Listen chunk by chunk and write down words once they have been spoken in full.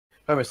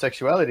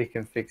homosexuality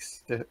can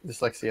fix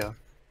dyslexia.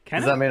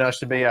 Can Does that mean I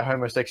should be a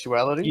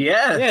homosexuality?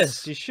 Yes.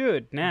 Yes, you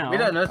should. Now We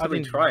don't know till I've we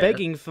been try it.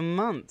 begging for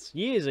months,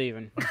 years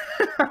even.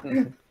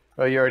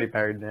 Well, you're already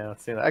married now.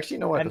 So, actually, you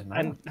know what?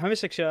 And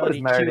homosexuality What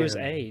is married cures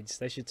even? AIDS.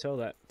 They should tell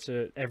that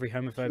to every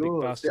homophobic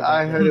Cool. bastard. See,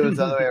 I out there. heard it was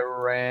the other way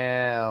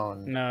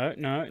around.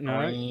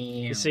 No.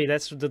 You see,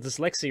 that's the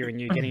dyslexia in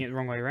you getting it the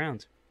wrong way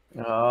around.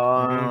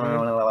 Oh.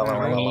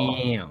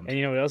 And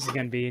you know what else is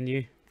going to be in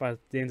you by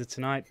the end of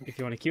tonight if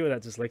you want to cure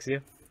that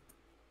dyslexia?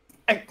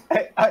 Hey.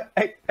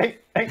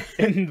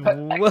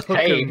 And welcome.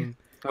 Hey,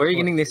 where are you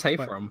getting this hay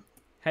What? from?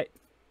 Hey,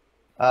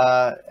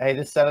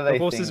 this Saturday The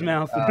horse's thing,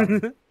 mouth.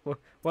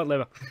 What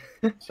lever?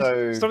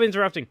 So Stop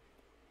interrupting.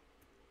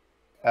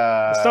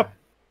 Uh, Stop.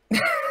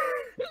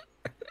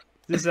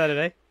 This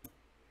Saturday.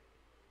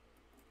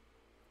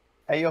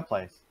 At your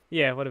place.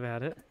 Yeah, what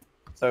about it?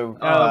 So,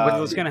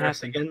 what's going to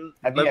Address happen? again?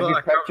 Have you Level?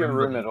 I prepped can't your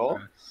remember room the at all?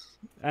 address.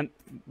 And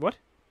what?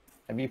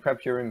 have you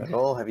prepped your room at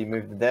all? Have you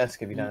moved the desk?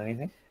 Have you done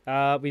anything?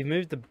 We've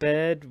moved the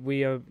bed.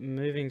 We are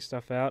moving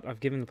stuff out. I've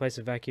given the place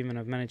a vacuum, and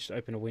I've managed to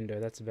open a window.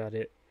 That's about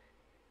it.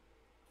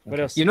 What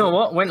else? You know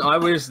what? When I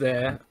was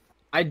there,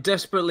 I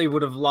desperately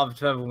would have loved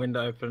to have a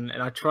window open,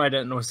 and I tried it,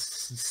 and it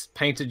was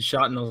painted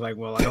shut, and I was like,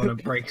 well, I don't want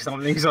to break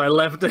something, so I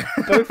left it.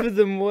 Both of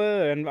them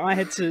were, and I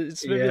had to.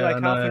 It's maybe Yeah, like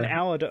I half an know.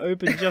 hour to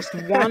open just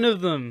one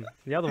of them.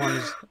 The other one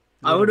is.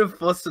 I would have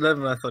forced it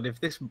open, I thought,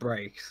 if this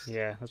breaks...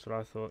 Yeah, that's what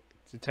I thought.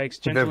 It takes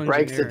If gentle it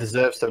breaks, it engineering.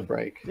 deserves to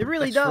break. It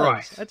really That's does.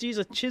 right. I had to use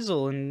a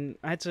chisel, and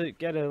I had to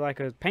get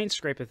a paint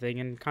scraper thing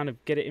and kind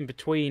of get it in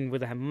between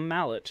with a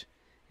mallet,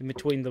 in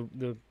between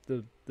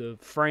the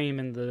frame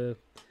and the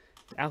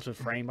outer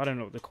frame. I don't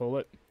know what to call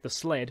it. The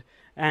sled,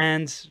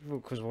 and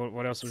because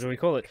what else do we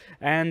call it?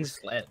 And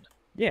Sled.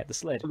 yeah, the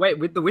sled. Wait,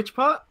 with the which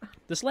part?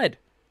 The sled,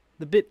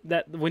 the bit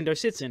that the window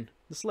sits in.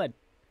 The sled.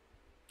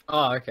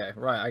 Oh, okay,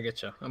 right, I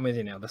get you. I'm with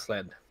you now, the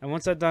sled. And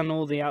once I'd done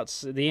all the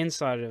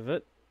inside of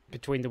it,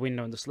 between the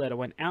window and the sled, I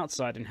went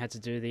outside and had to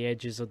do the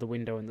edges of the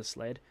window and the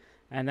sled.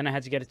 And then I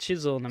had to get a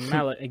chisel and a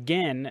mallet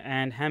again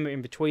and hammer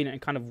in between it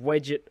and kind of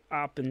wedge it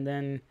up and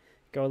then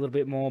go a little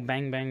bit more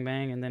bang, bang,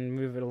 bang, and then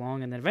move it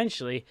along. And then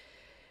eventually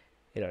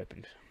it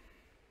opened.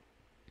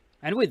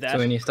 And with that, So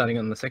when you're starting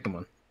on the second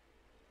one?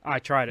 I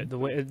tried it.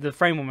 The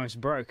frame almost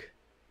broke.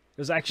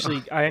 It was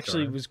actually, I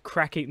actually God. was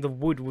cracking, the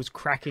wood was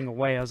cracking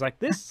away. I was like,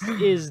 this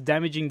is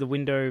damaging the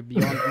window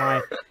beyond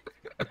my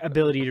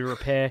ability to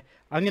repair.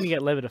 I'm going to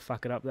get Lever to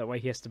fuck it up. That way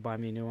he has to buy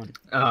me a new one.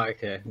 Oh,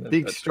 okay.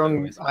 Big, That's strong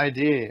always-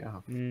 idea.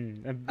 Oh,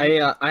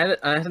 I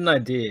had an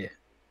idea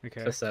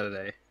Okay. for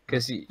Saturday.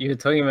 Because you were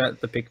talking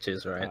about the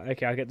pictures, right?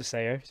 Okay, I'll get the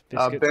Sayo.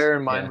 Biscuits. bear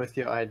in mind Yeah. with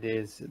your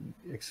ideas,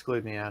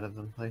 exclude me out of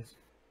them, please.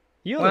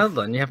 You're Well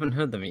done, you haven't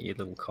heard them yet, you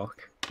little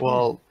cock.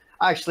 Well,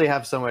 I actually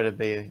have somewhere to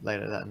be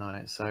later that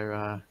night, so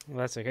Well,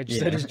 that's okay. Just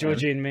Yeah, said it's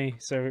Georgie and me,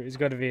 so it's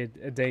got to be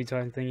a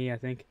daytime thingy, I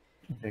think.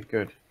 yeah,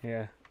 good.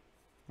 Yeah.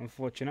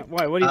 Unfortunate.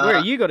 Why? Where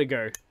you got to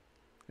go?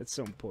 That's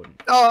so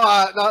important.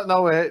 Oh,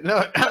 nowhere,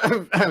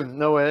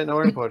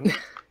 nowhere important.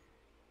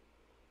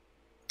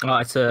 Oh,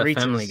 it's a Ritas.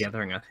 family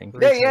gathering, I think.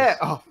 Yeah.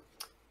 Oh,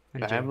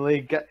 And Joe.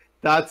 family.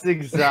 That's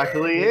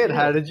exactly it.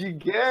 How did you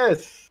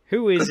guess?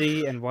 Who is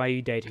he, and why are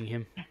you dating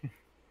him?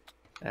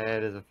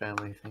 It is a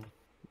family thing.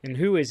 And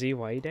who is he?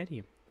 Why are you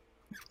dating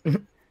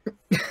him?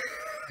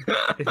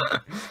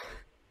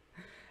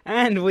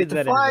 And with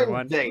that, Define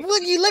everyone, date.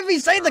 will you let me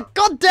say the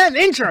goddamn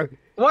intro?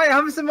 Wait, I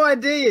have some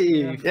idea,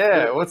 you.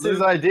 Yeah, what's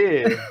his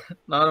idea?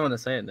 No, I don't want to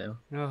say it now.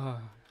 Oh,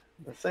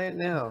 Let's say it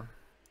now.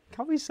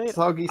 can't we say it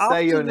Soggy, say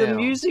after your the now.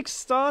 music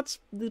starts?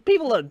 The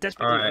people are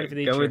desperately waiting Alright, for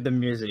the go intro. with the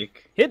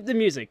music. Hit the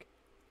music.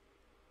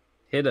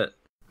 Hit it.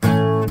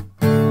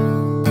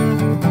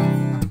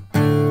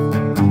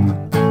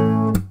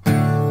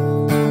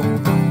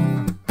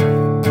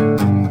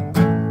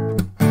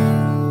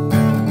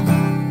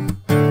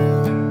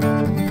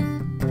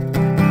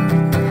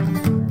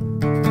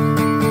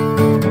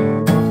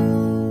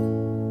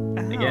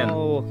 Again.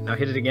 Ow. Now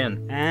hit it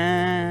again.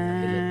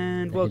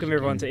 And welcome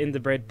everyone to In the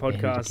Bread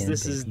podcast. again,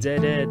 This is baby.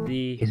 Dead Ed,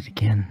 the Hit it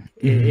again.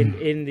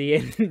 in the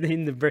end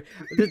in the bread.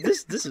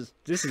 This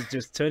is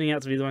just turning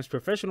out to be the most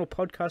professional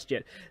podcast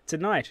yet.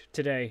 Tonight,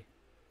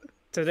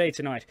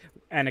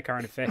 and a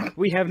current affair.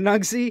 We have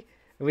Nugsy,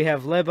 we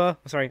have Leber,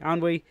 sorry,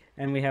 Anwi,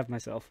 and we have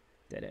myself,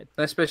 Dead Ed.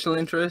 No special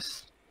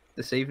interest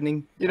this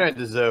evening? You don't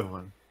deserve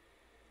one.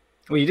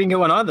 Well, you didn't get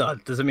one either.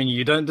 Does it mean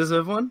you don't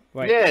deserve one?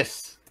 Wait,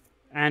 Yes,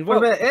 and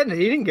What what? about Ed?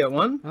 He didn't get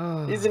one.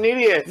 Oh. he's an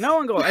idiot. No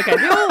one got okay.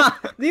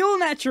 The all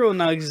natural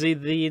Nugsy,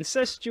 the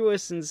incestual.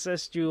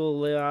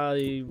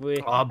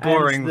 Oh,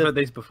 boring. and We've heard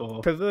these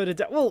before.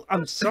 perverted. Well,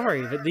 I'm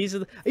sorry, but these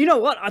are. You know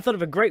what? I thought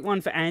of a great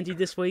one for Andy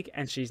this week,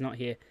 and she's not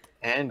here.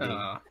 Andy,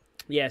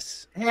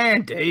 Yes,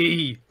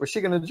 Andy. was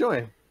she gonna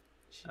join?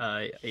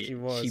 She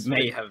was, She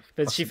may have.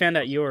 but she found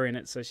out you were in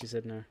it, so she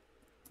said no.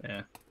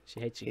 Yeah. She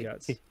hates your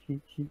guts.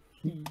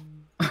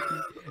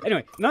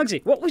 Anyway,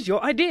 Nugsy, what was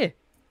your idea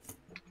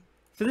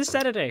for this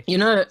Saturday? You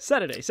know,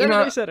 Saturday.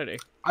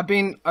 I've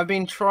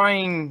been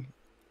trying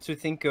to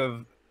think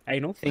of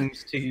Anal.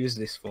 things to use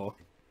this for.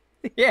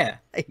 Yeah.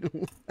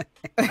 Anal.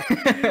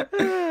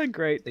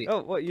 great. The-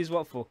 Oh, what? Use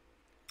what for?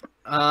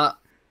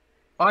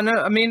 Oh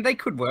no, I mean they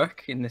could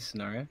work in this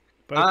scenario.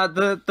 Both.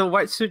 The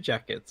white suit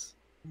jackets.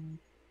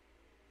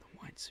 The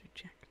white suit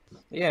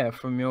jackets. Yeah,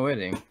 from your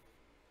wedding.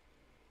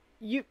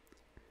 You.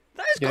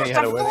 Those You know cost you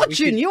had a to wear them?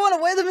 fortune. You want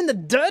to wear them in the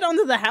dirt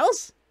under the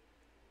house?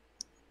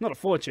 Not a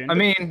fortune. I but-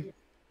 mean,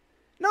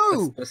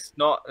 no. that's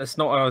not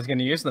what I was going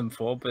to use them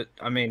for, but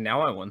I mean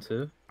now I want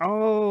to.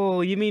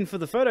 Oh, you mean for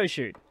the photo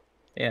shoot?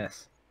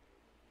 Yes.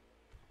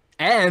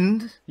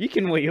 And You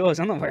can wear yours.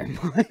 I'm not wearing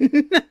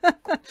mine.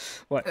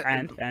 What?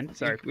 And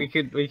sorry. we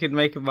could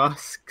make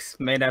masks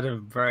made out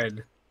of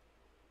bread.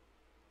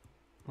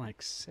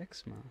 Like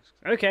sex masks.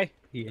 Okay.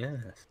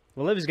 Yes.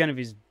 Well, Lever's gonna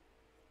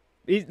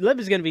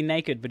be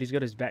naked, but he's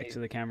got his back to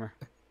the camera.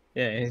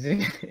 Yeah, he's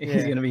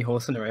Yeah. gonna be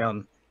horsing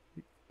around.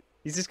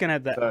 He's just gonna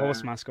have that So-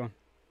 horse mask on.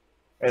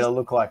 It'll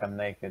look like I'm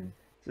naked,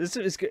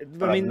 It's good.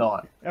 but I mean, I'm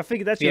not. I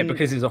figure that's Yeah, your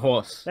because he's a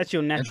horse. that's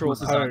your natural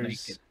horses aren't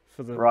pose naked.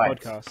 for the Right.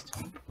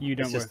 podcast. You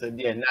don't It's wear.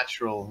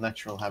 just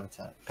natural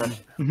habitat. But,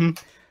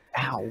 Mhm.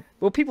 ow.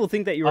 Well, people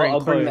think that you're wearing I'll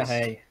bring the clothes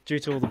hay. due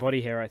to all the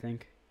body hair. I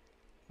think.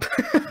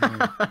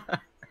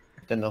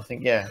 Then they'll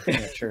think, yeah,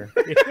 true.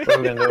 What are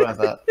we gonna do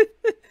about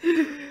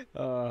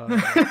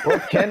that?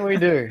 What can we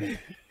do?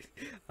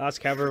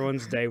 Ask how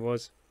everyone's day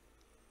was.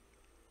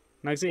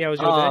 Nugsy, how was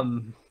your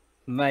day?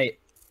 Mate,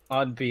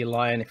 I'd be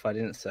lying if I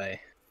didn't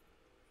say.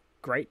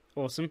 Great,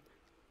 awesome.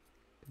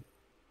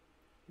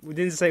 We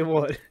didn't say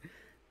what.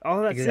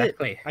 Oh, that's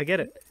Exactly. it. I get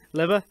it.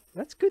 Lever,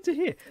 that's good to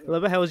hear.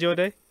 Lever, how was your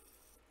day?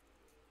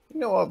 You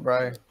know what,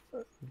 bro?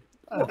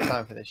 I don't have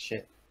time for this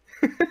shit.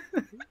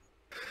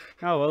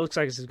 Oh, well, it looks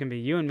like this is gonna be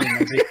you and me,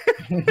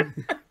 Nugsy.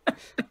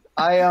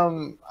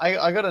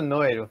 I got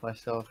annoyed with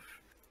myself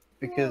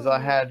because I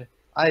had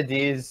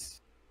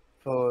ideas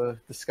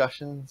for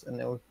discussions, and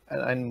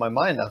in my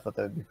mind I thought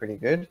they would be pretty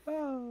good.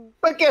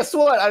 But guess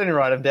what? I didn't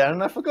write them down,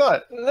 and I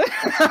forgot.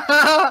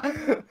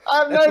 I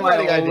have no That's why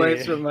bloody I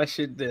always idea. put my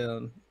shit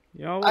down.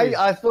 You always...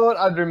 I thought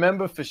I'd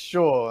remember for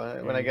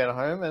sure when I get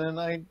home, and then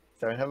I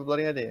don't have a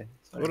bloody idea.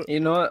 So, What- You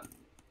know what?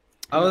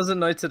 I was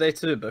annoyed today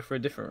too, but for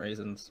different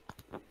reasons.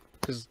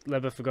 Because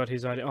Lever forgot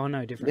his idea. Oh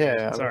no, different.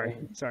 Yeah, reason. I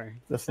mean- Sorry.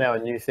 that's now a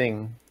new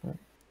thing.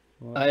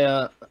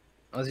 I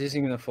was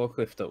using the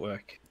forklift at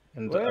work,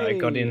 and I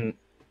got Way. in.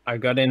 I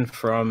got in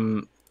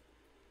from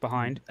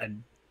Behind.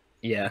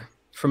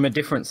 from a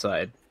different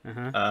side,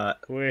 Uh-huh.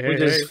 which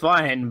is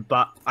fine.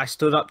 But I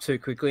stood up too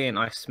quickly, and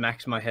I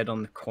smacked my head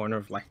on the corner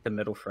of like the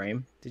metal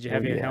frame. Did you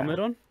have your Yeah. helmet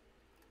on?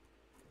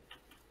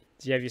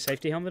 Did you have your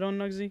safety helmet on,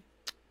 Nugsy?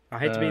 I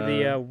hate to be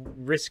the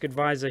risk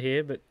advisor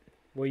here, but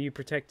were you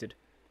protected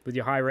with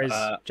your high-res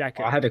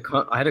jacket? I had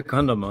a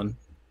condom on.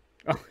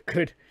 Oh,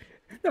 good.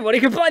 Then what are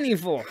you complaining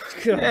for?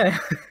 Yeah,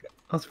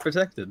 I was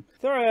protected.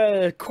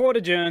 Throw a court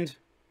adjourned.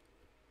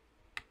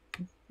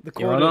 The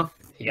Your court Honor,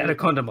 he had a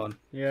condom on.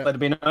 yeah, Let it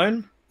be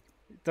known.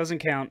 doesn't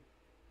count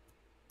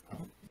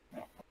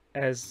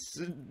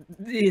as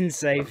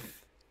insafe.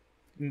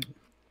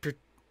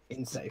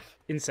 Insafe.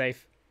 Insafe.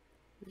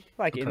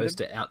 Like in Opposed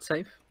the... to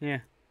outsafe. Yeah.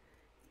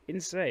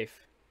 Insafe.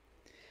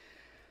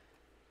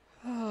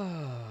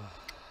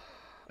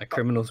 A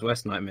criminal's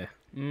worst nightmare.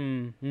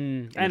 And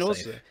Insafe.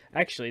 also,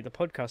 actually, the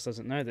podcast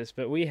doesn't know this,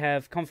 but we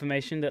have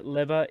confirmation that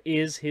Lever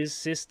is his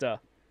sister.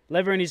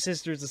 Lever and his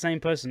sister is the same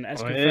person,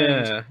 as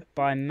confirmed yeah.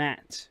 by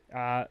Matt,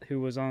 who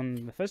was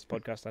on the first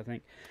podcast, I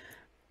think.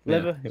 Yeah,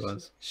 Lever he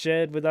was.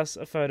 shared with us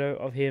a photo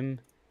of him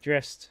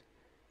dressed.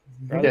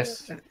 Right?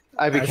 Yes,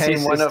 I became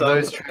his one of sister.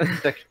 those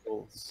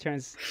transsexuals.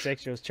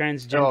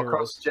 Transsexuals, Oh,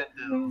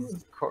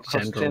 transgenders.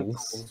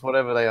 cross-genders,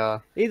 whatever they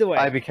are. Either way,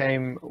 I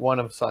became one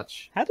of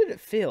such. how did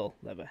it feel,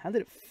 Lever? How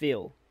did it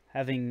feel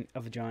having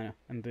a vagina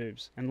and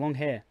boobs and long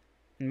hair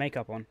and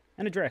makeup on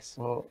and a dress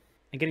Well,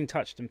 and getting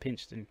touched and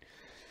pinched and...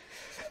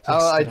 I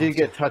lusted did after?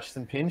 get touched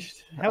and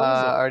pinched. How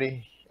was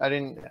it? I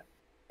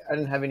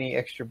didn't have any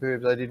extra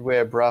boobs. I did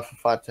wear a bra for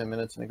 5-10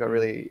 minutes, and it got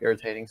really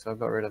irritating, so I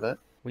got rid of it.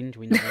 Wind.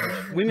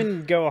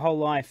 Women go a whole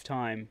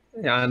lifetime.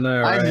 Yeah, I know.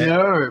 Right? I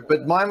know,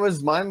 but mine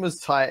was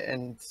tight,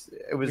 and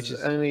it was Which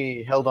is-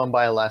 only held on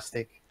by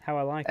elastic, How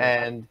I like it.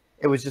 and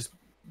it was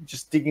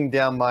just digging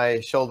down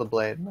my shoulder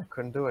blade, and I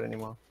couldn't do it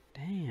anymore.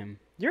 Damn.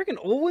 You reckon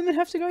all women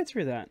have to go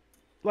through that?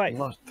 Like,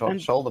 Not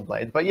and- shoulder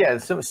blade, but yeah,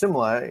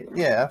 similar.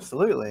 Yeah,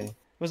 absolutely.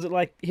 was it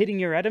like hitting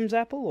your Adam's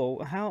apple,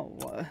 or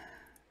how?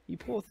 You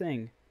poor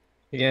thing.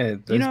 Yeah,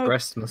 those know-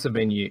 breasts must have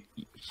been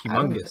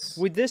humongous.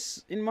 With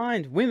this in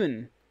mind,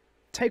 women,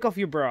 take off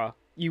your bra.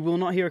 You will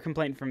not hear a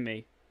complaint from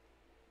me.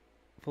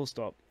 Full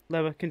stop.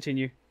 Lever,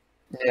 continue.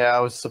 Yeah, I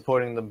was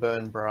supporting the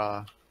burn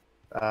bra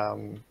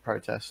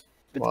protest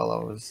while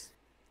I was.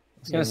 I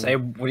was gonna say,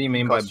 what do you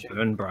mean by Costume.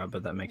 burn bra?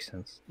 But that makes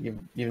sense. You've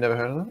never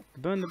heard of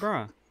that? Burn the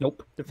bra.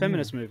 Nope. The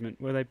feminist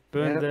movement, where they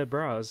burn Yep. their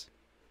bras.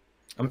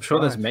 I'm sure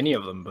there's Right. many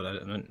of them, but I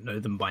don't know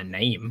them by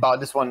name. But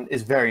this one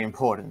is very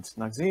important,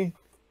 Nugsy.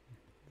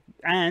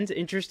 And,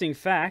 interesting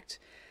fact,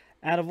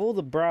 out of all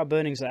the bra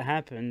burnings that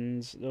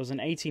happened, there was an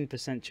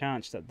 18%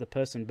 chance that the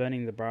person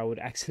burning the bra would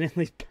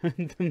accidentally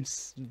burn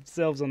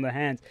themselves on the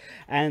hands.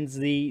 And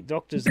the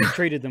doctors that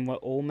treated them were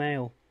all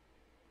male.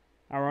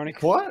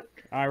 Ironic. What?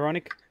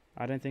 Ironic?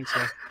 I don't think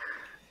so.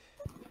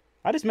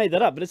 I just made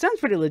that up, but it sounds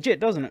pretty legit,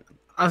 doesn't it?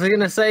 I was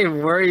gonna say,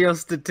 where are your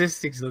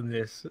statistics on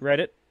this?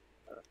 Reddit.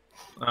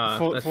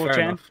 That's fair 4chan.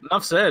 enough.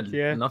 Enough said.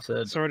 Yeah. Enough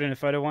said. Saw it in a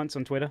photo once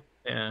on Twitter.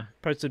 Yeah.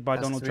 Posted by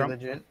Has Donald to be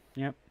Trump. legit.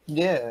 Yep.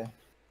 Yeah.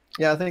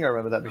 Yeah, I think I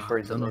remember that before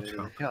he Donald deleted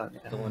his Trump.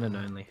 account. The one and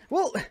only.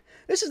 Well,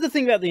 this is the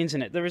thing about the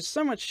internet. There is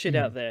so much shit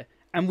out there,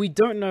 and we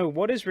don't know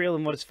what is real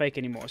and what is fake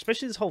anymore,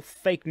 especially this whole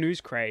fake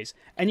news craze.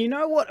 And you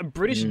know what a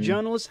British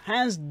journalist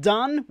has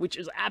done, which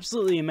is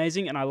absolutely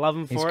amazing, and I love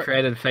him He's for it.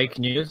 created fake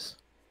news.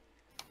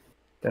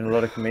 Don't a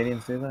lot of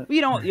comedians do that?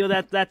 You know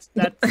what? That's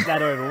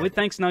that over with.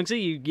 Thanks,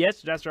 Nugsy.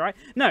 Yes, that's right.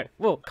 No,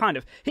 well, kind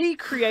of. He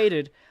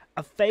created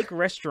a fake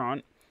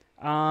restaurant,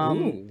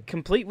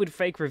 complete with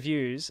fake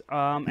reviews,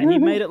 and he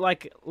made it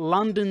like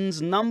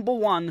London's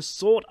 #1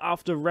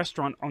 sought-after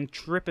restaurant on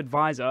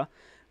TripAdvisor,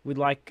 with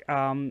like,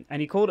 and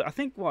he called it, I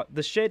think, what,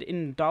 the Shed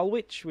in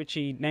Dulwich, which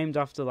he named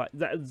after, like,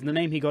 the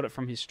name he got it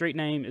from. His street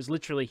name is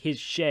literally his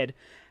shed.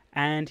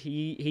 And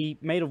he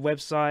made a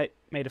website,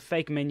 made a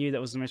fake menu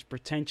that was the most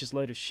pretentious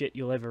load of shit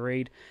you'll ever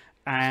read.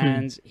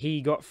 And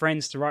he got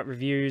friends to write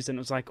reviews, and it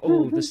was like,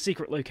 oh, the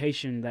secret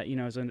location that, you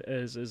know,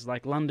 is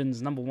like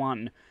London's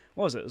 #1.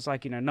 What was it? It was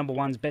like, you know,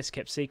 #1's best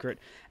kept secret.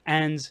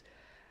 And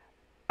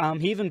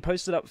he even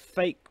posted up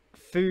fake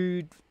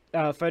food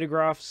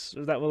photographs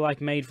that were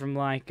like made from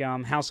like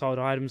household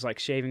items like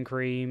shaving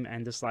cream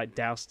and just like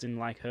doused in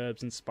like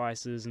herbs and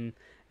spices, and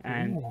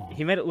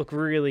he made it look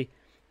really...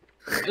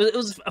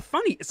 It's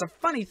a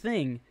funny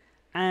thing,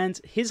 and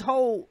his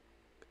whole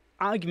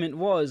argument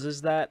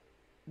is that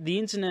the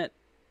internet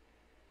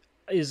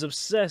is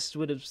obsessed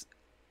with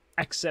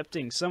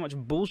accepting so much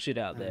bullshit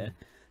out there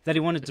that he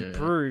wanted to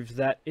prove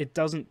that it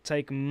doesn't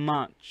take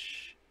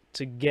much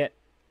to get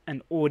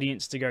an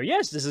audience to go,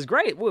 yes, this is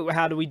great.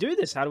 How do we do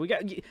this? How do we go?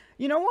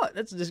 You know what?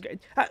 That's just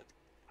great.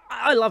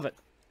 I love it.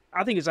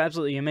 I think it's an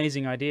absolutely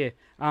amazing idea.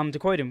 To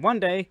quote him, one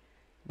day,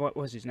 what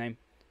was his name?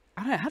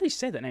 I don't know, how do you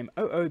say that name?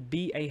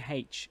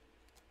 Oobah?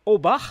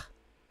 Orbach?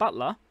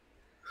 Butler?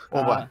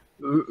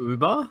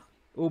 Uber.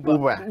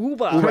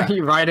 Uber.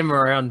 You ride him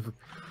around.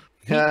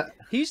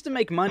 He used to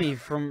make money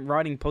from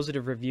writing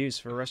positive reviews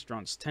for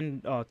restaurants.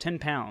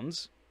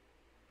 £10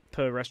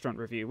 per restaurant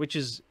review, which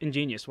is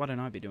ingenious. Why don't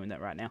I be doing that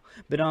right now?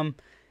 But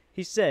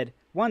he said,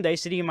 one day,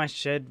 sitting in my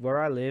shed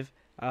where I live,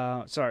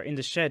 in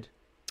the shed.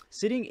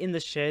 Sitting in the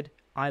shed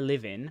I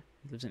live in,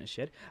 he lives in a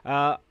shed,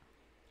 I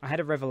had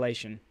a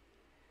revelation.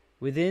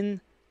 Within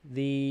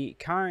the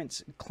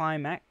current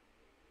climate...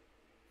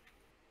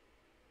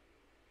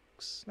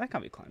 That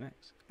can't be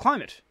climax.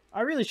 Climate.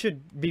 I really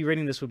should be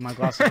reading this with my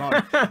glasses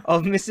on.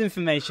 Of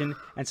misinformation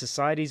and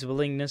society's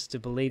willingness to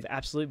believe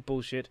absolute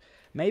bullshit,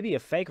 maybe a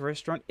fake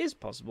restaurant is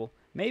possible.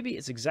 Maybe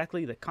it's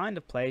exactly the kind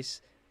of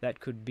place that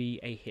could be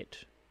a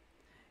hit.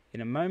 In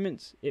a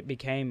moment, it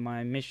became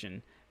my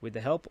mission. With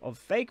the help of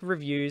fake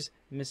reviews,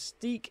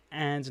 mystique,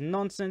 and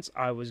nonsense,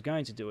 I was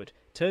going to do it.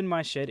 Turn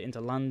my shed into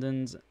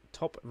London's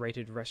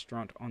top-rated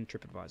restaurant on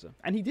TripAdvisor.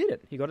 And he did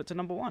it. He got it to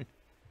 #1.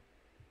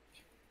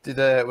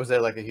 Was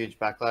there like a huge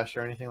backlash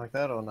or anything like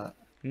that, or not?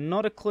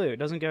 Not a clue. It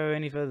doesn't go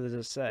any further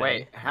to say.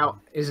 Wait, how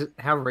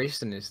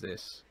recent is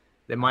this?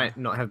 There might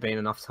not have been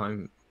enough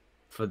time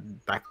for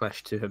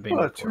backlash to have been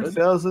reported.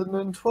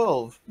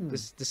 2012.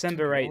 This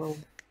December 8th.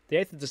 The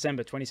 8th of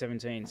December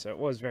 2017, so it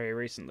was very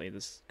recently,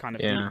 this kind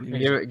of... Yeah,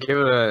 news. give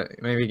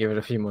it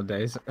a few more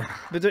days.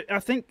 But I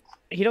think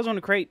he doesn't want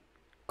to create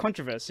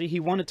controversy.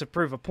 He wanted to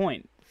prove a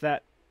point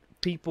that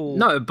people...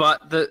 No,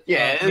 but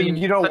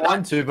you don't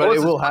want to, but it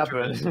will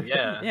happen.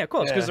 Yeah. Yeah, of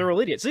course, because they're all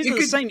idiots. These are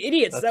the same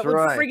idiots that would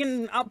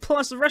friggin'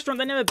 plus a restaurant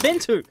they've never been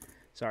to.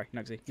 Sorry,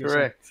 Nugsy.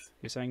 Correct.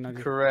 You're saying,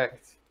 Nugsy?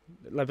 Correct.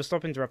 But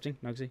stop interrupting,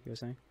 Nugsy. You were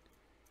saying?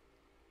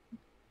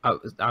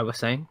 I was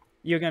saying?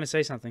 You were going to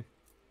say something.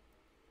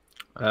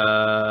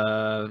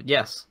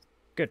 Yes.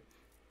 Good.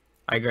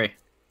 I agree.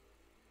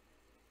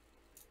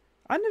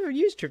 I never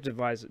used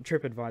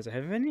TripAdvisor.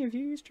 Have any of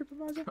you used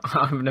TripAdvisor?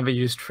 I've never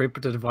used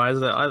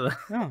TripAdvisor either.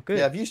 Oh, good.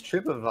 Yeah, I've used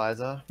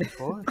TripAdvisor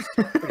before.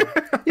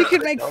 You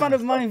can make fun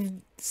of my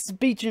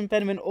speech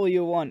impediment all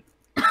you want.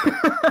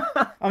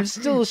 I'm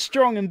still a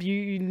strong and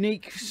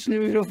unique,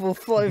 beautiful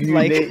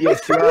snowflake.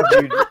 Yes, you are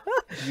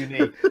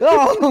unique.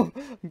 Oh,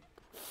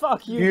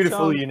 fuck you,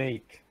 Beautiful, Tom.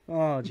 unique.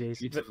 Oh, jeez.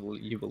 Beautiful,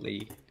 you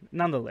believe.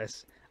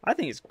 Nonetheless, I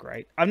think it's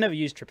great. I've never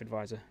used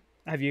TripAdvisor.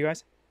 Have you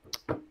guys?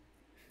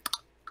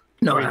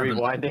 No, Are we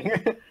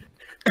rewinding?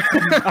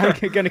 I'm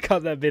going to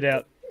cut that bit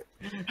out.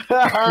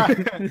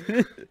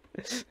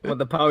 What,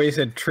 the part where you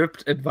said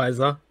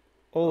TripAdvisor?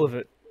 All of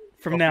it.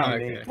 From now on.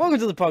 Okay. Welcome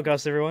to the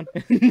podcast, everyone.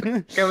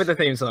 Go with the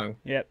theme song.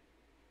 Yep.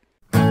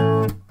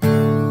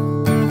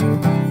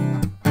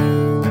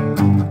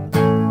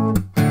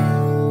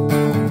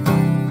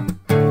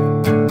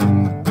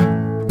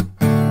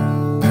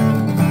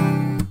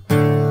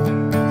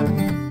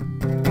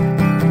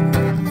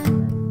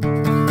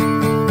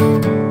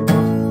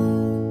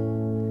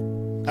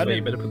 So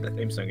you better put that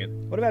theme song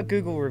in. What about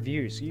Google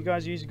reviews? You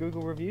guys use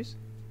Google reviews?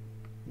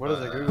 What is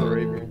a Google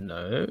review?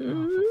 No. Oh,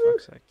 for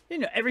fuck's sake! You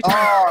know, every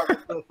time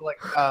Oh, like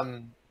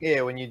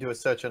yeah, when you do a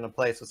search on a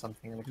place or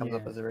something and it comes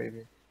up Yeah. as a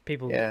review.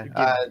 people, Yeah,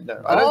 give-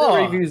 no, I don't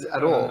do reviews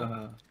at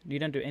all. you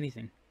don't do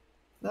anything.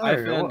 No, I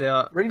found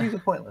out. reviews are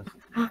pointless.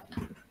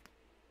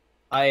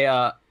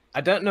 I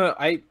don't know.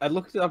 I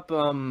looked up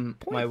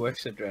my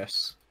work's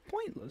address.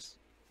 Pointless.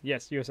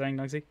 Yes, you were saying,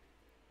 Nugsy?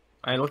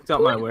 I looked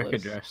up my work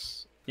Pointless.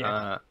 address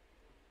Yeah.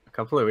 a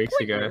couple of weeks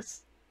ago,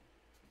 Pointless.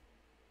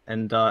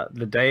 and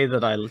the day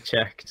that I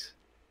checked,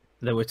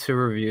 there were 2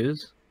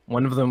 reviews.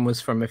 One of them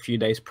was from a few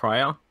days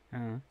prior,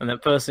 and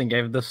that person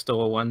gave the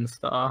store 1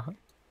 star.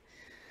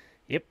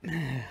 Yep,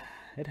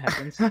 it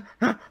happens.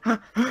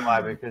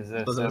 Why? Because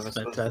the Well, that's service was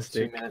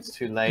fantastic. 2 minutes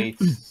too late.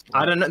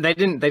 I don't know. They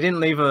didn't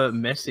leave a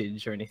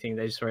message or anything.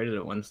 They just rated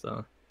it 1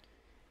 star.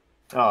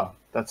 Oh,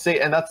 that's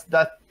it, and that's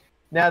that.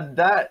 Now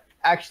that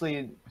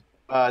actually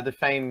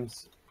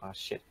defames. Oh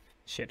shit.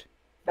 Shit.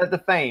 That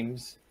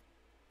defames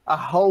a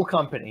whole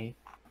company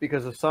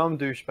because of some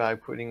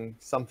douchebag putting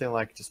something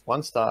like just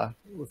 1 star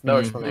with no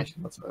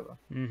explanation whatsoever.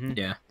 Mm-hmm.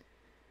 Yeah.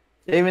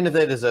 Even if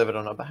they deserve it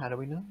or not, but how do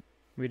we know?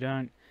 We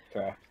don't.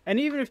 Correct. And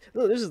even if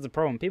look, this is the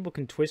problem. People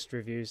can twist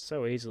reviews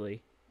so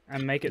easily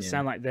and make it Yeah.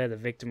 sound like they're the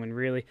victim when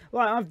really,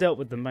 like, I've dealt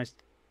with the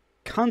most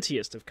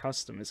cuntiest of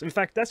customers. In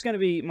fact, that's going to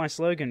be my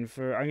slogan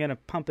for. I'm going to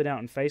pump it out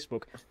on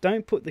Facebook.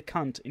 Don't put the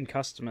cunt in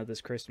customer this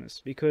Christmas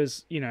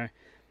because you know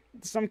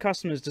some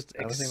customers just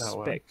I don't think that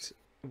expect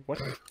what.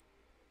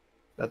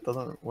 That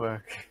doesn't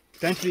work.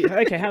 Don't be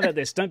okay. How about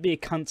this? Don't be a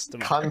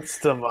customer.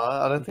 Customer.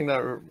 I don't think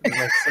that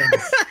makes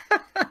sense.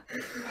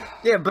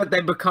 Yeah, but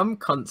they become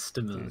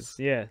customers.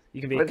 Yeah,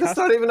 you can be. But a that's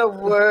customer. not even a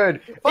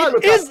word. If I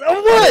look is up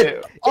a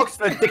word!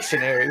 Oxford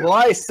Dictionary. Will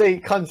I see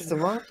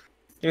customer?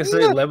 You say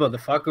Leber the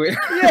fuckwit.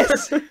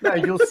 Yes, No,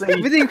 you'll see.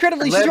 with the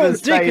incredibly leather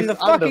short dick and stays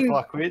the under fucking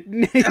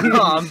fuckwit.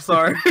 Oh, I'm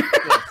sorry.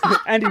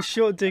 and his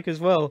short dick as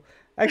well.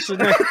 Actually,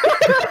 no.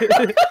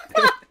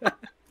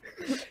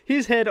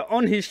 His head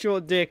on his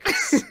short dick.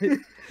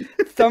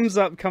 Thumbs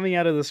up coming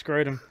out of the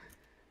scrotum.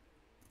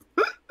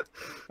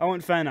 I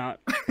want fan art.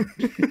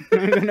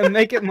 I'm gonna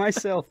make it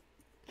myself.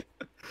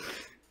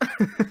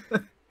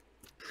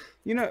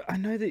 You know, I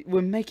know that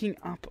we're making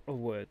up a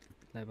word,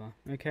 Leber.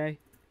 Okay.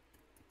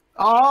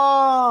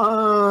 Oh.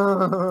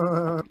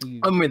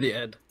 I'm with you,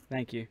 Ed.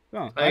 Thank you.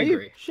 Oh, I are you?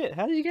 agree. Shit,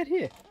 how did you get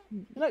here?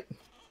 Look,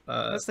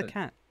 that's the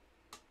cat.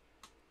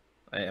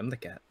 I am the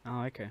cat.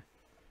 Oh, okay.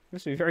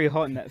 Must be very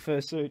hot in that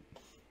fursuit.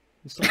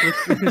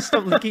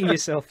 Stop licking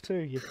yourself too.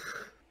 You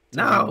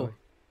No.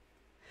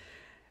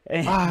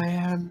 Eh. I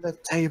am the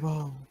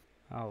table.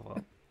 Oh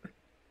well.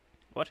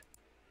 What?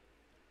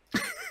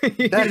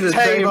 The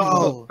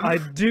table. I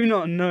do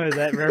not know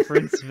that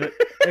reference, but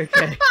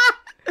okay.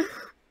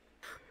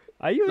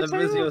 Are you a That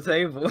was table? your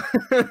table.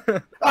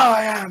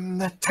 I am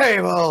the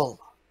table.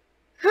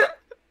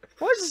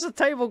 Why does the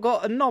table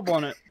got a knob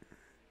on it?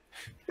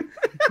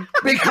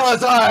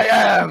 Because I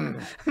am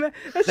that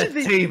the should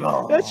be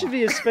table. that should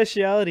be a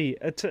speciality.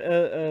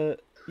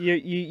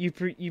 You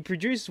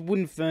produce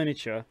wooden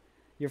furniture.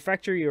 You're a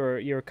factory or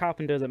you're a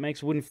carpenter that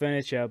makes wooden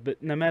furniture,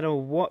 but no matter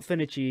what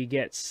furniture you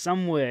get,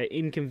 somewhere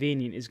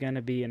inconvenient is going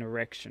to be an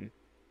erection.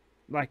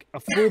 Like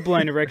a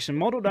full-blown erection,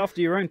 modeled after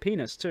your own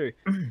penis, too.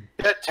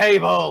 The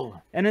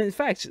table. And in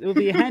fact, it'll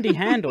be a handy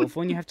handle for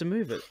when you have to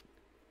move it.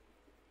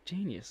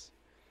 Genius.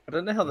 I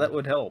don't know how that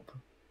would help.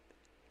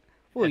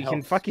 Well, It you can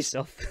helps. fuck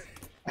yourself.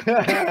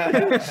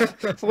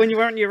 When you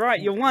weren't, you're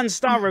right. Your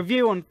 1-star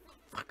review on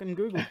fucking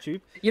Google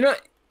Tube. You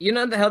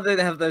know how they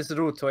have those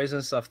little toys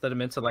and stuff that are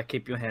meant to like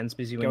keep your hands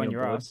busy when Go in you're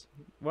your bored, ass.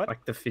 What?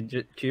 like the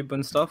fidget cube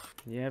and stuff.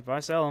 Yeah, if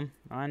I sell them,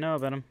 I know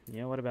about them.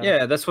 Yeah, what about 'em?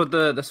 Yeah, that's what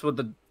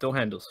the door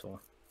handle's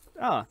for.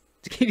 Ah,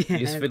 to keep your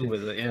You just hand fiddle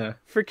with it. Yeah,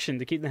 friction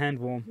to keep the hand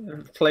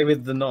warm. play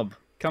with the knob.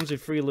 Comes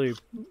with free lube.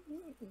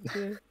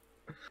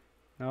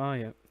 Oh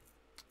yeah,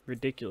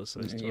 ridiculous.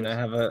 Those toys. You know,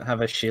 have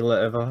a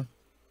Sheila ever.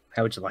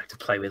 How would you like to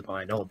play with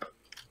my knob?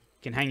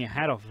 You can hang your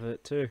hat off of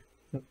it too,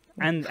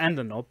 and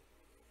the knob.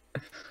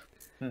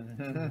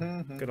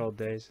 Good old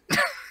days.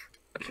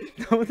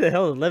 What the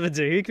hell did Lever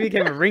do? He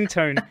became a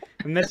ringtone,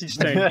 a message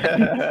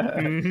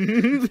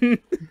tone.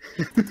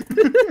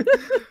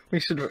 We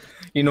should.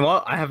 You know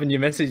what? I have a new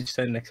message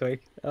tone next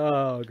week.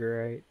 Oh,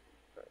 great.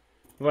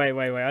 Wait,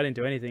 I didn't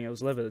do anything. It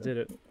was Lever that did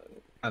it.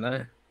 I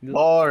know.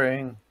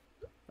 Boring.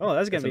 Oh,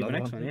 that's going to That's be the another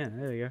next one. one. Yeah,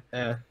 there we go.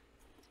 Yeah.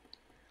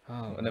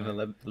 Oh, Whenever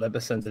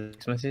Leber sends a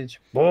text message,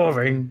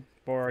 boring.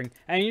 boring.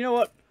 And you know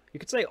what? You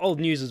could say old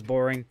news is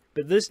boring,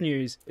 but this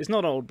news is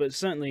not old, but it's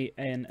certainly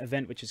an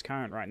event which is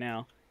current right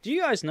now. Do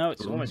you guys know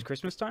it's almost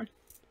Christmas time?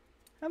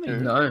 I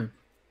mean, No.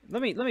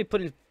 let me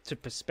put it into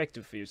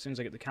perspective for you as soon as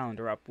I get the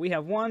calendar up. We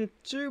have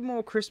 2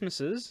 more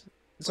Christmases.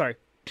 Sorry,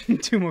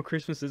 2 more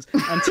Christmases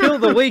until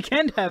the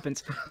weekend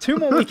happens. 2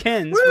 more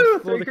weekends Woo!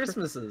 before 3 the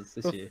Christmases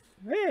this year.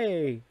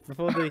 Hey,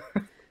 before the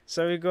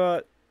so we've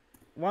got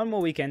 1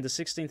 more weekend, the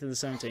 16th and the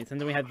 17th, and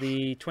then we have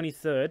the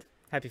 23rd.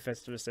 Happy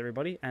Festivus,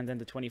 everybody, and then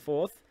the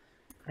 24th,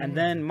 and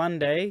then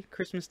Monday,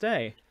 Christmas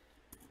Day.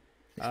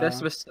 It's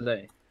Festivus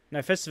today. No,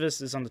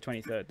 Festivus is on the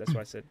 23rd. That's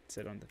why I said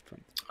on the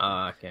 20th.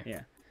 Ah, okay.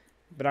 Yeah.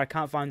 but I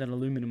can't find an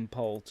aluminum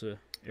pole to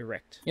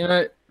erect. You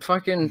know,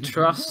 fucking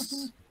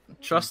trust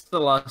the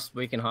last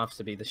week and a half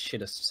to be the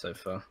shittest so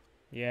far.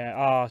 Yeah,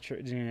 oh,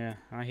 yeah,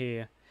 I hear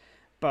you.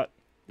 But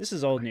this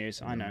is old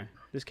news, I know.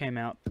 This came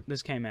out,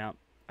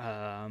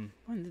 when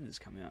did this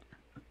come out?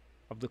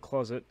 Of the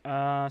closet,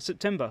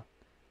 September.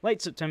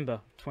 Late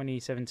September,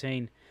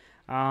 2017.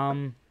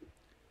 But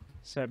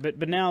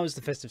now is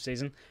the festive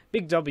season.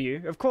 Big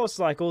W, of course,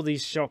 like all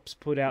these shops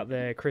put out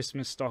their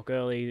Christmas stock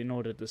early in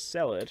order to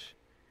sell it.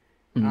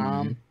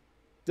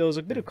 There was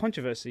a bit of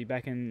controversy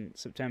back in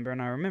September,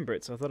 and I remember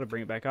it, so I thought I'd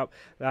bring it back up,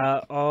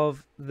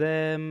 of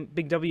them,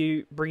 Big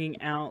W,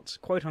 bringing out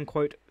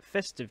quote-unquote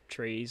festive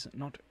trees,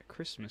 not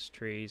Christmas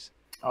trees.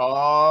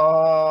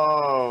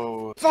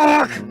 Oh.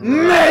 Fuck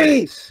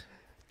me!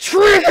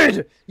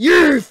 Triggered!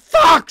 You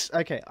fucks!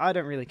 Okay, I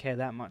don't really care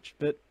that much,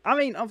 but, I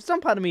mean,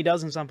 some part of me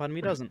does and some part of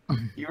me doesn't.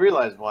 You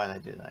realise why they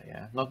do that,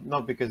 yeah?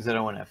 Not because they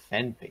don't want to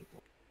offend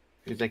people.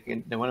 Because they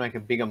want to make a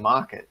bigger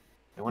market.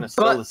 They want to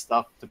sell the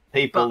stuff to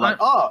people like,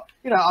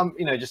 I'm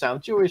just say I'm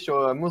Jewish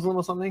or a Muslim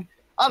or something.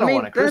 I don't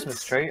want a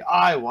Christmas tree.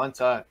 I want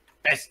a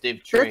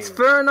festive tree. That's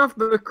fair enough,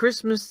 but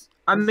Christmas...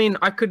 I mean,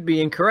 I could be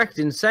incorrect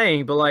in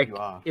saying, but, like,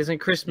 isn't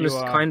Christmas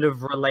kind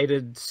of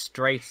related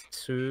straight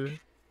to...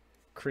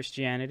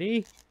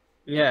 Christianity?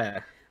 Yeah.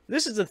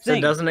 This is the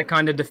thing. So doesn't it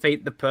kind of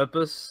defeat the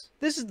purpose?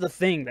 This is the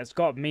thing that's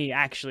got me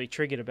actually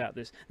triggered about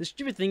this. The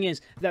stupid thing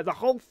is that the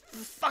whole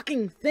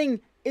fucking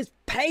thing is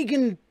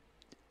pagan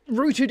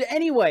rooted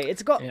anyway.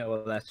 It's got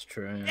well, that's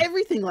true. Yeah.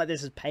 Everything like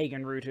this is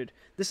pagan rooted.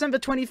 December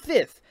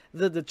 25th,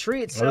 the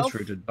tree itself. It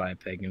was rooted by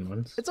pagan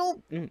ones. It's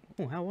all.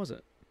 Oh, how was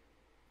it?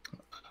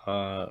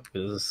 It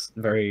was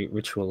very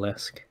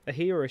ritualesque. A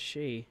he or a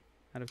she?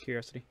 Out of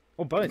curiosity,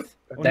 or both?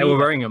 Or they were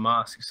wearing a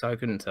mask, so I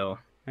couldn't tell.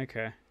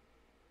 Okay.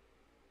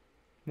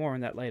 More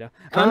on that later.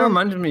 Kind of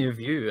reminded me of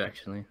you,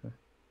 actually.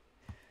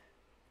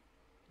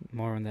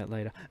 More on that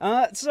later.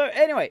 So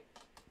anyway,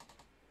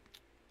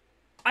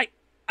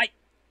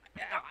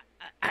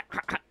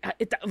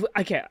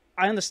 okay,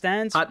 I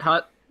understand.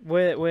 Hut.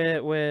 Where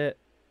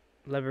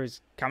Leber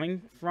is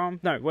coming from.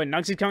 No, where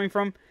Nugs is coming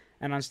from,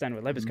 and I understand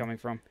where Leber's coming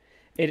from.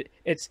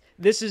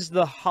 This is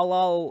the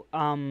halal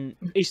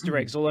Easter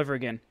eggs all over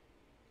again.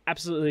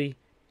 Absolutely.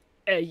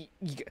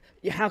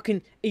 How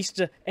can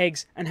Easter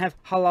eggs and have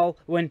halal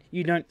when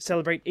you don't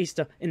celebrate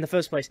Easter in the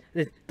first place?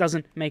 That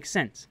doesn't make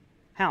sense.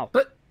 How?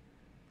 But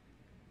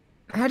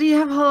how do you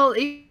have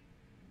halal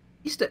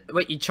Easter?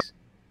 Wait, you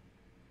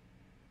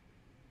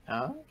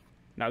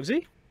Nugsy?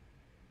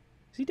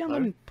 Is he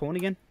downloading porn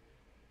again?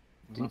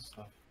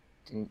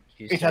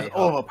 It has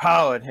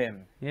overpowered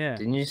him. Yeah.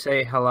 Didn't you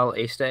say halal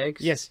Easter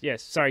eggs?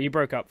 Yes. Sorry, you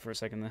broke up for a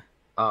second there.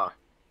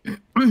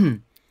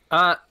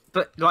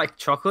 But like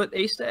chocolate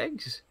Easter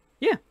eggs?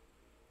 Yeah.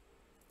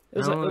 It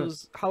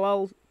was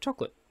halal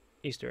chocolate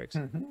Easter eggs.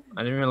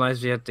 I didn't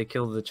realize you had to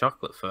kill the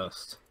chocolate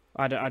first.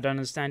 I don't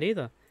understand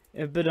either.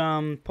 But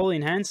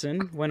Pauline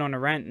Hanson went on a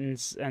rant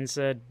and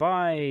said,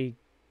 buy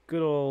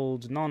good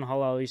old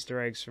non-halal Easter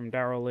eggs from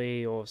Darryl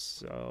Lee or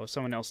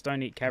someone else.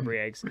 Don't eat Cadbury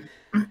eggs.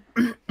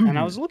 And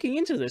I was looking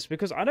into this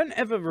because I don't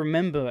ever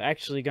remember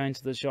actually going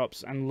to the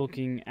shops and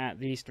looking at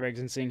the Easter eggs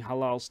and seeing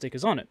halal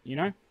stickers on it, you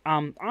know?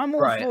 I'm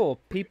all for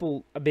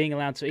people being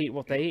allowed to eat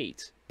what they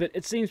eat, but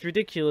it seems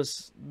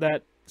ridiculous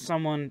that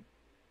someone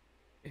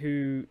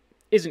who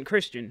isn't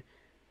Christian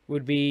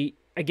would be,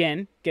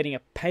 again, getting a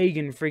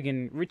pagan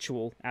friggin'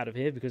 ritual out of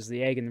here, because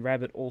the egg and the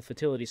rabbit, all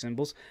fertility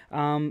symbols,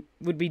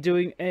 would be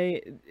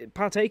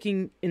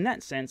partaking in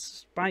that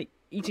sense by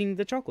eating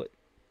the chocolate.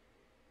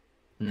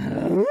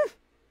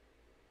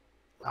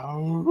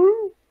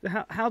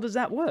 How does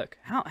that work?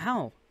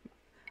 How?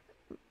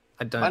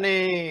 I don't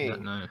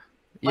know.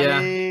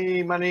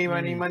 Money.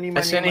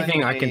 That's the only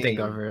thing I can think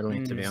of,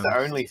 really, to be honest. It's the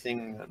only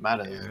thing that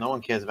matters. No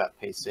one cares about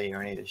PC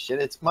or any of this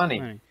shit. It's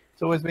money.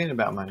 It's always been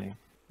about money.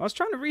 I was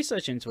trying to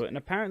research into it, and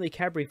apparently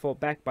Cadbury fought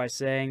back by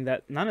saying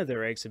that none of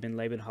their eggs had been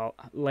labeled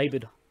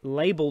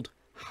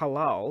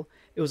halal.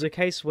 It was a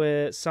case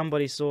where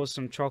somebody saw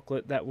some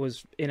chocolate that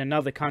was in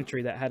another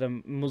country that had a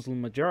Muslim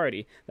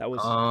majority that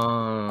was,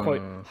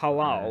 quote,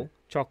 halal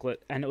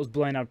chocolate, and it was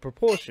blown out of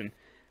proportion.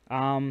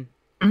 I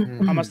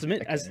must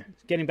admit, as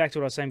getting back to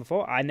what I was saying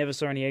before, I never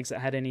saw any eggs that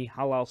had any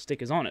halal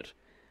stickers on it,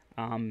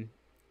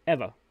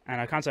 ever.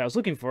 And I can't say I was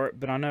looking for it,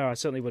 but I know I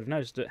certainly would have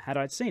noticed it had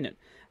I seen it.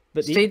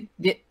 But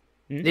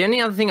the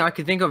only other thing I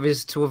could think of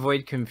is to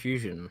avoid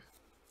confusion.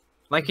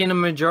 Like in a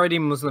majority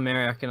Muslim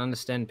area, I can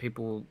understand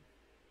people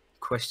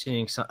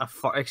questioning,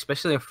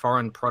 especially a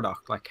foreign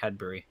product like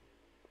Cadbury.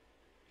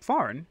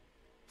 Foreign?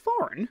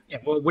 Yeah,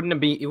 well, it wouldn't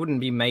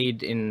be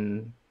made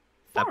in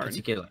that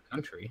particular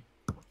country.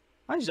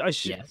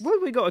 Yes.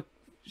 Well,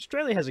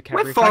 Australia has a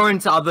Cadbury. We're foreign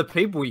to other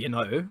people, you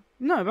know.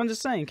 No, but I'm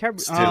just saying, Cadbury.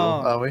 Still,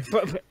 are we?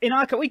 But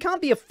we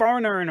can't be a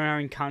foreigner in our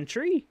own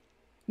country.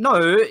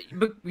 No,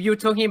 but you were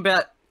talking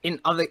about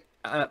in other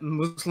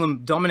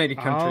Muslim-dominated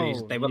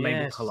countries, they were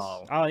labeled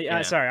halal. Oh,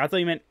 yeah. Sorry, I thought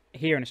you meant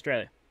here in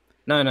Australia.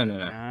 No.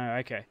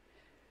 Okay.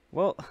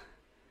 Well,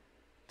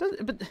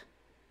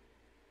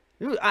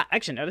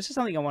 actually, no, this is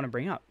something I want to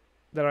bring up.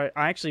 that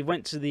I actually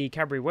went to the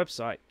Cadbury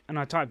website and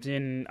I typed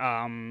in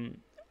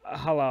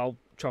halal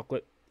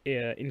chocolate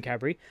in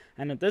Cadbury,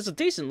 and there's a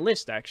decent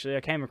list actually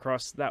I came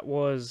across that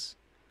was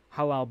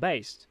halal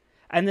based.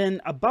 And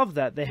then above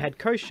that they had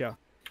kosher.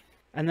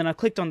 And then I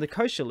clicked on the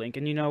kosher link,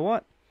 and you know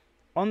what?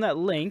 On that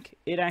link,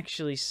 it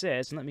actually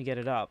says, let me get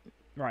it up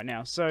right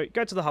now. So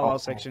go to the halal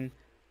section.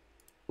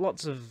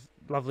 Lots of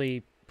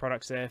lovely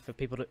products there for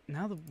people to...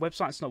 Now the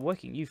website's not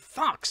working. You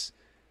fucks!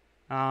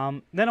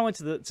 Then I went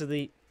to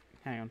the...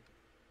 Hang on.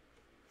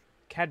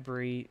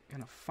 Cadbury. I'm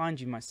going to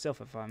find you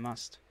myself if I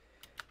must.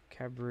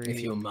 Cadbury. If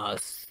you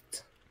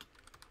must.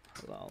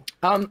 Halal.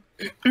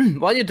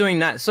 While you're doing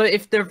that, so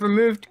if they've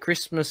removed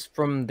Christmas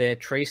from their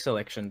tree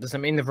selection, does that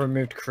mean they've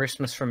removed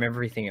Christmas from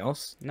everything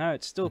else? No,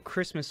 it's still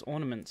Christmas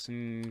ornaments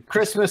and...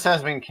 Christmas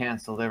has been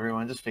cancelled,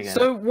 everyone. Just forget it.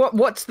 So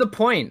what's the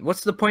point?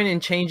 What's the point in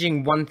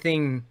changing one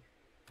thing?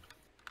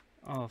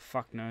 Oh,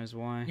 fuck knows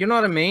why. You know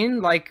what I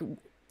mean? Like,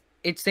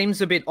 it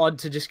seems a bit odd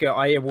to just go,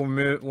 oh yeah,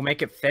 we'll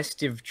make it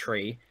festive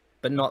tree,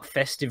 but not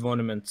festive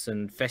ornaments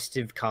and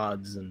festive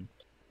cards and...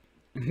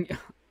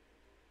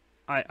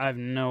 I have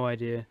no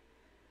idea.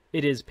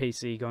 It is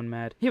PC gone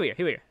mad. Here we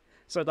go.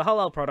 So the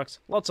halal products,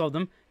 lots of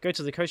them, go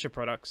to the kosher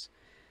products.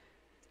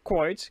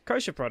 Quote,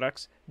 kosher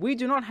products, we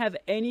do not have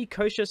any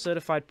kosher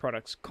certified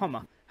products,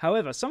 comma.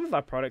 However, some of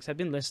our products have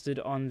been listed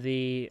on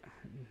the,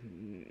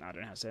 I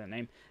don't know how to say that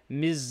name,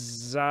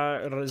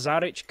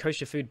 Mizarich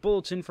Kosher Food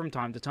Bulletin from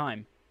time to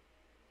time.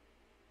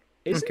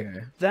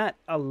 Isn't that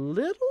a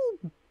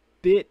little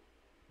bit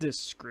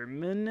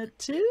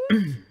discriminative?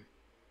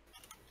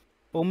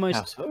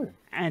 Almost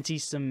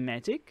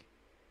anti-Semitic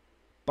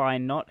by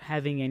not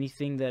having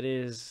anything that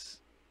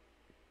is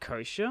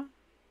kosher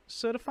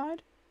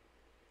certified.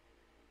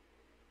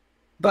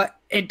 But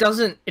that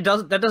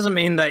doesn't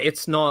mean that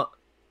it's not.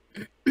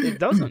 It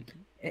doesn't.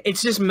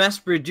 It's just mass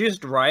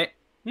produced, right?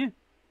 Yeah.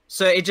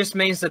 So it just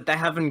means that they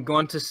haven't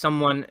gone to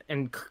someone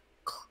and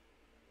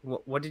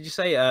what did you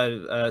say?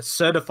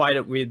 Certified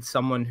it with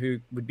someone who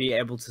would be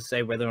able to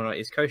say whether or not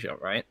it's kosher,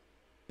 right?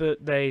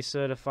 But they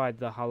certified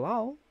the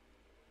halal.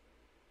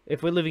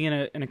 If we're living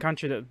in a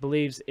country that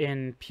believes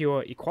in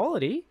pure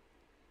equality,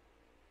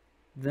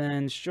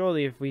 then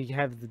surely if we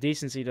have the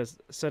decency to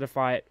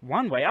certify it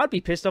one way, I'd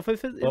be pissed off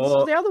if it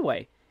was the other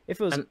way.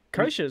 If it was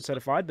kosher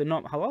certified but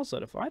not halal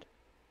certified.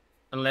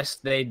 Unless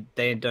they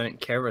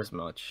don't care as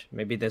much.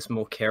 Maybe there's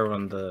more care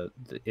on the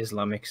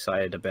Islamic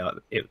side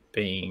about it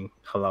being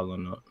halal or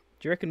not.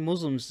 Do you reckon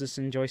Muslims just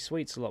enjoy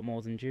sweets a lot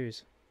more than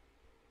Jews?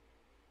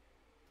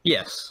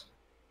 Yes.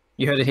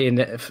 You heard it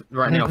here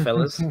right now,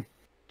 fellas.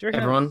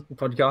 Everyone,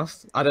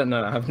 podcast. I don't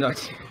know. I have no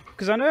idea.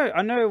 Because I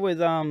know with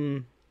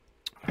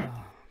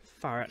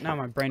far out now.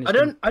 My brain is.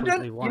 I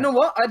don't. You know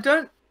what? I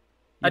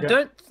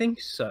don't think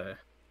so.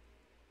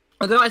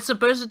 Although I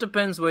suppose it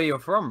depends where you're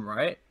from,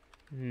 right?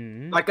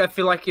 Like I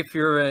feel like if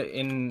you're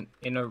in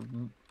a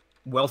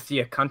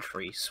wealthier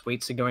country,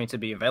 sweets are going to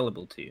be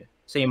available to you,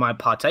 so you might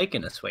partake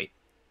in a sweet.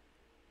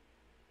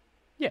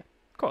 Yeah,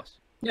 of course.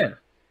 Yeah,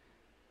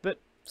 but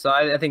so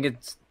I think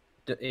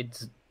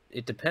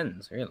it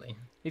depends really.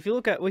 If you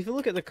look at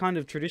the kind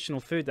of traditional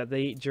food that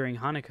they eat during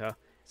Hanukkah,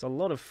 it's a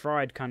lot of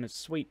fried kind of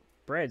sweet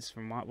breads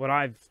from what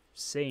I've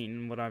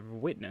seen, what I've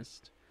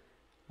witnessed.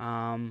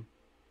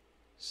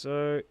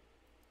 So,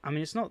 I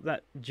mean, it's not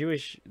that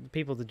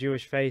people of the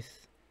Jewish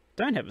faith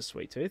don't have a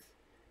sweet tooth.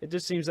 It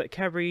just seems that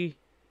Cadbury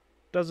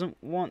doesn't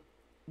want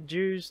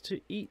Jews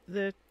to eat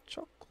their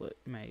chocolate,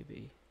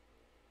 maybe.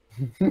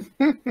 Are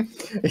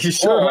you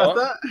sure about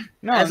that?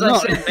 No, as I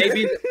said,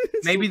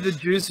 maybe the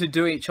Jews who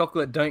do eat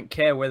chocolate don't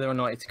care whether or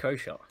not it's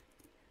kosher.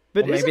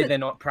 But or maybe they're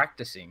not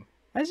practicing.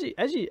 Actually,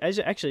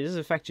 this is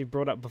a fact you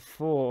brought up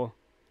before,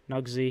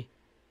 Nugsy.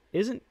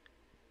 Isn't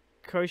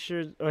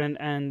kosher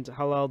and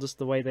halal just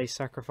the way they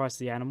sacrifice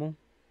the animal?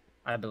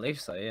 I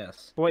believe so.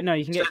 Yes. But wait, no,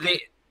 you can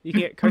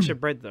get kosher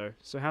bread though.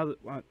 So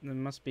there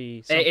must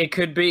be. It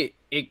could be.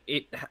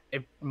 It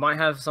might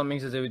have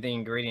something to do with the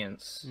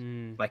ingredients,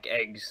 like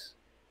eggs.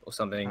 Or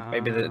something.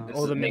 Maybe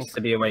this needs to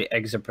be a way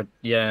eggs are.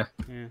 Yeah.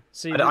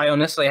 See, I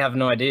honestly have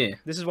no idea.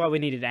 This is why we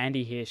needed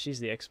Andy here.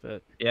 She's the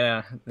expert.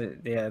 Yeah,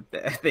 the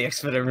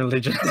expert in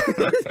religion.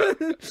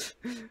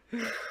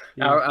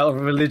 Our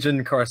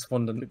religion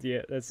correspondent.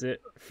 Yeah, that's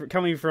it.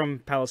 Coming from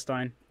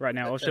Palestine right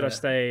now, or should I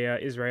say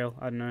Israel?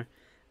 I don't know.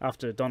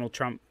 After Donald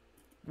Trump,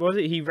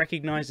 he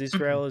recognized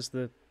Israel as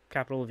the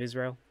capital of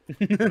Israel,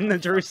 and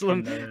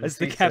Jerusalem as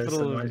the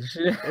capital of.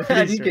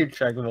 How do you keep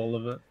track of all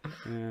of it?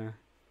 Yeah.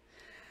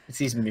 It's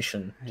his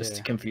mission, just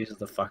to confuse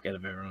the fuck out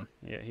of everyone.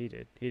 Yeah, he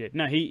did.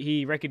 No,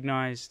 he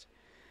recognized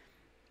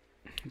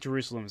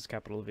Jerusalem as the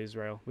capital of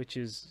Israel, which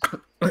is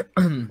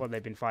what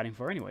they've been fighting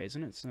for anyway,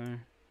 isn't it? So.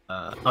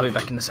 I'll be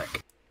back in a sec.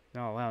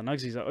 Oh wow,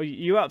 Nugsy's. Oh,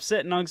 you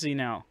upset Nugsy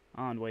now,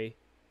 aren't we?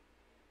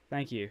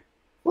 Thank you.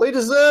 Well, he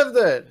deserved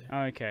it.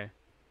 Okay.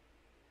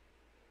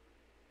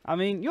 I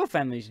mean, your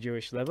family's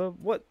Jewish, Lever.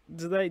 What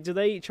do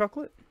they eat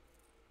chocolate?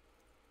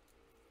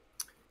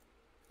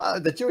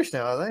 They're Jewish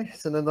now, are they?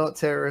 So they're not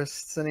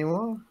terrorists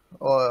anymore?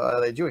 Or are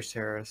they Jewish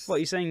terrorists? What,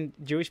 you saying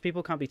Jewish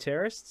people can't be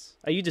terrorists?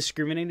 Are you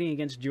discriminating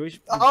against Jewish?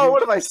 Oh,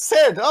 what have I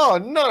said? Oh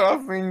no,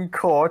 I've been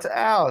caught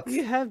out.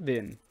 You have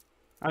been.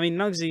 I mean,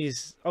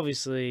 Nugsy's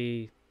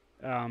obviously,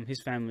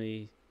 his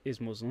family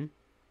is Muslim.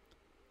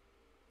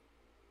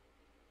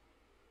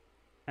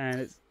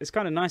 And it's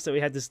kind of nice that we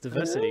had this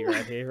diversity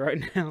right here,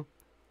 right now.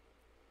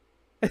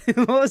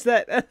 What was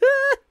that?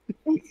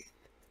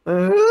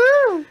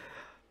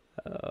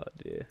 Oh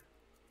dear.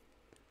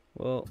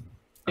 Well,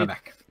 I'm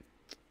back.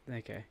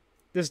 Okay.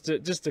 Just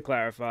to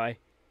clarify,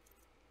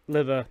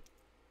 Liver.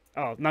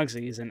 Oh,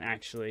 Nugsy isn't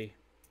actually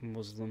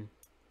Muslim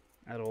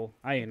at all.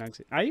 Are you,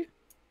 Nugsy? Are you?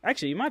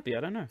 Actually, you might be.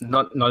 I don't know.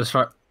 Not as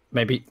far.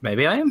 Maybe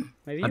I am.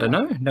 Maybe I don't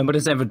know.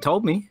 Nobody's ever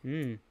told me.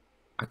 Hmm.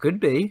 I could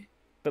be.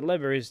 But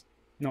Liver is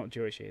not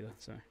Jewish either.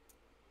 So.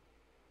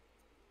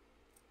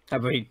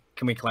 Can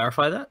we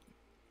clarify that?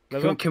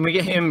 Liver? Can we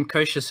get him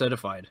kosher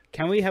certified?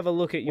 Can we have a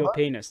look at your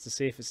penis to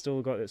see if it's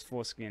still got its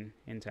foreskin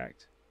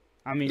intact?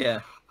 I mean,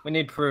 Yeah, we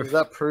need proof. Does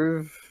that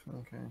prove?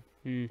 Okay.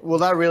 Hmm. Will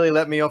that really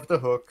let me off the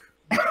hook?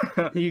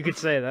 You could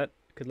say that.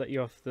 Could let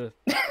you off the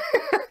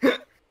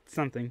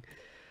something.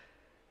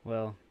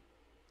 Well,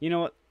 you know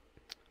what?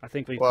 I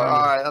think we. Well, all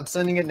right. I'm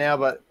sending it now,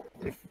 but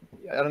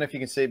I don't know if you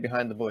can see it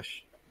behind the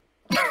bush.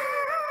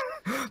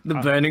 The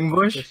burning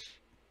bush?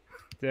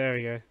 There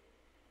we go.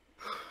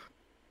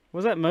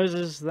 Was that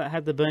Moses that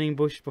had the burning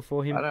bush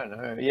before him? I don't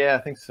know. Yeah, I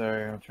think so.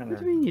 I'm trying What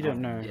to. do you mean you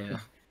don't know? Yeah.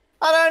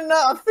 I don't know.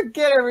 I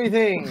forget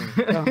everything.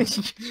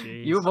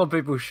 jeez. You of all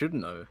people should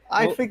know.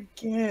 I Well,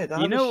 forget.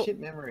 I have a shit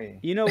memory.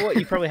 You know what?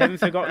 You probably haven't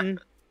forgotten.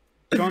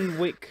 John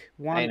Wick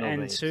 1 Anal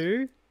and beads.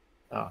 2.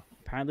 Oh.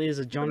 Apparently, there's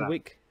a John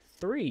Wick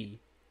 3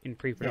 in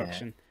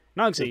pre-production.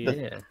 Nugsy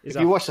Yeah. is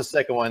If you watch the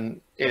second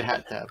one, it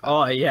had to have.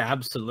 Oh yeah,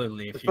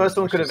 absolutely. The If you first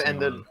one watch could have the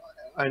second ended one.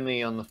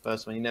 only on the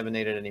first one. You never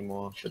needed any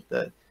more. But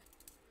the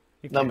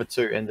Okay. number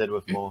 2 ended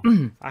with more.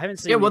 I haven't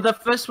seen. Yeah, well, the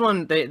first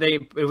one,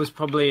 it was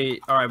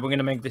probably all right. We're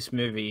gonna make this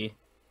movie,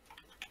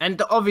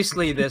 and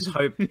obviously there's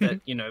hope that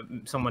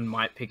someone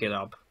might pick it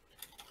up.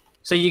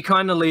 So you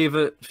kind of leave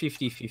it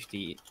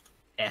 50-50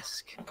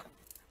 esque.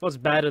 What's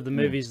bad are the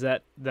movies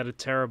that are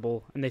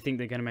terrible and they think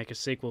they're going to make a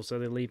sequel, so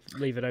they leave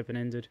it open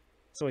ended.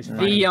 It's always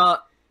funny.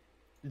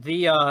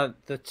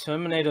 The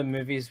Terminator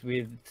movies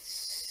with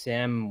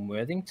Sam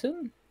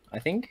Worthington, I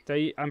think.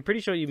 I'm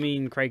pretty sure you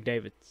mean Craig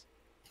David.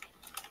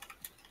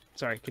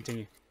 Sorry,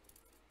 continue.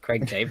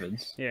 Craig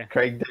Davids. Yeah.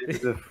 Craig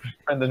David of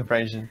Brendan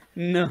Fraser.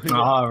 No.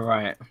 Oh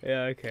right.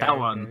 Yeah. Okay. That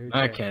one.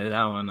 Okay,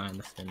 that one I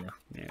understand now.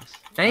 Yes.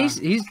 And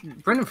he's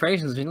Brendan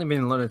Fraser's really been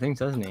in a lot of things,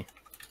 hasn't he?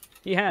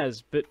 He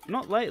has, but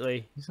not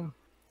lately.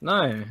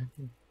 No.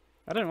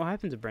 I don't know what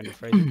happened to Brendan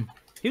Fraser.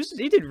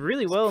 He did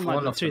really well in like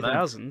Fallen the off the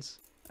 2000s,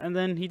 and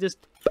then he just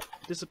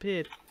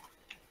disappeared.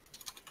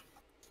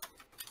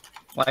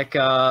 Like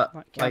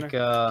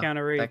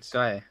Keanu Reeves. that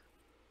guy.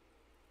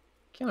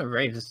 Keanu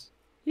Reeves.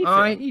 He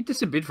He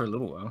disappeared for a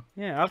little while.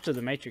 Yeah, after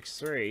The Matrix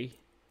 3.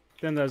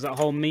 Then there's that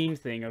whole meme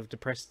thing of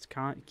depressed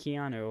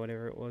Keanu or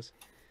whatever it was.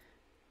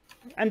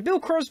 And Bill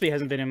Crosby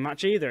hasn't been in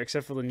much either,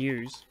 except for the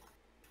news.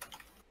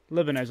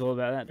 Libba knows all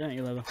about that, don't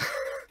you,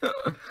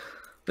 Libba?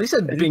 They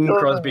said Bing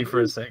Crosby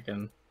for a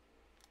second.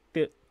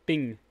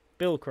 Bing.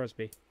 Bill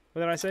Crosby.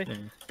 What did I say? Yeah.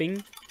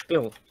 Bing?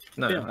 Bill.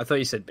 No, Bill. I thought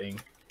you said Bing.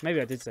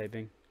 Maybe I did say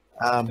Bing.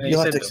 you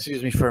You'll have said to Bill.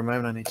 excuse me for a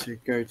moment. I need to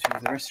go to the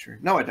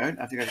restroom. No, I don't.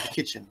 I have to go to the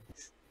kitchen.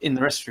 In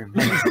the restroom.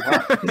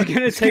 He's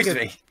gonna take Excuse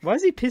me. Why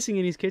is he pissing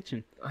in his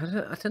kitchen?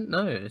 I don't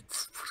know.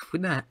 It's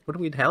what a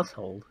weird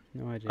household.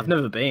 No idea. I've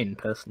never been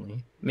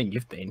personally. I mean,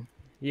 you've been.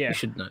 Yeah, You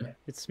should know.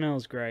 it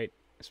smells great,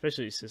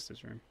 especially his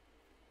sister's room.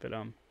 But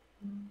I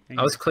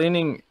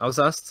was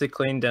asked to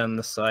clean down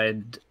the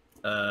side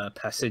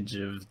passage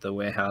of the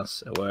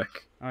warehouse at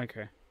work.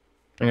 Okay.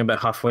 I'm about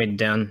halfway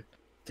down.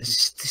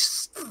 There's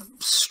this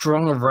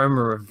strong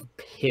aroma of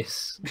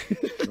piss.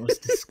 It was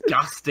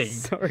disgusting.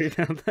 Sorry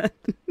about that.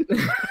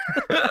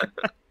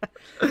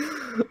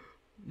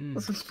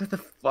 What the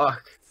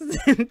fuck?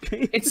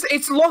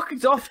 It's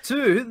locked off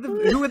too.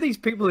 Who are these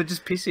people who are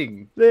just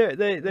pissing?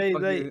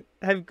 They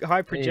have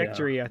high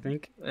trajectory, I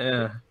think.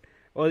 Yeah.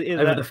 Or either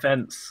Over that, the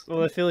fence.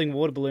 or they're filling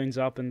water balloons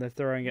up and they're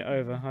throwing it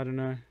over. I don't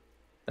know.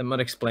 That might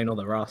explain all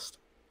the rust.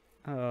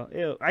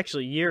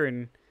 Actually,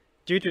 urine,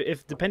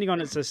 depending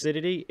on its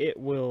acidity, it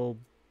will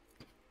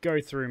go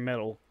through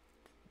metal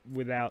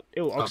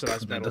it will oxidize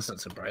That metal doesn't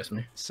surprise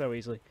me. so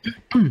easily.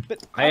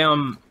 But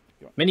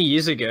Many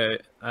years ago,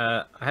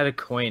 I had a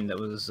coin that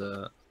was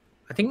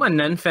I think my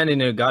nan found it in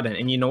her garden,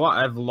 and you know what?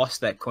 I've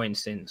lost that coin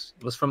since.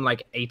 It was from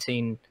like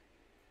 18.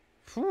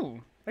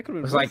 Phew, that could have been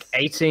It was like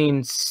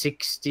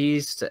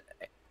 1860s to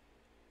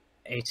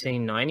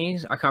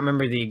 1890s. I can't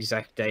remember the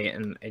exact date,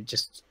 and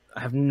I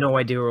have no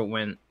idea where it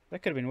went. That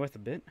could have been worth a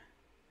bit.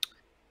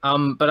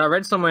 But I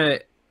read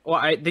somewhere.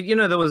 Well,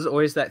 there was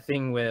always that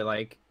thing where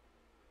like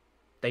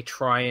they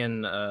try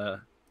and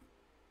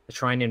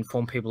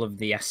inform people of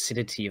the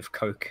acidity of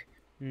Coke,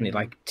 and they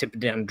like tip it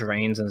down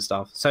drains and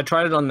stuff. So I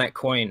tried it on that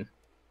coin,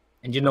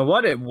 and you know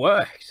what? It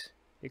worked.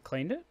 It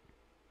cleaned it?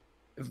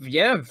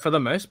 Yeah, for the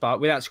most part,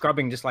 without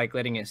scrubbing, just like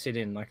letting it sit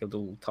in like a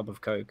little tub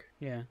of Coke.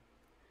 Yeah,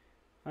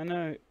 I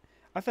know.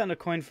 I found a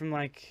coin from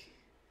like,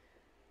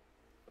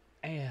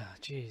 yeah,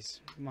 jeez,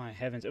 my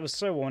heavens, it was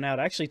so worn out.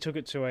 I actually took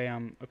it to a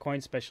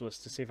coin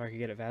specialist to see if I could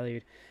get it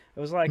valued. It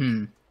was like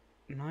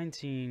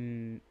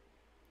 1901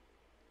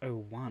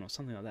 or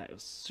something like that. It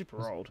was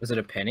super old. Was it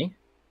a penny?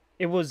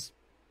 It was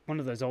one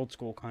of those old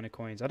school kind of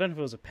coins. I don't know if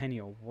it was a penny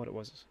or what it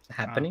was. A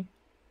halfpenny?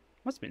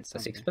 Must have been A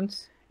something.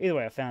 sixpence? Either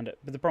way, I found it.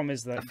 But the problem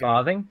is that A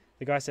farthing?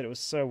 the guy said it was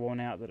so worn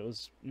out that it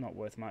was not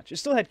worth much. It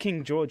still had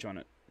King George on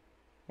it.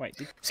 Wait,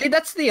 See,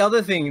 that's the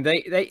other thing.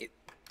 They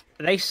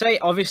say,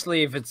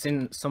 obviously, if it's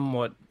in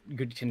somewhat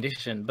good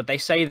condition, but they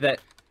say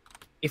that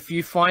if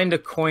you find a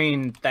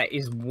coin that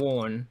is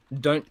worn,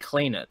 don't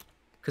clean it,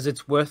 because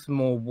it's worth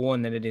more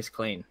worn than it is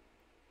clean.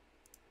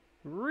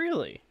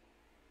 Really?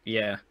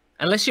 Yeah.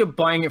 Unless you're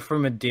buying it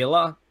from a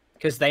dealer,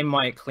 because they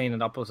might clean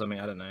it up or something,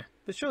 I don't know.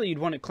 But surely you'd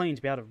want it clean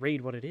to be able to read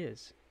what it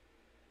is.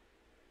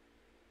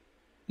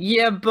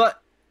 Yeah,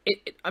 but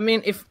I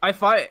mean, if I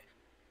find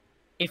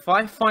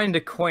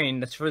a coin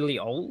that's really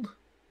old,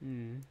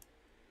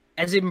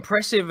 as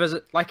impressive as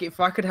it, like if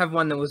I could have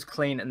one that was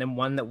clean and then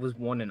one that was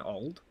worn and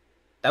old,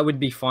 that would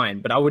be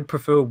fine. But I would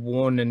prefer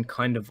worn and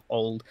kind of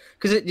old,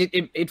 because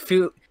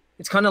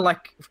it's kind of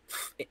like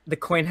the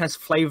coin has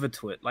flavor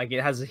to it, like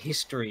it has a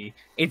history.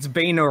 It's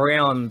been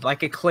around.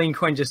 Like a clean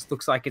coin just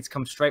looks like it's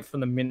come straight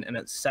from the mint and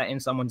it's sat in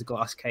someone's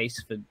glass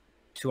case for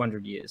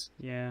 200 years.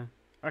 Yeah,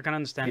 I can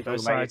understand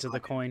both sides of the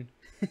coin.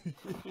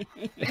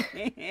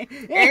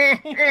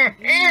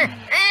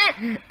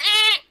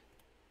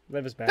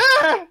 Lever's back.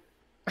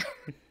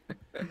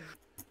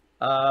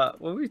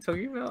 What were we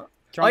talking about?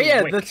 John Oh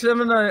yeah, Wick.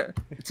 the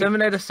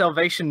Terminator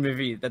Salvation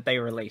movie that they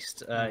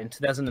released in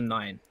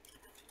 2009.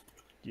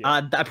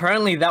 Yeah.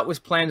 Apparently that was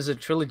planned as a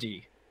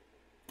trilogy,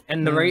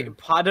 and the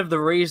part of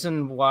the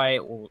reason why,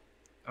 or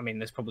I mean,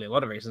 there's probably a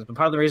lot of reasons, but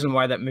part of the reason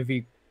why that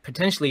movie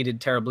potentially did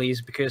terribly is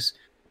because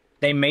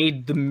they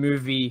made the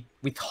movie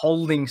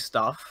withholding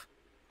stuff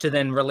to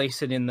then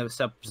release it in the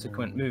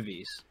subsequent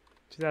movies.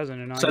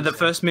 2009. So the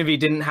first movie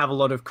didn't have a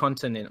lot of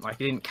content in it, like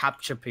it didn't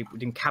capture people, it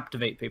didn't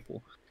captivate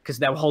people, because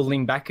they were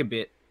holding back a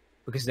bit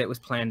because that was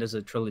planned as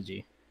a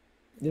trilogy.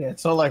 Yeah,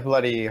 it's not like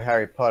bloody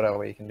Harry Potter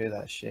where you can do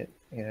that shit.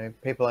 You know,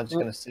 people aren't just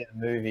going to see the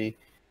movie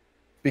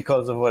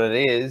because of what it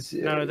is.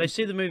 No, they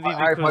see the movie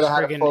Harry because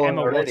Potter had friggin' fallen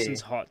Emma already.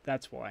 Watson's hot.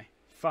 That's why.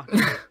 Fuck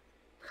you.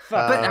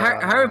 But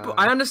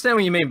I understand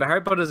what you mean, but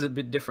Harry Potter's a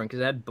bit different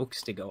because it had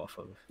books to go off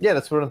of. Yeah,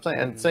 that's what I'm saying.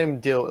 And same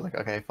deal. Like,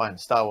 okay, fine.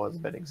 Star Wars is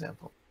a better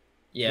example.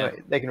 Yeah. You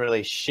know, they can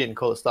release shit and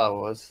call it Star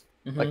Wars.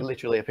 Like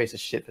literally a piece of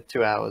shit for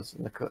 2 hours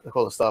and they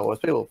call it Star Wars.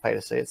 People will pay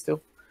to see it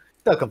still.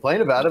 They'll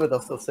complain about it, but they'll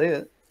still see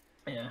it.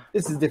 Yeah.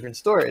 This is a different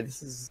story.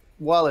 This is,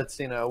 while it's,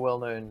 you know, a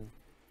well-known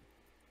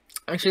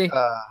Actually, IP,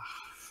 I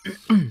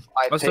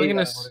was talking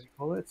to... what do you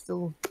call it? It's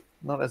still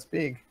not as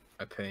big.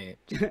 IP.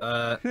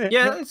 Yeah,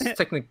 it's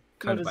technically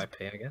kind of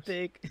IP, I guess.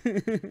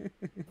 Big.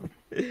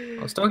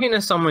 I was talking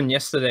to someone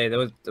yesterday.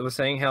 They were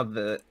saying how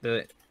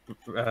the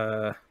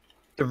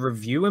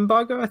review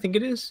embargo, I think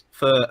it is,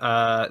 for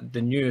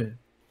the new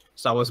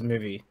Star Wars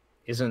movie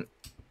isn't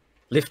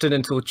lifted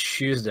until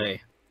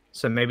Tuesday.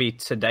 So maybe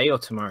today or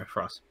tomorrow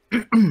for us.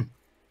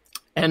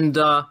 And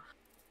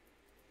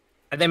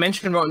they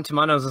mentioned Rotten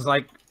Tomatoes. Is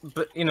like,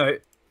 but you know,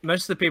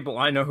 most of the people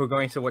I know who are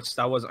going to watch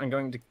Star Wars aren't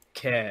going to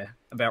care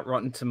about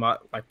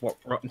like what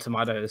Rotten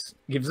Tomatoes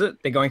gives it.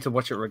 They're going to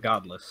watch it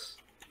regardless.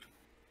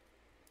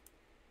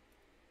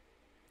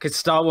 Because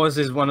Star Wars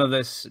is one of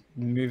those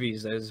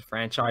movies, those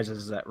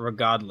franchises that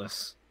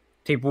regardless,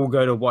 people will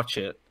go to watch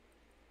it.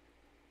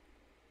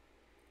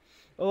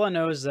 All I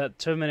know is that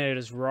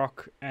Terminators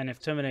rock, and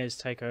if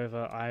Terminators take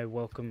over, I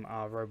welcome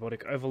our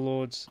robotic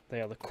overlords. They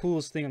are the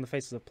coolest thing on the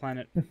face of the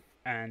planet,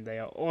 and they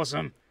are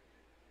awesome.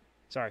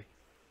 Sorry,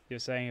 you were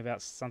saying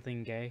about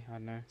something gay? I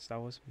don't know, Star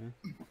Wars?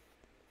 Yeah.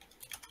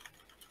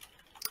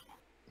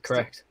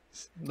 Correct.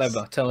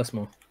 Lever, tell us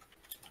more.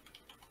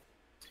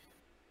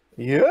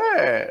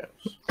 Yeah.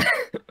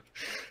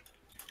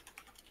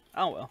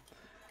 Oh well.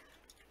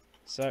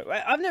 So,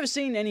 I've never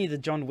seen any of the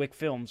John Wick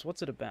films.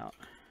 What's it about?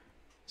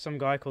 Some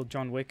guy called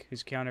John Wick,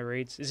 who's Keanu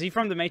Reeves. Is he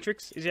from The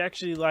Matrix? Is he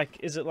actually like...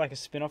 Is it like a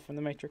spin-off from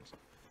The Matrix?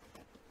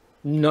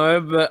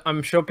 No, but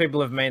I'm sure people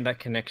have made that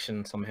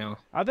connection somehow.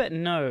 I bet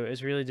no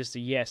is really just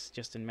a yes,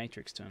 just in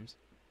Matrix terms.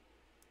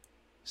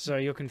 So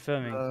you're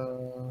confirming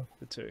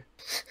the two.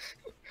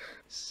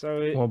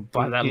 So... Well,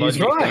 by that He's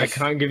logic, right. I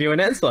can't give you an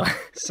answer.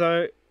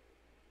 So...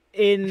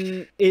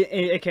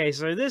 Okay,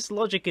 so this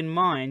logic in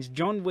mind,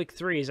 John Wick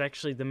 3 is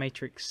actually The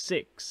Matrix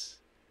 6.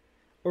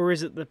 Or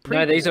is it the prequel?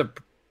 No, these are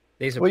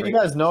Well, you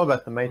guys know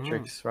about the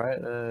Matrix,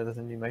 right? There's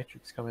a new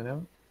Matrix coming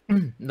out.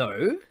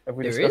 No, Have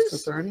we there discussed is?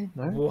 this already?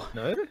 No. What?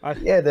 No.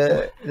 Yeah,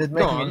 they're making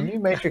a on. new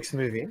Matrix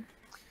movie.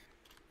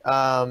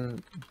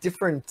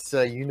 Different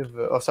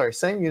universe. Oh, sorry,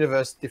 same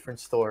universe, different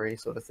story,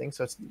 sort of thing.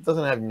 So it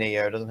doesn't have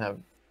Neo. It doesn't have.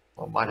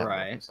 Well, might have.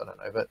 Right. Names, I don't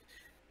know, but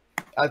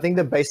I think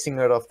they're basing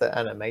it off the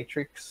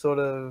Animatrix sort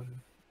of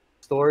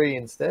story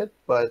instead.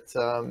 But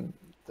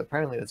the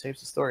apparently there's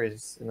heaps of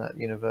stories in that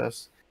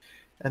universe,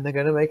 and they're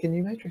going to make a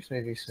new Matrix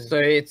movie soon. So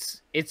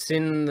it's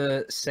in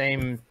the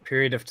same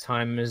period of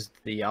time as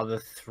the other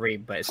three,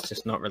 but it's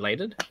just not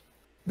related.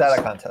 That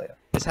I can't tell you.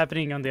 It's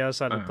happening on the other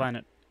side of the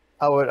planet.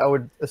 I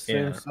would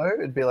assume Yeah. so.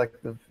 It'd be like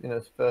the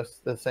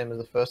the same as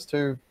the first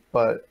two,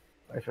 but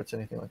if it's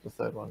anything like the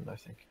third one, I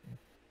think.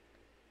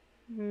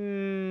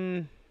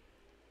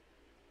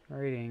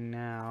 Reading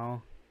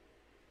now.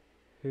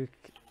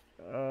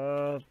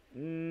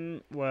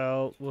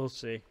 Well, we'll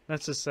see.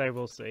 Let's just say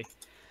we'll see.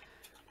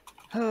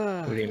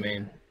 What do you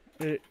mean?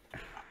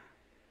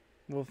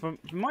 Well,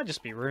 it might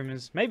just be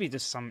rumors. Maybe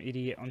just some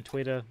idiot on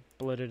Twitter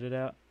blurted it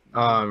out.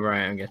 Oh,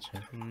 right, I get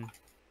you.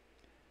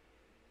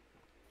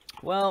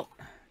 Well,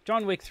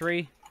 John Wick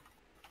 3.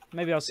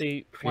 Maybe I'll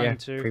see 1 and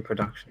 2.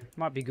 Pre-production.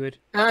 Might be good.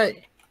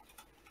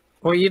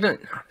 Well, you don't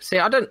see.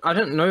 I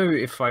don't know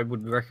if I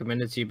would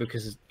recommend it to you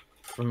because,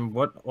 from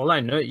all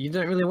I know, you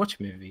don't really watch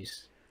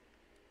movies.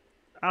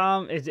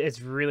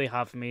 It's really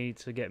hard for me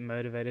to get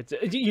motivated.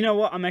 You know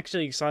what? I'm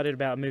actually excited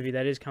about a movie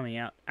that is coming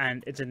out,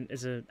 and it's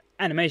an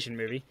animation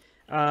movie.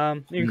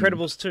 The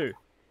Incredibles 2.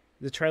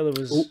 The trailer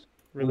was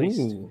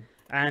released,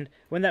 and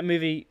when that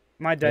movie,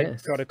 my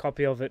dad got a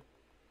copy of it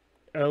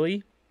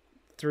early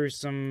through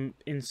some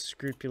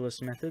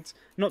unscrupulous methods.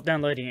 Not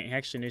downloading it. He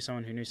actually knew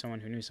someone who knew someone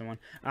who knew someone.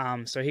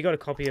 So he got a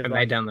copy of. And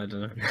they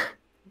downloaded it.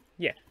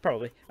 Yeah,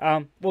 probably.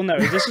 Well, no,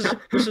 this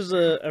is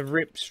a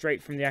rip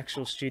straight from the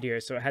actual studio,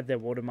 so it had their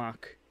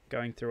watermark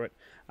going through it.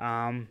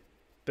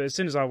 But as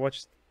soon as I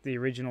watched the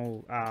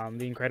original,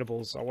 The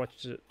Incredibles, I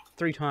watched it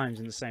 3 times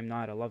in the same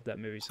night. I loved that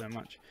movie so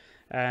much.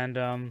 And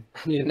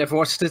you never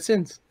watched it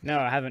since? No,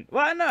 I haven't.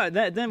 Well, no.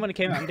 Then when it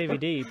came out on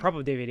DVD,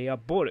 proper DVD, I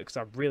bought it because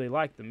I really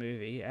liked the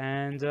movie.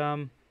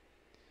 And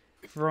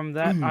from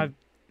that,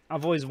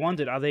 I've always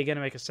wondered, are they going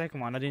to make a second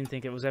one? I didn't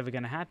think it was ever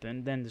going to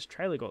happen. Then this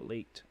trailer got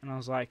leaked, and I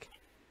was like,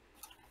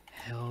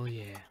 hell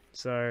yeah.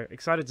 So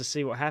excited to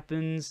see what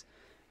happens,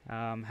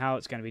 how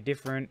it's going to be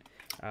different.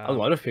 A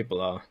lot of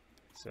people are.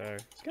 So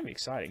it's going to be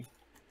exciting.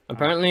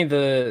 Apparently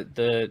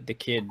the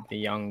kid, the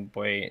young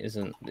boy, it's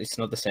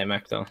not the same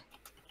actor.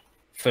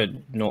 For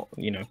not,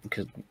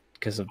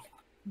 because of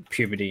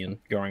puberty and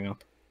growing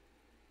up.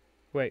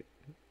 Wait,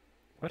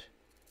 what?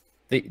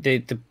 The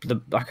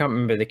I can't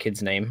remember the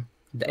kid's name.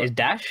 Is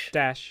Dash?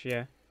 Dash,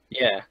 yeah.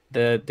 Yeah,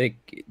 the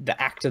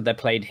actor that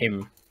played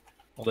him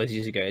all those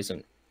years ago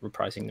isn't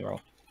reprising the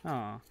role.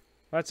 Oh,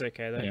 that's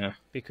okay though. Yeah.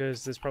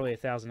 Because there's probably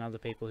 1,000 other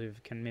people who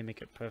can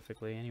mimic it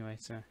perfectly anyway.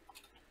 So.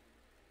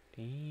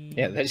 Damn.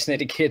 Yeah, they just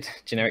need a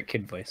generic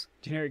kid voice.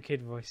 Generic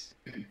kid voice.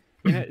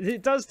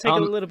 It does take a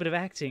little bit of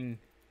acting.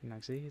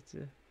 Nugsy, it's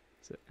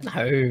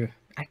no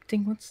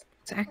acting. It's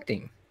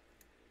acting.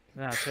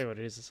 I'll tell you what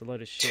it is. It's a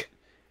load of shit.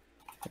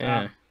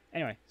 Yeah.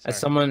 Anyway, as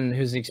someone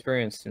who's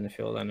experienced in the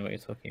field, I know what you're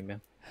talking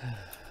about.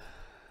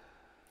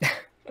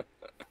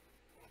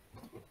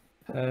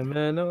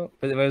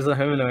 But was it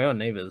Home and Away or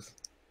Neighbours?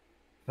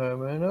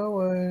 Home and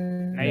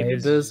Away.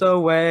 Neighbours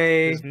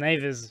away.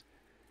 Neighbours.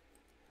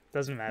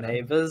 Doesn't matter.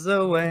 Neighbours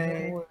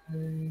away.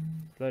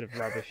 Load of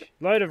rubbish.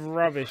 Load of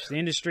rubbish. The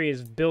industry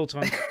is built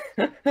on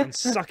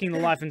sucking the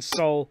life and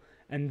soul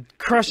and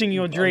crushing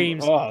your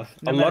dreams. A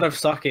lot of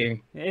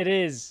sucking. It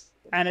is.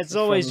 And it's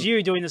always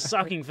you doing the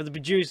sucking for the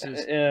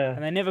producers. Yeah.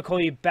 And they never call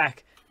you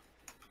back.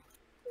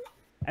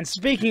 And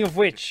speaking of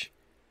which,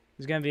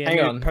 there's going to be a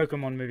new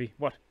Pokemon movie.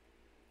 What?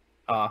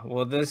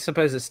 Well, I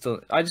suppose it's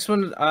still... I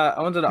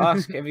wanted to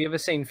ask, have you ever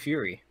seen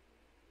Fury?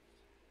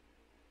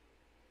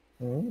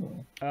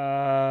 In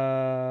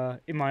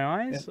my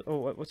eyes? Yeah.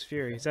 Or what's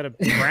Fury? Is that a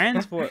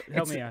brand? What?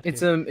 Help me out.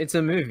 It's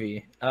a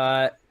movie.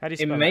 How do you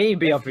spell it may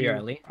be up your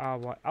alley.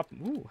 What?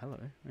 Ooh, hello.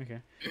 Okay.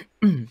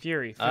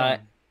 Fury.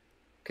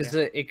 Because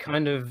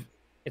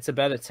it's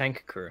about a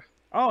tank crew.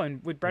 Oh,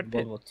 and with Brad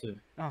Pitt. World War II.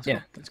 Oh,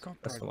 it's got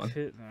that's Brad the one.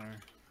 Pitt though.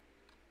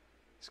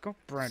 It's got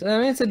Brad. So, I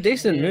mean, it's a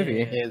decent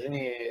movie. Yeah, isn't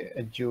he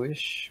a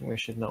Jewish? We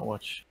should not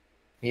watch.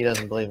 He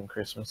doesn't believe in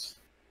Christmas.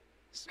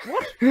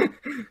 What?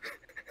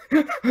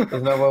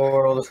 Isn't that what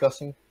we're all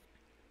discussing?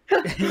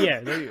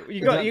 Yeah,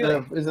 you got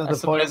you. Isn't the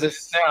point of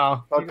this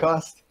now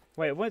podcast?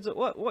 Wait,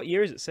 what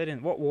year is it set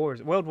in? What war is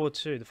it? World War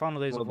II. The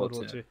final days of World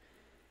War II.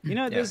 You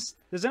know, there's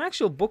an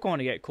actual book I want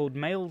to get called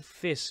Mailed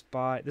Fist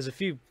by. There's a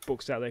few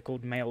books out there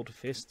called Mailed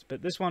Fist,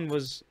 but this one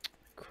was,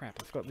 crap.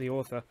 I forgot the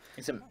author.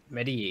 Is it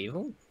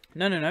medieval?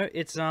 No.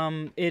 It's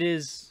it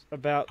is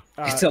about.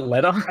 It's a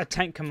letter. A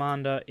tank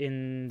commander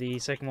in the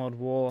Second World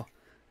War,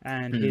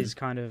 and his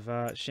kind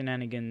of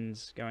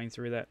shenanigans going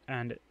through that.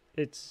 And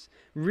it's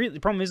really,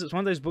 the problem is it's one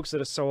of those books that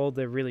are so old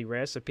they're really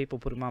rare, so people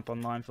put them up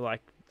online for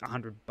like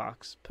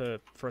 $100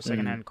 for a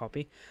secondhand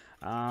copy.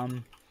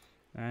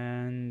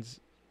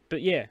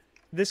 But yeah,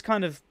 this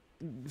kind of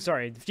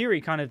Fury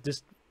kind of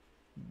just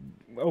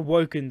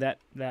awoken that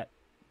Shia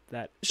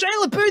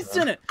LaBeouf's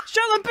in it.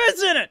 Shia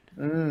LaBeouf's in it.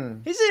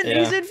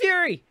 He's in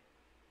Fury.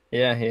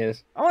 Yeah, he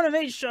is. I want to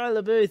meet Shia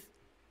LaBeouf.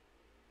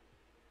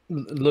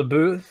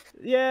 LaBeouf?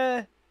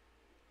 Yeah.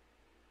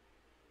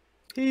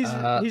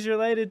 He's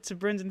related to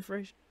Brendan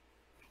Fraser.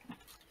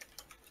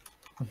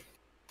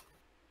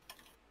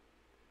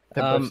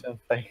 They both sound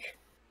fake.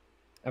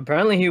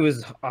 Apparently, he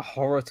was a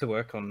horror to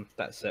work on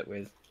that set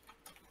with.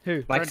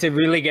 Who? Like, to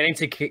really get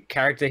into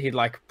character, he'd,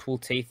 like, pull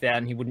teeth out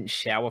and he wouldn't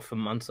shower for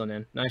months on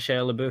end. No,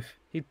 Shia LaBeouf.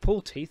 He'd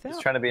pull teeth out?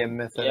 He's trying to be a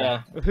method.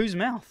 Yeah. Of whose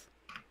mouth?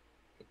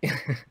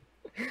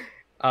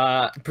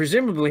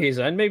 Presumably his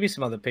own, maybe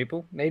some other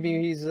people.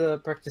 Maybe he's a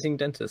practicing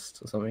dentist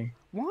or something.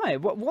 Why?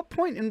 What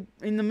point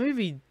in the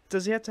movie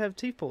does he have to have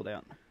teeth pulled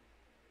out?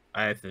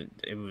 I think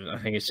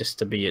it's just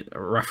to be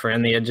rough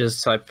around the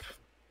edges type.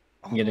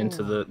 Get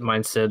into the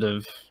mindset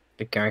of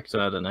the character.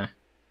 I don't know.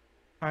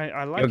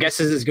 I like Your guess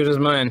is as good as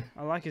mine.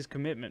 I like his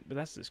commitment, but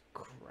that's just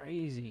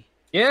crazy.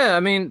 Yeah, I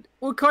mean,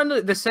 well, kind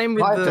of the same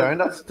with I don't.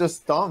 That's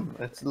just dumb.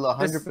 It's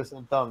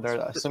 100% dumb. There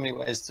are so many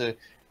ways to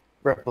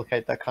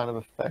replicate that kind of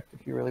effect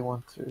if you really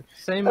want to.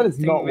 Same that is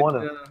thing not with, one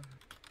of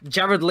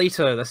Jared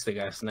Leto, that's the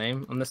guy's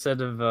name, on the set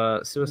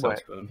of Suicide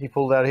Squad. He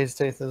pulled out his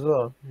teeth as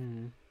well.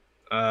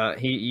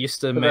 He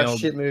used to For mail that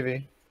shit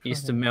movie. He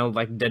used to mail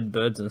like dead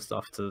birds and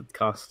stuff to the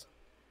cast.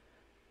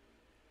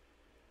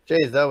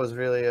 Jeez, that was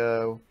really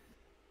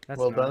That's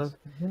well nice.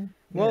 done.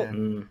 Well,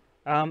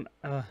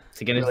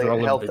 to get into the Really role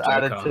of helped the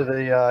add it Joker. to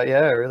the yeah,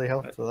 it really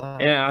helped to that.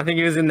 Yeah, I think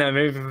he was in that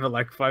movie for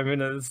like 5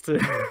 minutes too.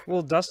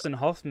 well, Dustin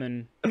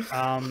Hoffman,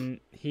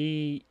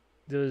 he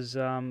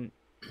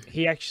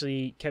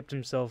actually kept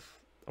himself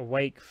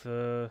awake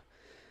for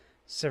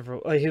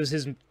several.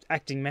 His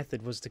acting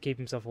method was to keep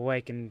himself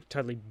awake and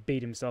totally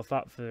beat himself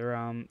up for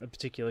a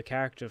particular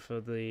character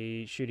for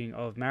the shooting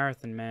of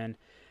Marathon Man,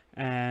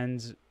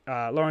 and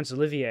Laurence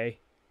Olivier,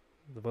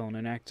 the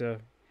well-known actor,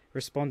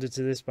 responded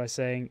to this by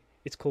saying,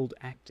 "It's called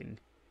acting.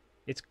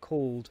 It's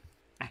called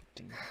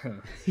acting.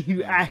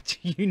 You act,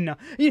 you know.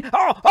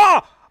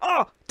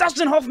 Oh!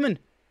 Dustin Hoffman,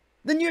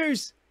 the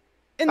news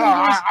in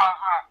the news.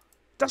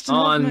 Dustin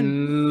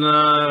Hoffman.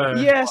 No.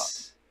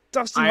 Yes,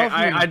 Dustin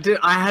Hoffman.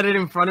 I had it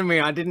in front of me.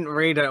 I didn't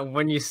read it.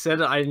 When you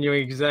said it, I knew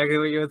exactly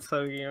what you were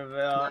talking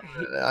about.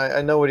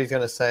 I know what he's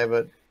gonna say,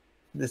 but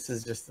this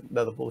is just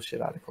another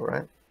bullshit article,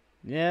 right?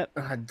 Yep.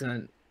 I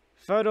don't.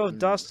 Photo of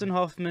Dustin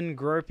Hoffman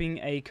groping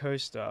a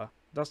co-star.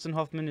 Dustin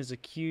Hoffman is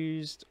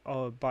accused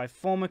by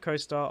former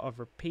co-star of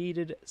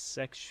repeated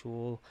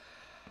sexual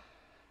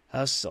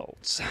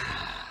assaults.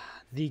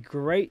 The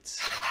great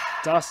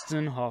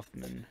Dustin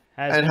Hoffman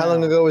has. And how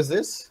long ago was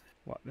this?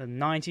 What, the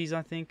 90s,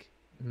 I think?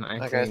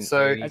 Okay,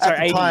 so at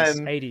Sorry, the 80s,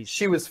 time, 80s.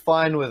 she was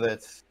fine with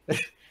it.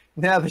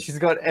 Now that she's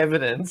got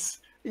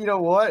evidence, you know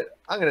what?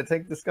 I'm gonna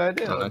take this guy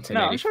down.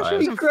 No, I'm sure she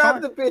He was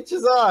grabbed the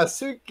bitch's ass.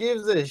 Who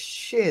gives a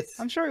shit?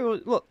 I'm sure he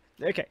was. Look,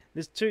 okay,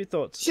 there's two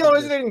thoughts. She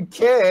always didn't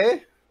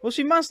care. Well,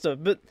 she must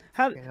have, but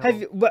how have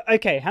you, but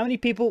okay, how many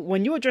people,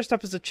 when you were dressed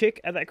up as a chick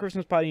at that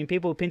Christmas party and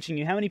people were pinching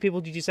you, how many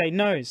people did you say,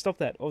 no, stop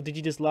that? Or did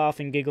you just laugh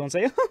and giggle and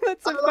say, oh,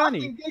 that's so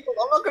funny?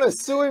 I'm not going to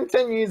sue him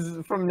 10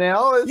 years from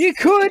now. You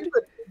could!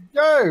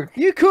 Joke.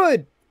 You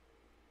could!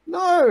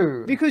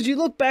 No! Because you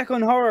look back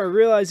on horror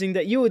realizing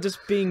that you were just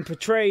being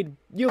portrayed,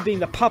 you were being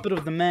the puppet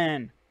of the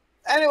man.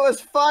 And it was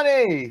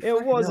funny!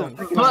 It wasn't.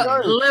 No,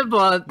 But,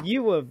 Lebot,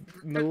 You were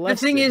molested.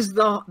 the thing is,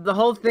 the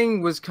whole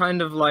thing was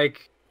kind of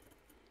like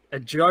a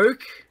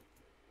joke.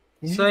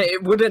 Yeah. So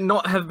would it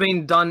not have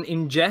been done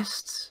in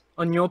jest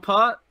on your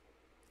part?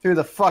 Who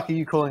the fuck are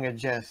you calling a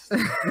jest?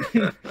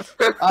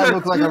 I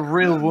look like a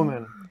real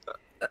woman.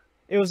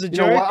 It was a You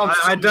know joke. what?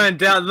 I don't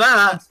doubt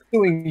that. I'm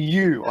suing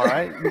you,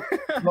 alright?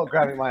 Not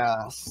grabbing my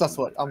ass. That's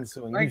what I'm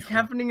suing Like, you for.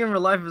 happening in real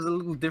life is a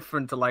little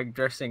different to, like,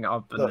 dressing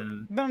up and Look,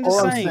 then... But I'm just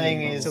All I'm saying,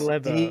 saying is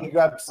Celeba. he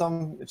grabbed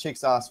some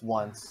chick's ass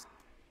once,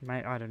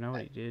 Mate, I don't know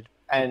what he did.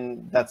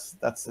 and that's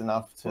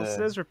enough to. Well, it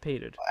says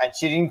repeated. And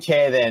she didn't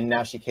care then.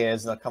 Now she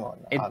cares. Like, come on.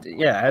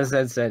 Yeah, as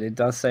Ed said, it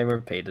does say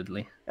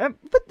repeatedly. But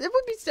it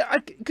would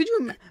be. Could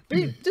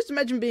you just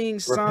imagine being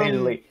some?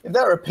 Repeatedly. If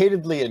that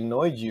repeatedly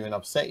annoyed you and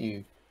upset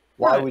you,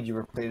 why No, would you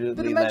repeatedly?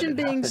 But let imagine it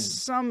being happen?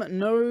 some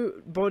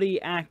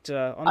nobody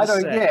actor on I the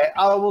don't. set. Yeah,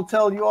 I will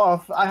tell you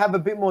off. I have a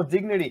bit more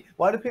dignity.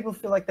 Why do people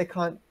feel like they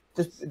can't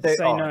just Say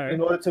no. In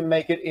order to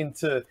make it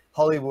into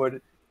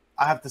Hollywood,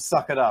 I have to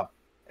suck it up.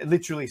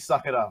 Literally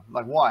suck it up.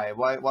 Like, why?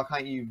 Why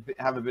can't you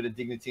have a bit of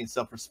dignity and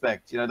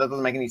self-respect? You know, that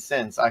doesn't make any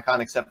sense. I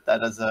can't accept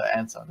that as an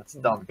answer. That's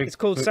dumb. It's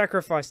called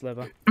sacrifice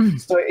lever.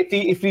 So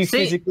if he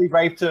physically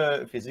raped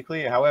her,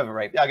 physically, however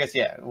raped, I guess,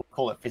 yeah, we'll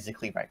call it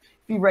physically raped.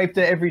 If he raped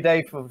her every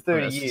day for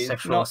 30 years,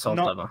 Sexual assault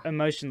Not level.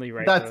 emotionally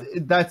raped. her.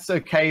 that's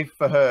okay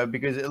for her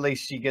because at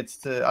least she gets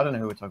to. I don't know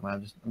who we're talking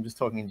about. I'm just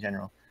talking in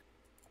general.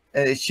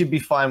 It should be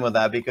fine with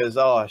that because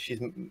she's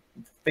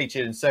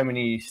featured in so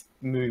many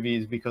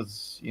movies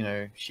because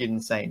she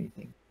didn't say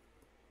anything.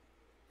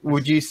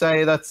 Would you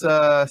say that's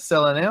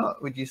selling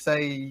out? Would you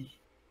say?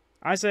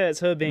 I say it's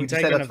her being Would you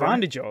say taken that's right?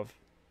 advantage of.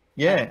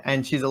 Yeah,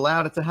 and she's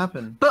allowed it to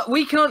happen. But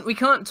we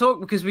can't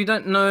talk because we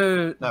don't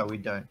know. No, we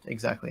don't.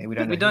 Exactly. We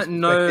don't know. We his don't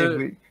know-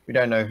 perspective. We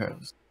don't know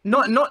hers.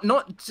 Not.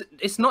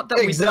 It's not that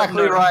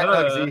Exactly we don't know right,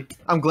 her. Bugsy.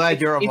 I'm glad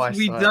you're on my If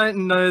we side.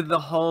 don't know the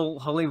whole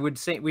Hollywood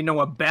scene, we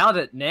know about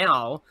it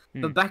now.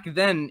 But back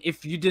then,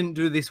 if you didn't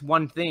do this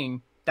one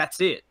thing,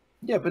 that's it.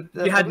 Yeah, but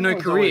You had no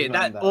everyone's always career.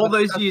 known All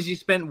those years you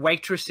spent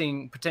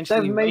waitressing,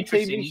 potentially They've made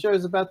waitressing. TV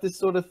shows about this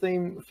sort of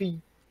theme for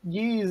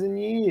years and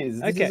years.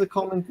 This Okay. is a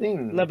common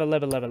thing. Level.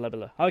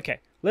 Okay,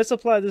 let's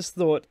apply this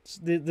thought,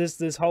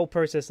 this whole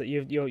process that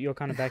you're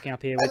kind of backing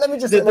up here. Let me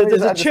just there's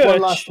a add just church.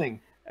 one last thing.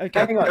 Okay.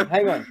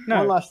 Hang on. No.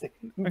 One last thing.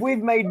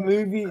 We've made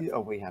movies. Oh,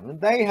 we haven't.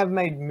 They have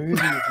made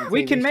movies. and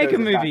We TV can make a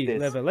shows about movie, this.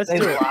 Lever. Let's They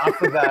do it.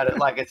 laugh about it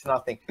like it's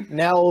nothing.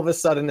 Now all of a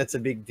sudden it's a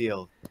big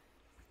deal.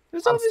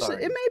 It I'm obviously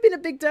sorry. it may have been a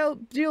big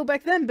deal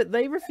back then, but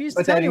they refused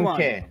But to tell they didn't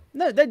anyone. care.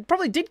 No, they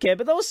probably did care,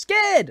 but they were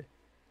scared.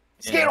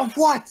 Scared of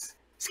what?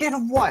 Scared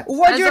of what?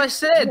 Why As I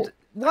said,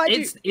 why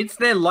do it's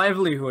their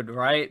livlivelihood,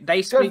 right? They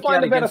Go speak find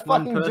out a better against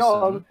one fucking person.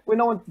 job where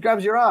no one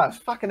grabs your ass.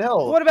 Fucking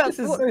hell. What about- This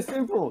is what- so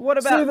simple. what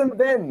about- Sue them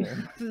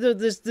then?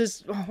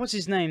 this what's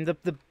his name?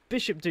 The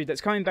bishop dude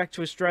that's coming back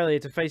to Australia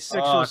to face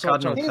sexual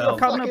assault Cardinal charges. He's Pell. a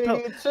Cardinal fucking Pell.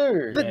 idiot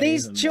too. But Yeah,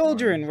 these he's a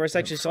children moron. were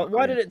sexually He's a assaulted.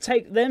 Why did it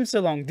take them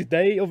so long? Did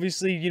they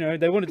obviously,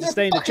 they wanted to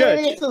stay in the Fucking church?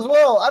 idiots as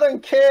well. I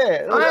don't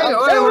care. Wait, I'm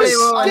wait, sorry.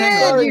 wait, I'm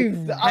scared, sorry. you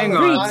hang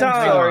I'm on,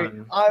 sorry.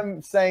 hang on.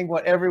 I'm saying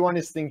what everyone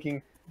is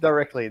thinking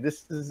directly.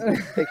 This is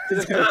they could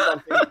have said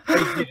something.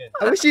 They didn't.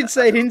 I wish you'd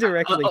say it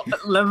indirectly.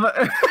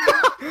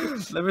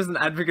 Lever's an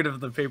advocate of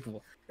the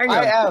people. Hang on.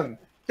 I am.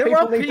 There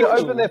People are need people. to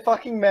open their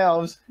fucking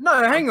mouths. No,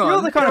 hang on.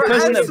 You're the kind of There are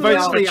person that votes for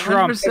absolutely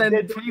Trump. 100% If they're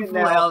doing it people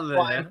now, out there.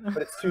 fine,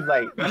 but it's too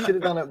late. You should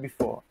have done it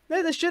before.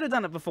 No, they should have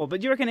done it before, but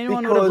do you reckon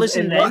anyone would have Because it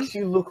listened then? makes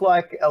you look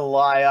like a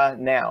liar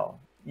now.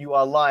 You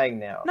are lying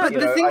now. No, But You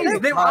the know, thing it's is,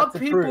 there hard are to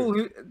people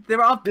prove.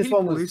 who This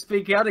one was- who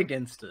speak out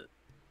against it.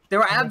 There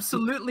are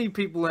absolutely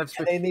people who have,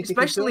 And they need to keep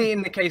especially doing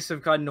in the case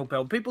of Cardinal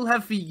Pell, people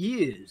have for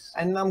years.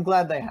 And I'm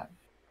glad they have.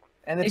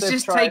 And if It's they've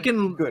just tried,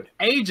 taken good.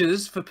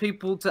 ages for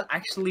people to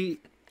actually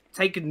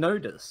take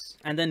notice.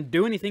 And then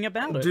do anything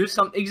about it. Do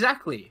something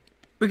exactly.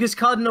 Because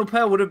Cardinal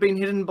Pell would have been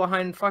hidden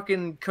behind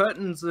fucking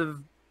curtains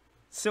of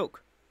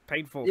Silk,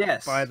 paid for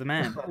yes by the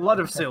man. a lot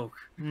of silk.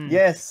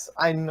 Yes,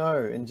 I know.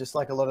 And just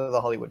like a lot of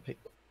the Hollywood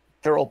people,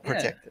 they're all Yeah.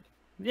 protected.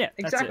 Yeah,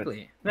 that's it.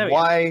 Exactly. There we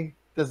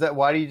go.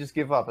 Why do you just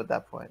give up at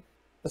that point?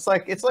 It's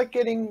like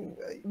getting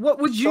What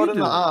would shot you in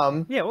do? the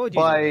arm Yeah, what would you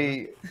do?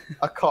 by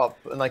a cop,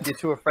 and like you're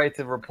too afraid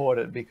to report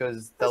it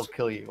because they'll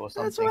kill you or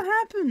something. That's what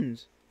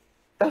happened.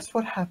 That's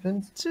what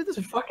happened. To the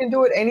So fucking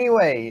do it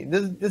anyway.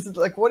 This is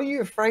like, what are you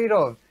afraid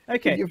of?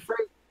 Okay. You're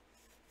afraid.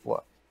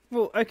 What?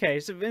 Well, okay.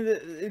 So in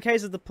the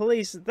case of the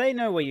police, they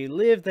know where you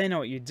live. They know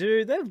what you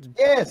do. They'll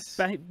Yes.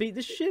 beat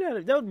the shit out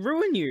of. They'll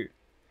ruin you.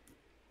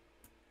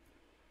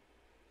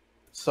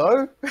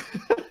 So,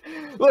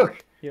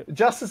 look, Yep.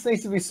 justice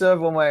needs to be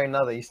served one way or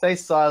another. You stay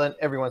silent,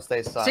 everyone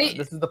stays silent. See,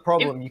 This is the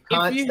problem. You if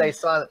can't you- stay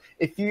silent.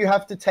 If you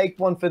have to take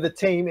one for the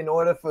team in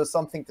order for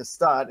something to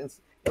start, in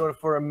order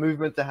for a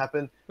movement to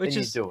happen, Which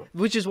then is you do it.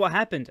 which is what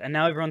happened, and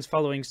now everyone's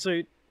following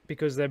suit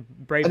because they're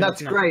brave And enough that's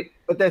to know. great,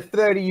 but they're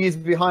 30 years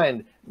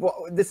behind.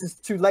 Well, this is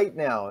too late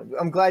now.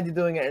 I'm glad you're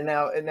doing it, and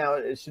now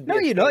it should be. No,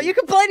 a you're not. thing. You're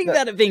complaining No.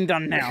 about it being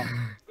done now.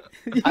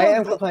 I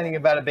am complaining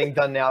about it being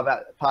done now,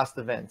 about past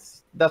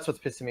events. That's what's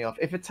pissing me off.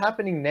 If it's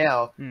happening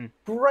now,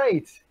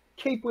 great.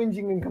 Keep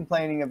whinging and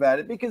complaining about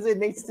it because it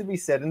needs to be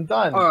said and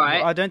done. All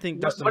right. I don't think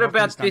Dustin What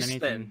about Hoffman's done this, anything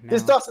then? now.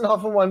 This Dustin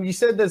Hoffman one, you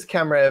said there's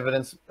camera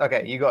evidence.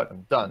 Okay, you got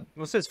them. Done.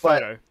 Well, it says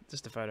But- photo,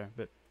 just a photo,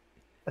 but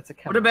That's a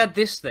camera. What about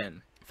this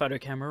then? photo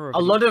camera. Or A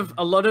lot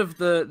of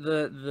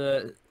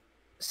the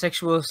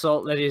sexual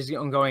assault that is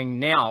ongoing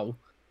now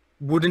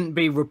wouldn't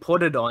be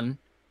reported on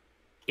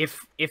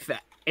if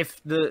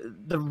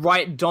the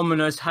right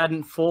dominoes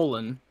hadn't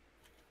fallen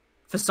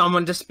for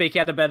someone to speak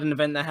out about an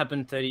event that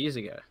happened 30 years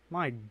ago.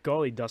 My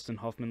golly, Dustin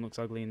Hoffman looks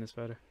ugly in this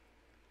photo.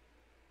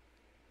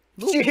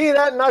 Did you hear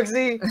that,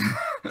 Nugsy?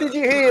 Did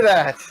you hear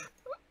that?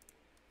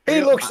 He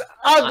Yeah, looks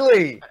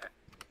ugly.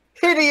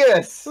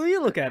 Hideous. Well,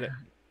 you look at it.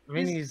 I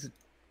mean,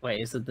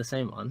 wait, is it the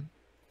same one?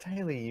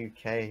 Daily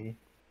UK.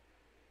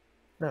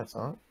 No, it's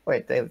not.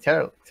 Wait, Daily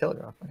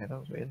Telegraph. Okay, that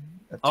was weird.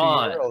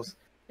 Oh, 2 girls.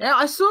 Yeah,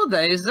 I saw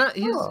that. Is that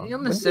he Oh, on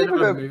when the did set you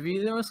of a go- movie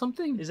there or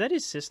something? Is that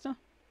his sister?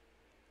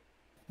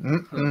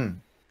 Mm-mm.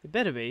 It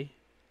better be.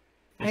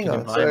 We Hang can on,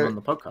 invite him so- on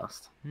the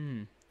podcast.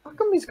 Hmm. How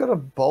come he's got a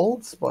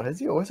bald spot? Has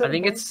he always had I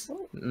think a bald it's spot?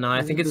 no,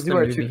 I think Does it's he the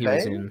wear a movie he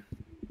was toupee? in.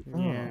 Oh,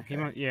 Yeah, he okay.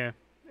 might. Yeah,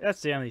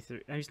 that's the only.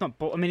 He's not.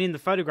 I mean, in the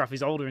photograph,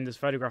 he's older in this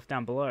photograph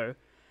down below,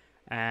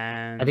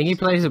 and I think he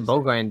plays a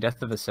bald guy in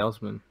Death of a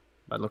Salesman,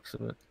 by the looks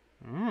of it,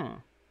 Oh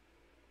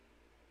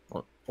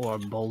or a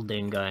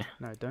balding guy.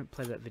 no! Don't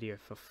play that video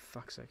for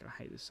fuck's sake! I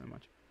hate this so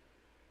much.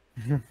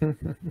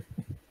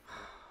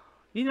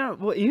 You know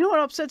what? You know what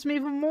upsets me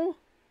even more?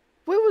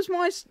 Where was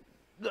my?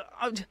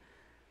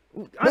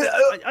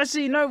 I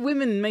see no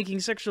women making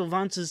sexual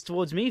advances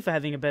towards me for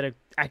having a better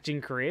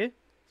acting career.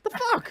 What the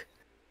fuck?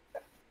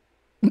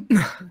 You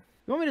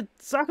want me to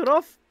suck it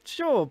off?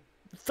 Sure.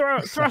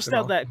 Thrust it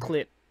out off. that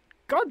clit.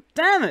 God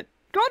damn it!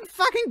 God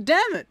fucking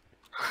damn it!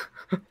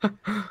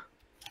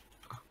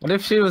 What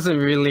if she was a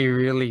really,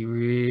 really,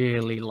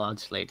 really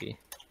large lady?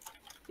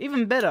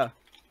 Even better.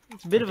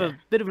 It's a bit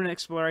of an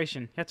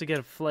exploration. You have to get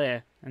a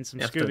flare and some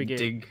You have scuba to gear.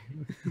 dig.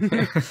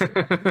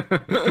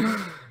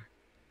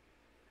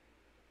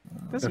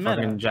 Doesn't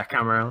fucking matter.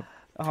 jackhammer out.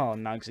 Oh,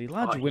 Nugsy,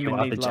 large You women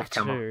are need the love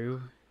jackhammer.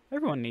 too.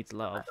 Everyone needs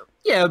love.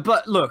 Yeah,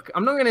 but look,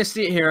 I'm not going to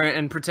sit here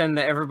and pretend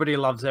that everybody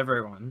loves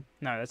everyone.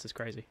 No, that's just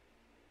crazy.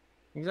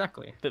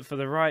 Exactly. But for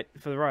the right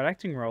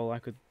acting role, I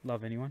could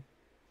love anyone.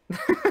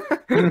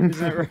 Isn't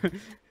that right?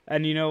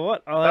 And you know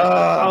what?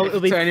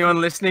 To anyone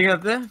listening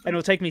out there, and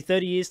it'll take me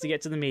 30 years to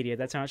get to the media.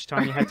 That's how much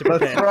time you have to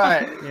prepare. That's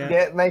right.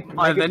 Yeah. Make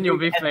then it you'll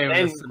be big and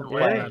famous. then And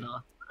complain.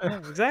 all that.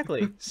 Yeah,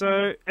 exactly.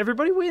 So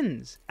everybody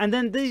wins, and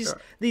then these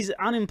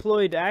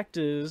unemployed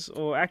actors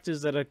or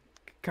actors that are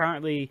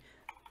currently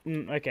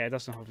okay,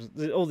 Dustin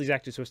Hoffman, all these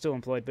actors who are still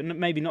employed, but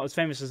maybe not as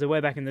famous as they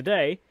were back in the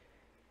day,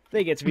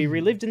 they get to be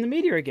relived in the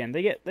media again.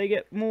 They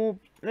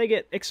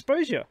get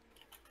exposure.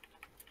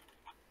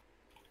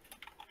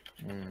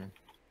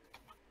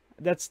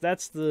 That's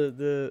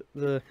the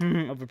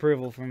of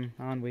approval from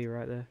Anwi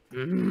right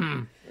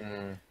there.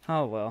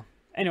 Oh well.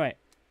 Anyway,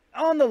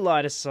 on the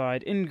lighter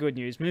side, in good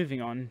news,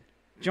 moving on,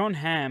 Jon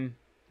Hamm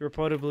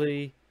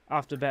reportedly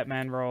after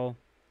Batman role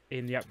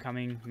in the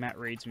upcoming Matt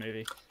Reeves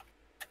movie.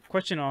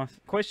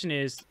 Question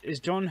is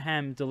Jon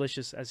Hamm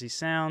delicious as he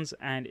sounds,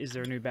 and is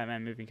there a new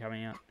Batman movie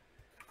coming out?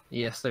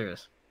 Yes, there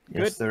is.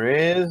 Yes, there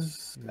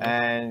is.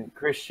 And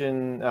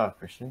Christian Bale.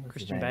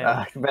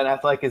 Ben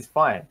Affleck is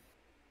fine.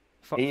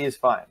 He is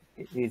fine.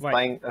 He's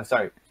playing.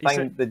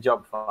 Playing the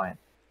job fine.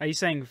 Are you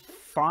saying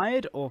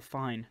fired or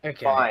fine?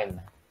 Okay.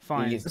 Fine.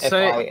 Fine. He's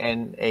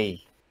Fine.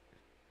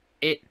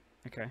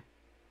 Okay.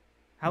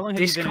 How long have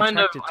This you been kind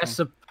of, attracted to I him?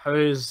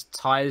 suppose,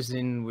 ties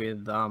in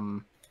with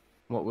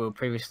what we were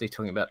previously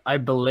talking about. I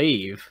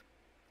believe,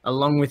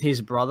 along with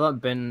his brother,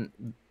 Ben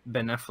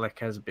Affleck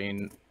has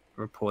been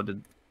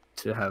reported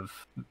to have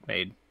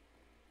made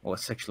or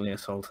sexually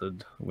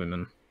assaulted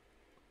women.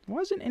 Why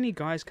hasn't any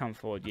guys come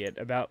forward yet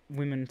about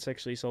women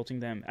sexually assaulting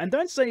them? And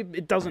don't say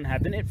it doesn't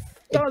happen. It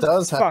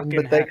does happen,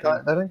 but they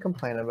don't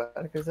complain about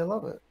it because they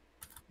love it.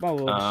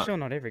 Well, sure,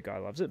 not every guy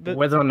loves it, but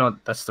Whether or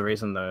not that's the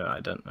reason, though, I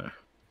don't know.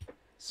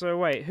 so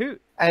wait, who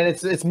And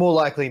it's more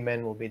likely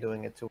men will be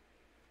doing it too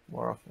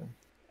more often.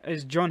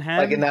 is Jon Hamm?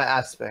 Like in that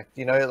aspect,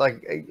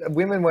 like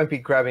women won't be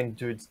grabbing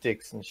dudes'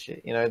 dicks and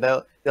shit.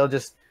 They'll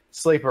just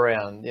sleep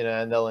around,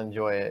 and they'll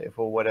enjoy it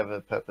for whatever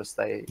purpose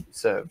they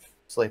serve,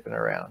 sleeping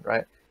around,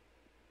 right?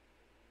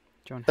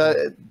 Jon Hamm.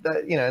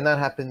 And that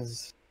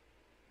happens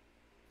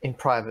in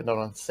private, not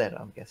on set.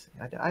 I'm guessing.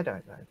 I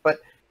don't know, but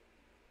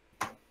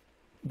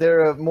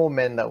there are more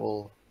men that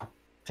will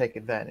take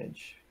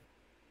advantage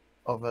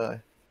of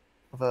a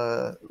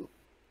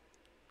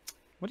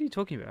What are you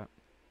talking about?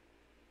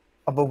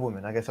 of a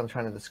woman. I guess I'm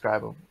trying to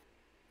describe a.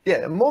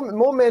 Yeah,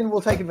 more men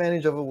will take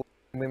advantage of a woman.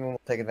 Women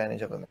will take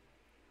advantage of a man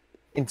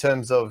in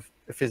terms of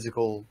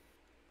physical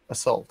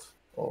assault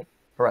or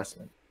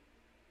harassment.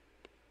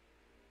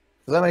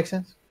 Does that make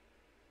sense?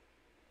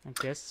 I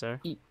guess so.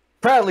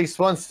 Proudly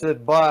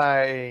sponsored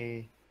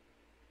by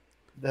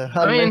the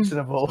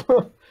unmentionable.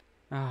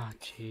 Oh,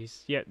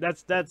 jeez. Yeah,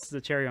 that's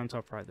the cherry on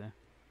top right there.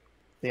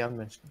 The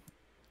unmentionable.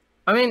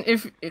 I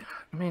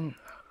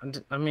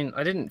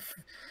didn't.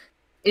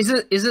 Is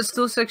it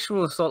still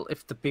sexual assault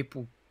if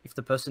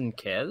the person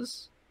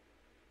cares?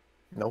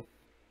 Nope.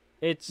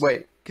 It's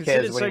Wait.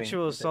 considered Cares, what do you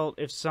sexual mean? assault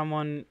if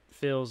someone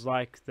feels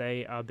like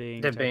they are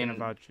being taken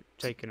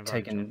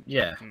advantage of.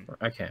 Yeah. Mm.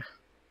 Okay.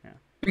 Yeah.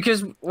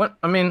 Because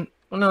when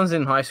I was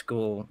in high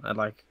school,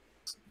 I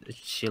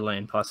Sheila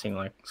in passing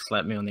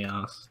slapped me on the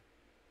ass.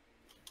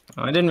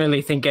 I didn't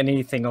really think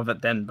anything of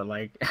it then, but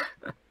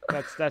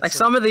That's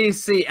some of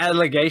these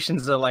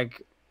allegations are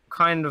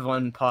kind of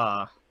on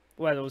par.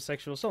 well, it was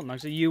sexual assault. No,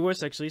 so you were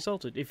sexually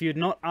assaulted. If you had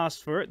not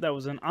asked for it, that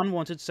was an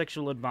unwanted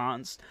sexual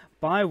advance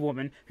by a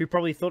woman who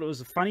probably thought it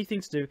was a funny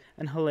thing to do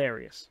and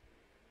hilarious.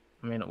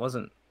 It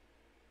wasn't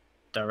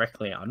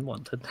directly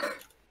unwanted.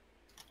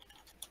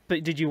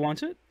 But did you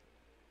want it?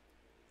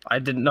 I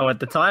didn't know at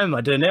the time.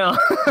 I do now.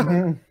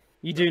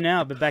 You do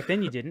now, but back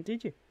then you didn't,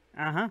 did you?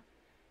 Uh-huh.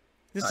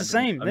 It's the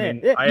same. I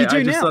You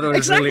do just now. thought it was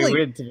Exactly. really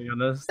weird, to be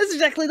honest. That's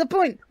exactly the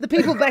point. The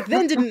people back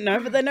then didn't know,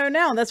 but they know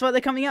now. That's why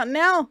they're coming out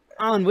now,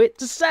 Arnwit,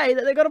 to say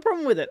that they got a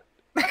problem with it.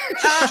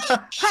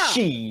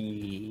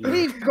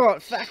 We've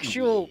got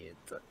factual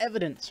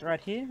evidence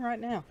right here, right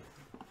now.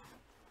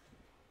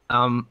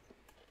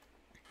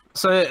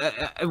 So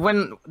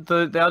when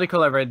the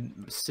article I read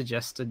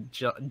suggested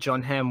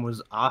Jon Hamm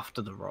was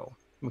after the role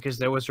because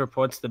there was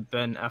reports that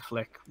Ben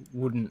Affleck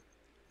wouldn't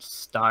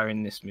star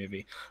in this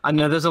movie. I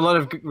know there's a lot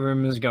of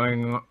rumors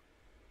going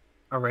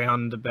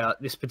around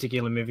about this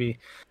particular movie.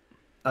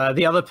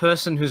 The other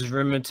person who's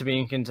rumored to be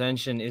in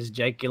contention is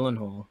Jake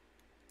Gyllenhaal.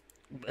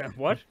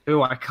 What?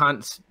 Who I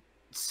can't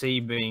see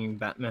being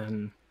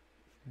Batman.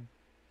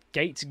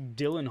 Gates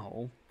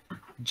Gyllenhaal.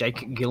 Jake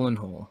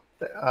Gyllenhaal.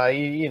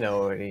 You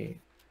know already.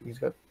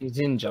 He's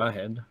in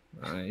Jarhead.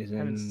 He's I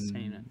haven't in.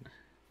 seen it.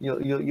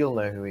 You'll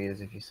know who he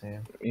is if you see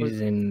him. He's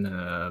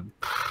in.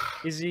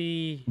 Is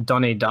he?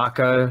 Donnie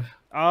Darko.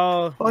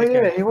 Oh. Oh okay.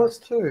 yeah, he was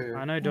too.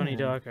 I know Donnie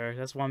Darko.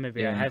 That's one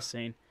movie I Yeah. have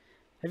seen.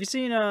 Have you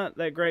seen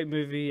that great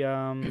movie?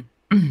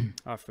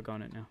 I've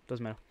forgotten it now.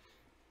 Doesn't matter.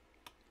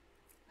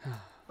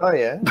 Oh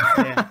yeah.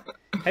 Yeah.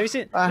 Have you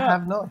seen? I no,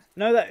 have not.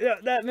 No,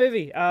 that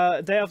movie.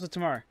 Day After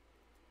Tomorrow.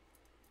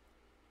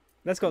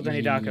 That's got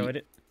Danny Darko in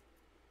it.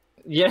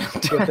 Yeah,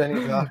 Got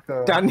Danny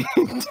Darko. Danny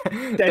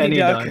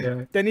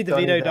Darko. Danny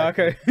DeVito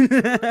Darko.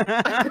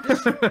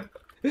 Darko.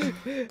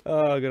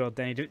 Oh, good old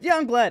Danny DeVito. Yeah,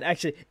 I'm glad,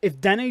 actually.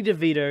 If Danny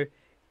DeVito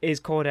is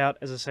caught out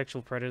as a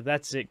sexual predator,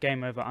 that's it.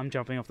 Game over. I'm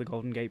jumping off the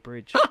Golden Gate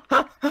Bridge.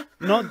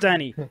 Not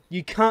Danny.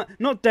 You can't...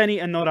 Not Danny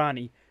and not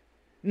Arnie.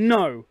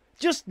 No.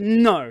 Just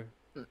no.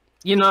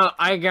 You know,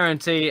 I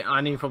guarantee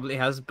Arnie probably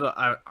has, but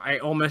I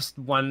almost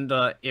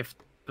wonder if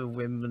the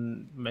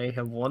women may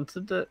have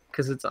wanted it,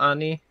 because it's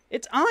Arnie.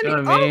 It's Arnie. You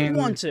know what I I mean?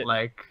 don't want it.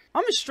 Like...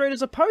 I'm as straight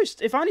as a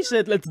post. If Arnie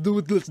said, let's do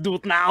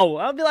it now,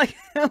 I'll be like,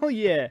 hell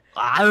yeah.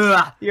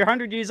 You're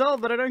 100 years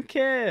old, but I don't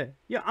care.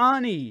 You're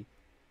Arnie.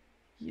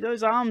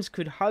 Those arms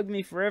could hug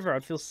me forever.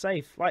 I'd feel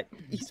safe. Like,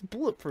 he's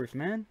bulletproof,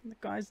 man. The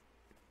guy's...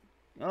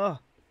 Oh.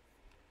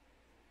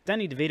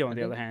 Danny DeVito, on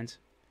the other hand.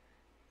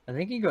 I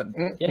think he got...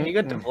 Yeah, he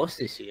got divorced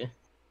this year.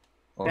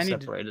 Or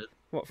separated.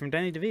 What, from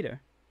Danny DeVito?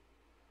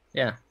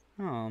 Yeah.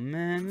 Oh,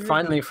 man.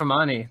 Finally from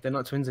Arnie. They're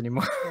not twins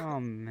anymore.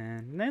 Oh,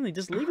 man. They only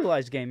just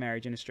legalized gay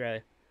marriage in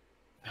Australia.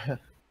 I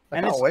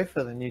can't wait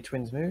for the new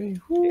Twins movie.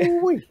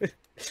 Woo-wee.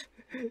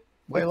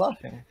 We're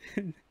laughing.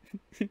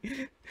 Do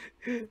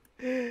you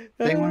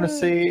want to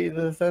see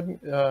the third?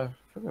 I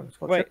forgot it's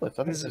called Triplets.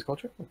 I think it's called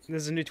Triplets.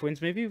 There's a new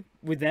Twins movie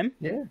with them?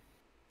 Yeah.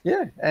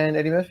 Yeah, and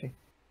Eddie Murphy.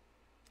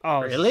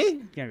 Oh, really?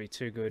 It's gonna be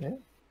too good.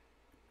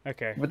 Yeah.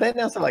 Okay. But they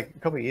announced it like a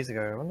couple of years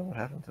ago. I wonder what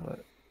happened to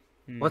it.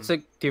 What's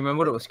it? Do you remember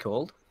what it was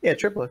called? Yeah,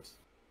 Triplets.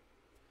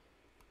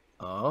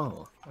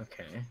 Oh,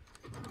 okay.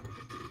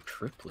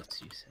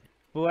 Triplets, you say?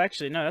 Well,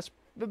 actually, no. That's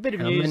a bit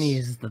of How news. many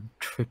is the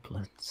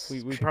triplets?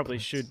 We probably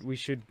should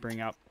bring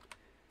up.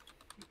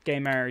 Gay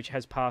marriage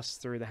has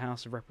passed through the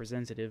House of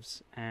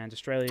Representatives, and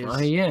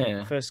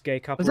Australia's first gay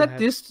couple. Was that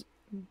this?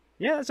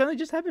 Yeah, it's only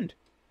just happened.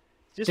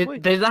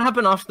 Did that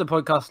happen after the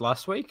podcast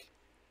last week?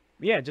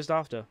 Yeah, just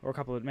after, or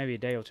maybe a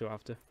day or two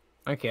after.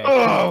 Okay.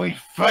 Oh, we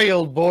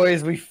failed,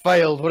 boys. We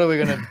failed. What are we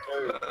gonna do?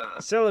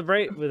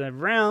 Celebrate with a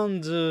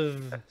round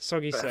of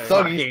soggy sayo.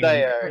 Soggy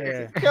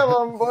sayo. Yeah. Come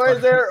on, boys.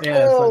 They're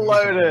all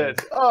loaded.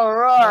 All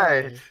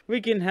right.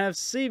 We can have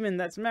semen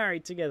that's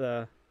married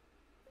together.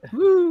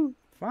 Woo!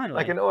 Finally.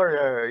 Like an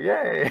Oreo.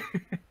 Yay.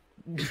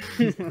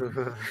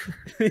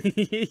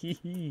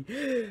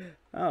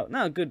 Oh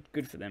no,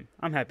 good for them.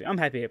 I'm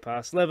happy it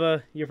passed.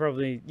 Lever, you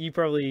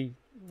probably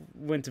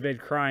went to bed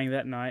crying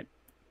that night.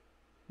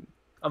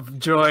 Of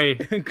joy.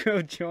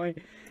 Of joy.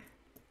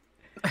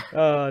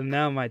 Oh,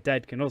 now my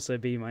dad can also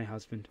be my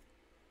husband.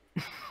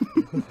 No,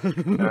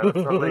 that's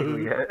not legal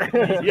yet.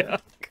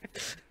 Yuck.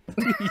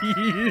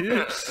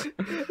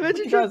 Would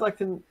you guys like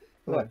to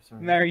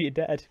marry your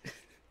dad?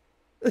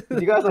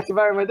 Would you guys like to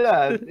marry my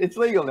dad? It's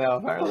legal now,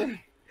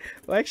 apparently.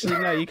 Well, actually,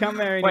 no, you can't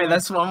marry Wait,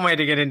 that's one way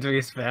to get into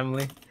his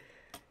family.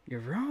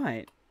 You're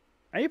right.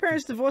 Are your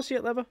parents divorced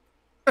yet, Lever?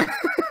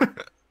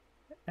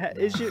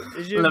 Is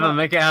your Lever,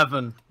 make it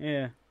happen.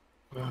 Yeah.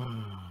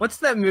 What's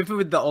that movie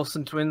with the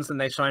Olsen twins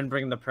and they try and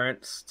bring the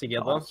parents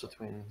together? Olsen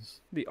twins.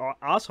 The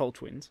asshole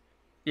twins.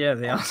 Yeah,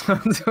 the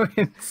Olsen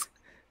twins.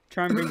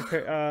 Try and bring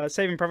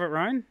Saving Private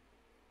Ryan?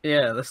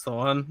 Yeah, that's the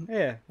one.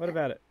 Yeah, what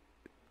about it?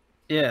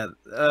 Yeah,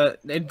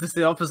 it's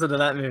the opposite of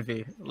that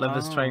movie.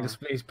 Lever's trying to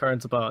split his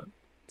parents apart.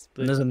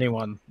 And there's a new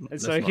one.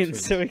 And so he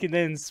can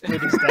then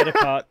split his dad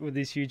apart with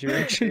his huge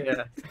erection.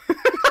 Yeah.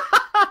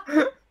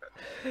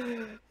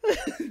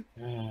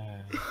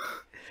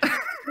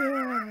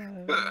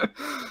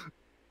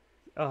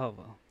 Oh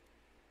well.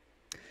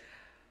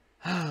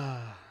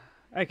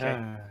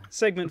 Okay.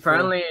 Segment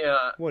apparently,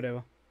 4.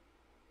 Whatever.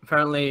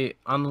 Apparently,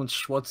 Arnold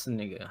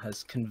Schwarzenegger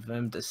has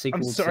confirmed a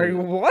sequel. I'm sorry,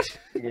 what?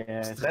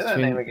 Yeah, say that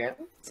name again.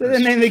 Say the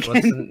name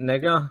again.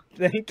 Schwarzenegger.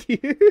 Thank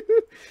you.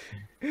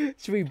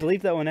 Should we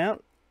bleep that one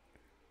out?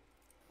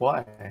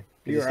 Why?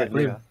 You're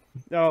right.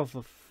 Oh,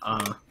 for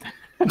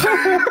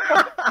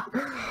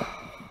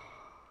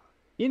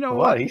You know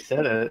what? He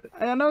said it.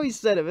 I know he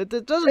said it, but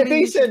that doesn't If mean...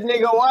 he said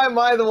nigga, why am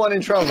I the one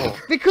in trouble?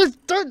 Because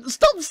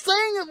stop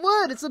saying that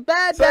word. It's a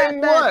bad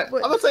Saying bad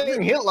what? I'm not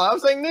saying Hitler, I'm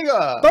saying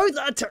nigga. Both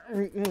are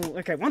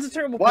okay, one's a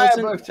terrible Why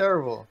person. are both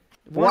terrible?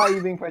 Why are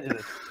you being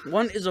prejudiced?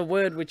 One is a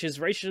word which is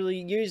racially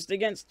used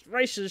against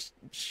racist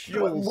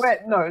shulls.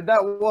 No,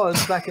 that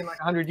was back in like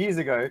 100 years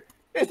ago.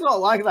 It's not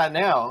like that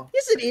now.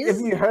 Yes, it is.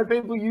 If you heard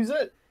people use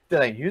it, do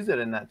they use it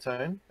in that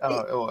tone?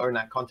 Or in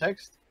that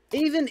context?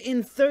 Even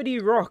in 30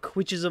 Rock,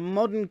 which is a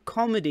modern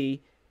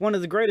comedy, one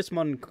of the greatest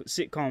modern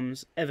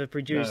sitcoms ever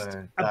produced,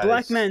 a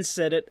black man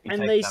said it,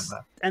 and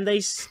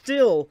they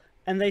still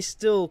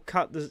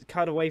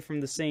cut away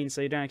from the scene, so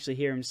you don't actually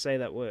hear him say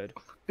that word.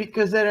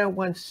 Because they don't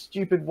want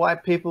stupid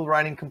white people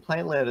writing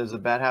complaint letters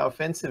about how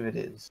offensive it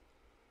is.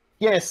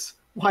 Yes,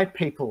 white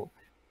people.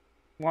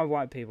 Why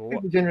white people?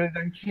 People generally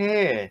don't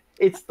care.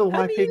 It's the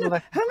white people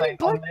that How many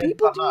black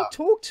people do you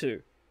talk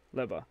to,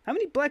 Leber? How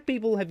many black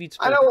people have you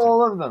spoken to? I know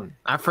all of them.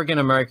 African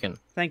American.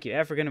 Thank you.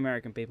 African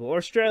American people. Or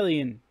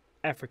Australian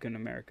African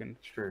American.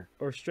 True.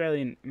 Or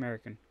Australian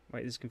American.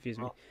 Wait, this confused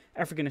me.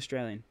 African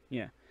Australian.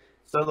 Yeah.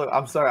 So look,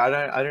 I'm sorry.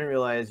 I didn't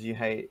realize you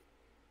hate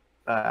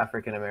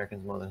African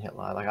Americans more than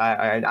Hitler. Like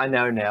I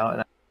know now,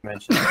 and I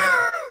mentioned.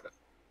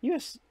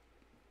 Yes.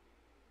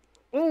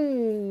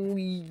 Oh.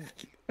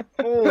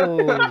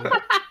 Oh.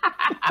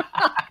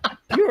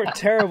 You're a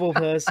terrible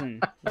person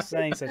for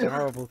saying such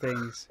horrible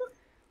things.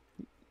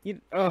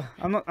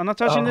 I'm not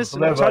touching this.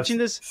 I'm not touching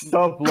this.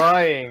 Stop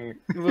lying.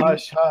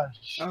 Hush,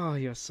 hush. Oh,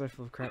 you're so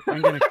full of crap.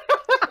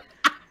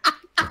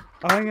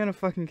 I'm gonna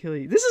fucking kill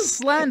you. This is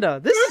slander.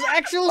 This is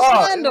actual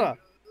slander.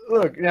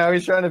 Look, now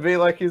he's trying to be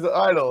like his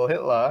idol,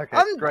 Hitler.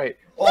 Okay, great.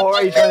 Or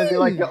are you trying to be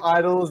like your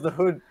idols, the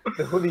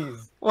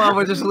hoodies? Well,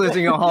 we're just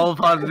losing a whole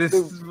part of this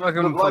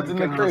fucking the Bloods and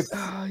the Crips.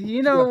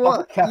 You know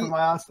what? Cap in my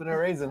ass for no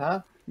reason,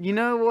 huh? You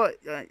know what?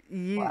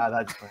 Wow,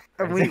 that's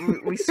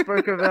we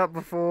spoke about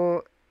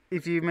before.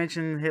 If you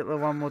mention Hitler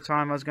one more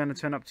time, I was going to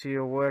turn up to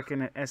your work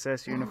in an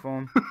SS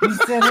uniform. You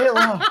said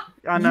Hitler.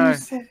 I know. You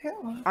said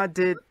Hitler. I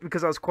did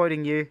because I was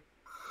quoting you.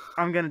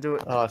 I'm going to do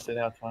it. Oh, so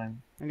now it's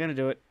fine. I'm going to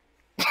do it.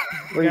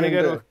 I'm going to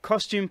go to a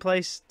costume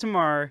place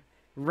tomorrow,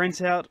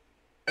 rent out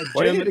a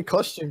Why do you German... need a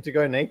costume to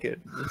go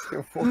naked? Just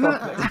go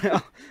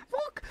fuck.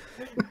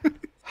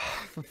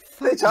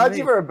 They charge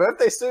you for a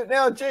birthday suit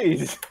now?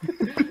 Jeez.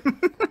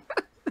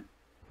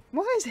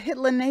 Why is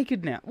Hitler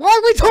naked now? Why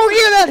are we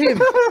talking about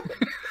him?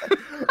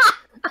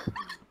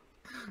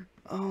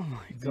 Oh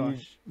my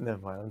gosh. Never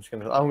mind.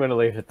 I'm gonna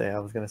leave it there. I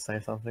was gonna say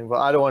something, but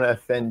I don't want to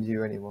offend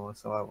you anymore,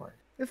 so I won't.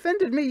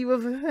 Offended me? You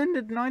have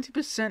offended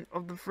 90%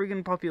 of the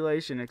friggin'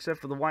 population, except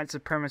for the white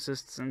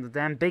supremacists and the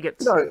damn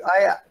bigots. No,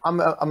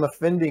 I'm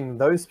offending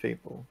those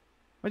people.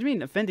 What do you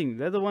mean offending?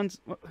 They're the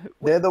ones.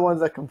 They're the ones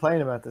that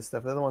complain about this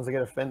stuff. They're the ones that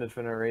get offended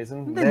for no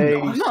reason.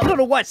 I'm not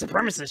a white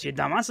supremacist, you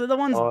dumbass. They're the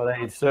ones. Oh,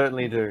 they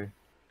certainly do.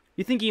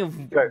 You're thinking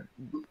of. Go.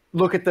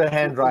 Look at the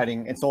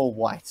handwriting. It's all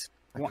white.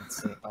 I can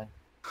see it, man.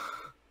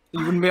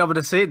 You wouldn't be able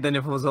to see it then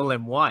if it was all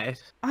in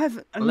white.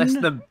 Unless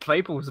the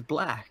paper was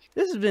black.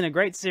 This has been a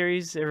great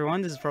series,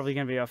 everyone. This is probably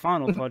going to be our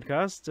final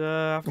podcast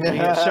after we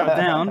get shut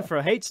down for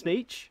a hate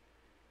speech.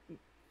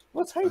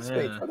 What's hate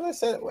speech? What did I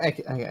say?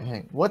 Okay, hang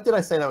on. What did I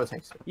say that was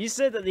hate speech? You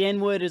said that the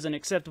N-word is an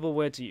acceptable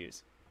word to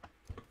use.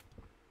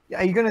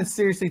 Are you going to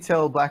seriously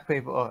tell black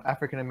people or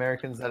African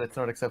Americans that it's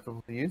not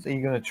acceptable to use? Are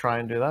you going to try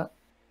and do that?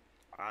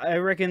 I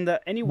reckon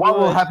that any What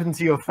word... will happen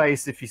to your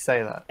face if you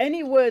say that?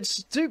 Any word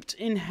stooped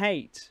in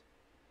hate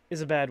is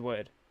a bad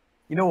word.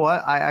 You know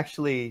what? I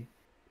actually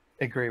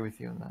agree with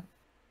you on that.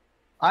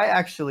 I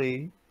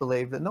actually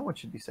believe that no one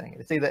should be saying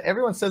it. It's either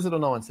everyone says it or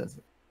no one says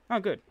it.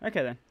 Oh, good.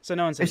 Okay, then. So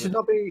no one says it.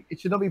 It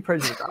should not be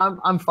prejudiced.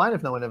 I'm fine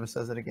if no one ever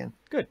says it again.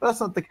 Good. But that's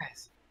not the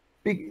case.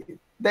 But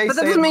that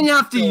doesn't mean you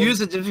have to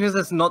use it just because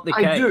that's not the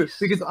case. I do,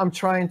 because I'm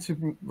trying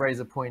to raise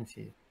a point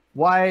here.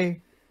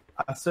 Why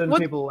are certain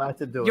people allowed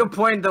to do it? Your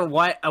point that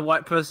a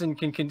white person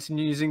can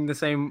continue using the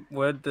same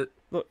word that...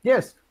 Look,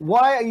 yes.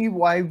 Why are you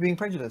being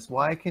prejudiced?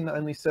 Why can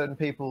only certain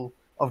people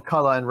of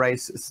color and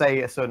race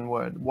say a certain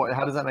word?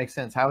 How does that make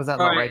sense? How is that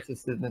not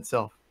racist in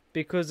itself?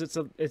 Because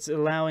it's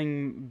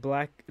allowing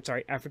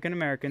African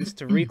Americans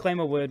to reclaim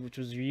a word which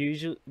was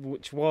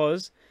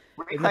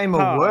reclaim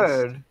a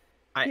word.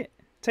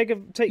 Take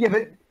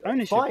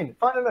ownership. Fine.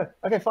 No.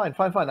 Okay, fine.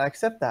 I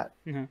accept that.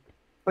 Mm-hmm.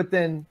 But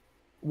then,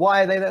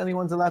 why are they the only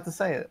ones allowed to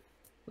say it?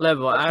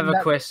 Level, I have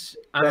a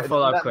question. I have a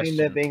follow-up question. Does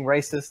that mean they're being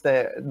racist?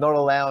 They're not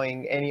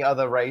allowing any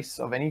other race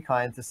of any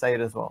kind to say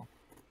it as well.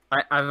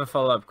 I have a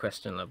follow-up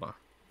question, Level.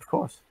 Of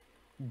course.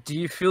 Do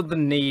you feel the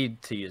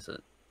need to use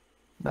it?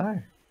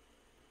 No.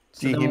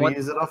 Do you hear me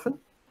use it often?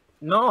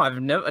 No, I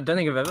don't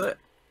think I've ever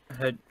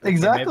heard.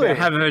 Exactly. Maybe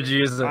I have heard you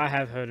use it. I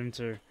have heard him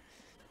too.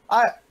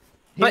 When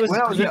I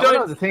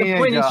was a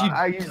teenager,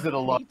 I used it a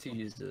lot. To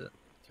use it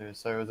too,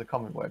 so it was a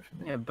common word for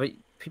me. Yeah, but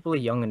people are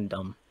young and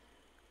dumb.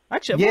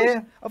 Actually,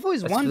 I've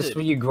always wondered. That's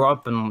where you grow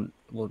up and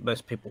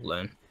most people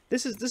learn.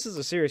 This is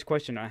a serious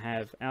question I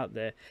have out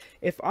there.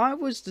 If I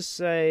was to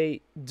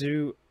say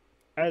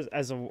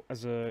as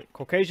a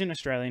Caucasian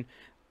Australian,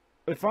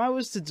 if I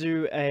was to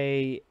do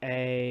a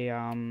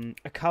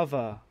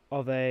cover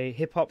of a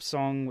hip hop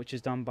song which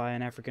is done by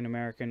an African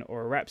American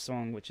or a rap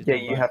song which is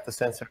you have to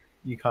censor.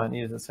 You can't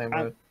use the same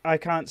word. I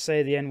can't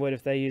say the N word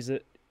if they use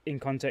it in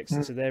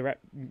context to their rap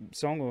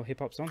song or hip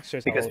hop song.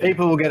 Because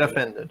people will get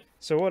offended.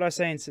 So what would I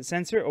say and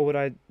censor it, or would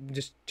I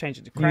just change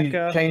it to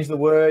cracker? You change the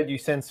word, you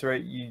censor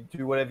it, you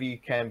do whatever you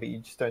can, but you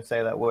just don't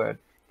say that word.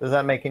 Does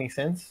that make any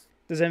sense?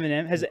 Has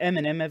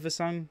Eminem ever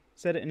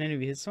said it in any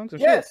of his songs?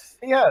 Yes,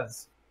 he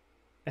has.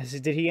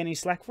 Did he get any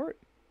slack for it?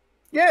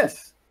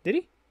 Yes. Did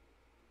he?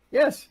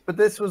 Yes, but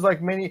this was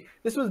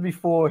this was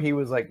before he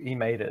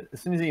made it.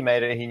 As soon as he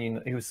made it,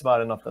 he was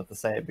smart enough not to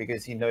say it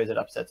because he knows it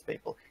upsets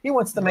people. He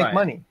wants to make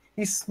money.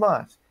 He's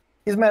smart.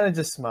 His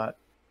manager's smart.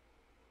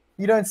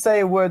 You don't say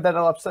a word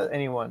that'll upset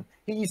anyone.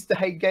 He used to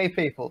hate gay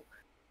people.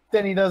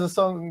 Then he does a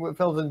song with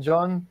Elton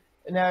John,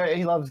 and now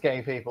he loves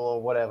gay people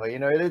or whatever. You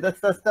know,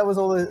 that was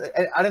all.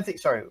 I don't think.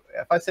 Sorry,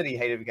 if I said he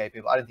hated gay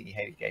people, I don't think he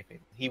hated gay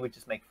people. He would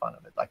just make fun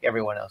of it, like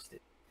everyone else did,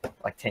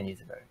 like 10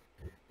 years ago.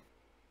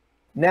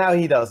 Now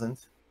he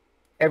doesn't.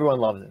 Everyone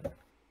loves him.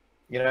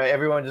 You know,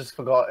 everyone just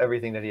forgot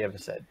everything that he ever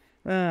said.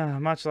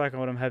 Much like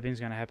what I'm hoping is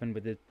going to happen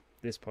with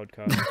this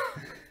podcast.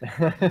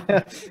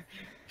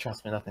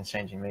 Trust me, nothing's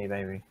changing me,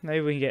 baby.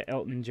 Maybe we can get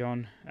Elton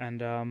John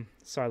and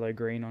Silo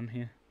Green on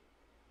here.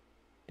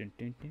 Dun,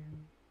 dun, dun.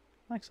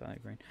 I like Silo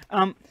Green.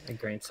 A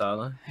green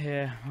silo.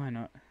 Yeah, why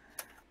not?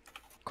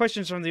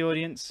 Questions from the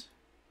audience.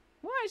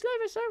 Why is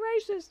Lever so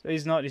racist?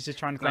 He's not. He's just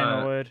trying to claim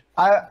a word.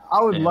 I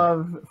would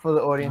love for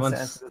the audience to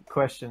answer the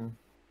question.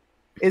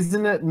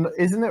 Isn't it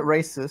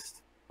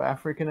racist for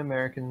African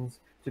Americans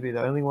to be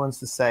the only ones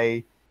to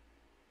say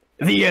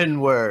the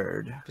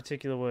N-word?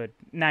 Particular word.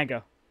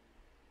 Nagger.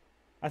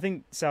 I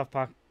think South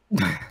Park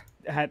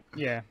had,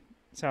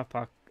 South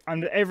Park.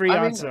 Under every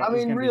answer. I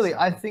mean, really,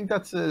 I think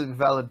that's a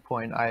valid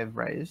point I've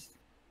raised.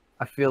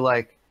 I feel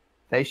like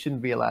they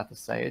shouldn't be allowed to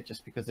say it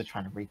just because they're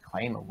trying to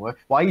reclaim a word.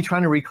 Why are you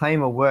trying to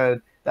reclaim a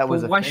word that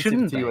was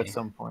offensive to you at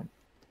some point?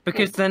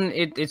 Because then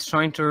it's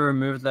trying to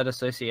remove that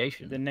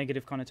association. The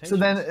negative connotation. So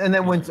then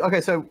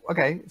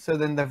so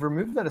then they've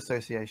removed that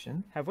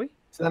association. Have we?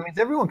 So that means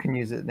everyone can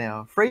use it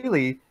now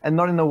freely and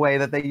not in the way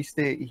that they used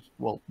to.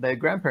 Well, their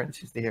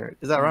grandparents used to hear it.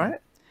 Is that right?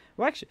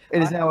 Well, actually,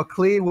 it is now a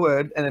clear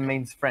word and it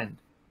means friend.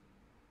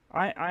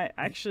 I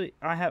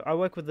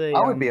work with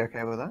I would be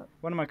okay with that.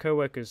 One of my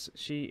coworkers,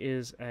 she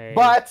is a.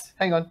 But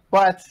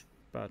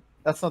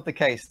that's not the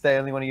case. They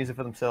only want to use it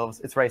for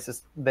themselves. It's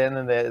racist.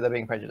 Then they're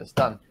being prejudiced.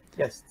 Done.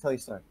 Yes, tell you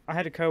so. I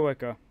had a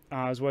coworker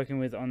I was working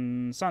with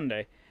on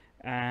Sunday,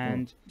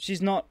 and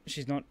she's not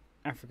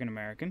African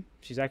American.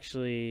 She's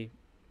actually,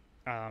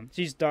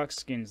 she's dark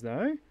skinned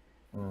though.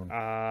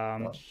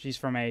 She's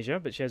from Asia,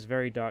 but she has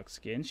very dark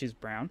skin. She's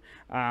brown.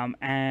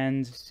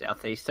 And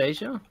Southeast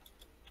Asia.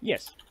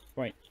 Yes.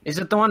 Wait. Is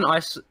it the one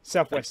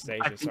Southwest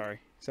Asia? Sorry,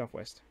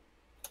 Southwest.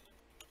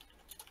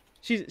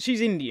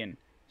 She's Indian.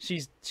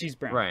 She's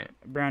brown. Right.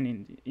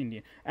 Brown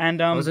Indian.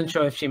 And I wasn't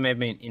sure if she may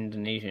be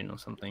Indonesian or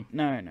something.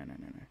 No.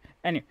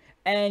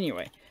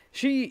 Anyway,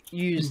 she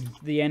used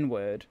the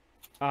N-word.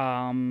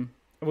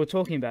 We're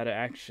talking about it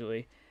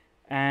actually,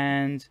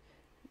 and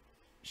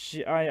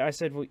I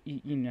said, well,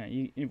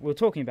 we're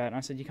talking about it. And I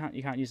said, you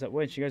can't use that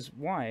word. She goes,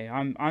 why?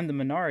 I'm the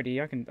minority.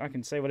 I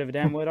can say whatever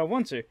damn word I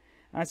want to.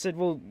 I said,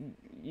 well,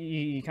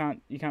 you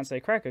can't say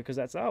cracker because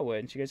that's our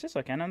word. And she goes, yes,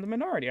 I can. I'm the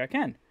minority. I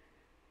can.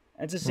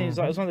 It just seems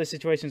like it's one of those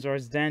situations where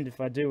it's damned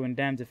if I do and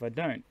damned if I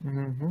don't.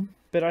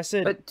 But I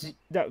said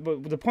but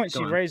the point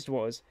she raised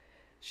was,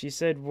 she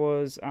said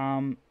was,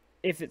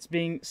 if it's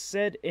being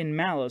said in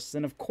malice,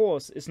 then of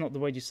course it's not the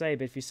word you say.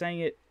 But if you're saying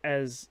it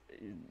as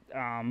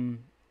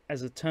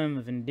a term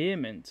of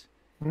endearment,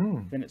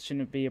 then it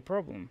shouldn't be a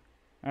problem.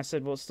 And I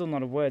said, well, it's still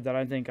not a word that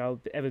I think I'll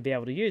ever be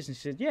able to use. And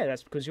she said, yeah,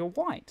 that's because you're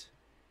white.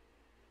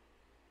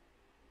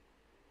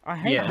 I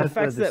hate the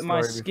fact that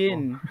my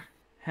skin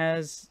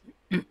has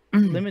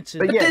limited.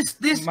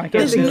 But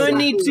there's no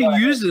need to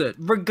use it.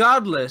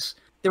 Regardless,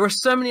 there are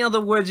so many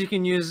other words you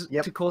can use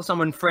to call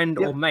someone friend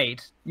or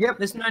mate.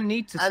 There's no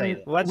need to say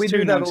that. Well, that's we too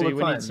do that all noisy. the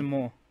We time. need some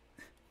more.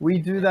 We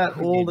do that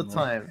all the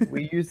time.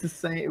 We use the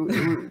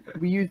same.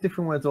 We use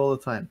different words all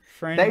the time.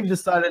 Friend, They've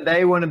decided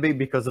they want to be,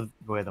 because of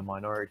we're the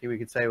minority. We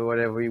could say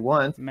whatever we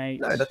want. mate.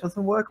 No, that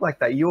doesn't work like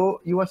that. You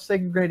are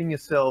segregating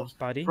yourselves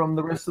Buddy. from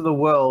the rest of the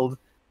world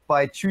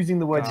by choosing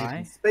the words you Guy.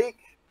 can speak.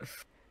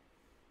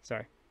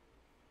 Sorry.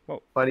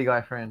 Buddy,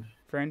 guy, friend,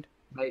 Friend,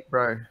 mate,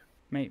 bro,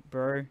 mate,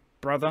 bro,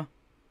 brother,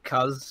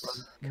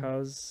 Cuz.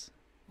 cuz,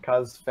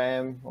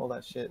 fam, all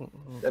that shit.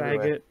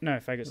 Everywhere. faggot. No,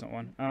 faggot's not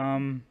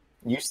one.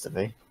 Used to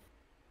be.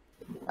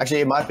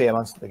 Actually, it might be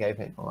amongst the gay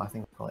people. I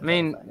think. I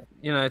mean,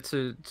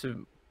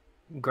 to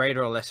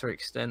greater or lesser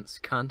extents,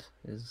 cunt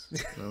is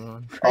another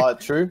one. Oh,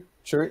 true.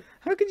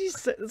 How could you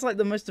say it's like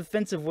the most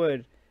offensive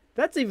word?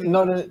 That's even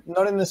Not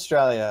in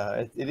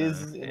Australia. It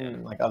is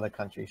in like other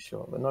countries,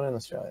 sure, but not in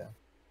Australia.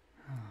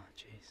 Oh,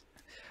 jeez.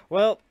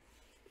 Well,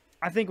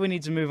 I think we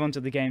need to move on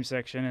to the game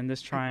section and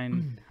just try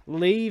and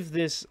leave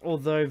this,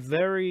 although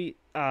very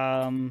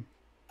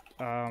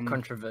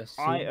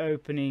Controversial.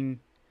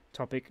 eye-opening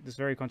topic, this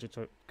very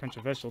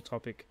controversial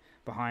topic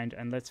behind,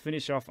 and let's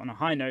finish off on a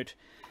high note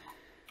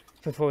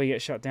before we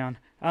get shut down.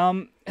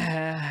 Time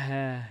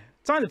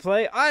to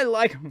play. I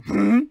like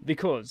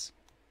because.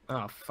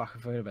 Oh fuck! I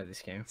forgot about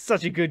this game.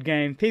 Such a good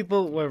game.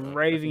 People were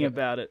raving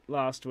about it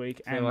last week.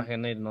 I feel like I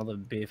need another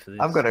beer for this.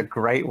 I've got a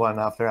great one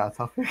after our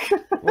topic.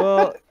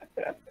 Well,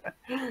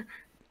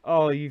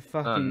 oh, you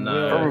fucking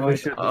will. Probably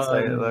shouldn't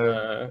say it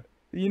though.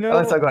 You know,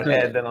 Unless I got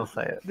Ed, then I'll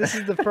say it. this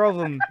is the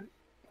problem.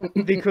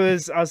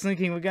 Because I was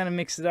thinking we're going to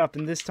mix it up,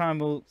 and this time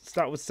we'll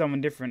start with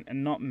someone different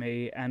and not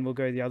me, and we'll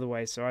go the other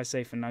way. So I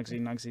say for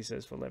Nugsy, Nugsy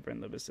says for Leber,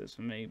 and Leber says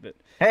for me. But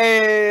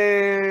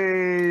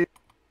hey,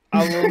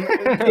 I will,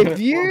 if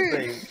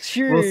you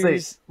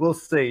choose, we'll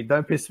see.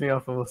 Don't piss me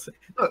off, and we'll see.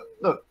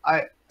 Look,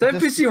 Don't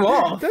piss you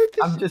off.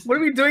 I'm just. What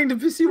are we doing to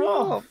piss you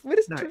off? What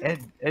is No,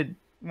 Ed.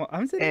 What,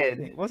 I'm saying Ed.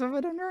 anything. What have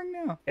I done wrong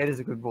now? Ed is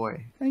a good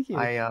boy. Thank you.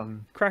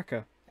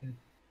 Cracker.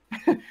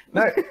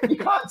 No, you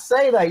can't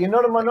say that. You're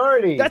not a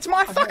minority. That's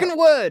my fucking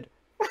word.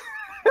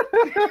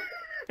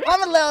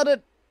 I'm allowed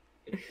it.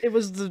 It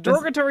was the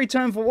derogatory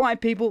term for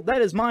white people.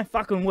 That is my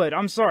fucking word.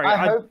 I'm sorry.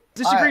 I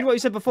disagreed with what you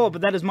said before,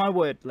 but that is my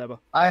word, Leber.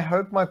 I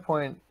hope my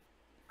point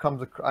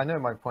comes across. I know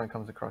my point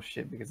comes across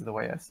shit because of the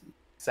way I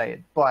say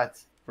it,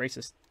 but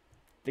Racist.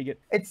 Bigot.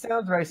 it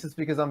sounds racist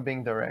because I'm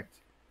being direct.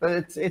 But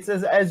it's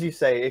as you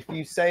say. If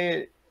you say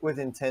it with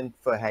intent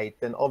for hate,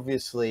 then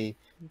obviously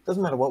it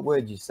doesn't matter what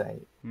word you say.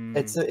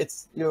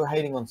 It's you're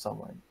hating on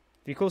someone.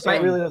 If you call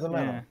someone, it really doesn't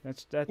matter. Yeah,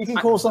 that's... You can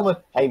call someone,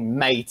 "Hey,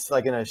 mate,"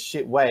 like in a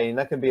shit way, and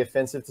that can be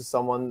offensive to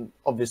someone,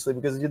 obviously,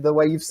 because of the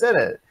way you've said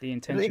it. The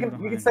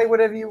intention. You can say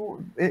whatever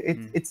you.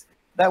 It's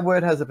that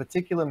word has a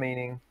particular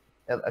meaning.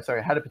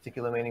 Sorry, had a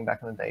particular meaning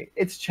back in the day.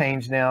 It's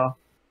changed now.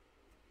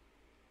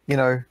 You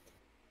know,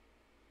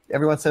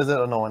 everyone says it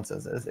or no one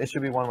says it. It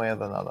should be one way or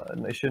the other,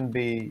 and it shouldn't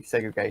be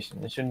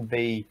segregation. It shouldn't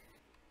be.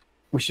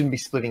 We shouldn't be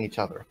splitting each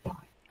other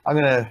apart. I'm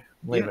gonna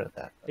leave it at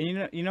that.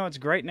 You know, it's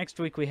great. Next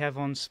week we have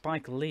on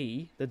Spike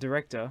Lee, the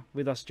director,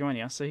 with us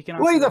joining us, so he can.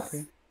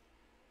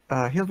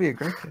 He'll be a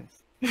great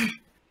guest.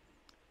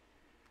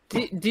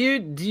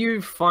 Do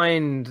you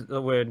find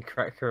the word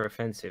cracker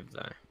offensive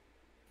though?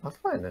 I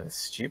find that a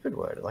stupid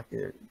word. Like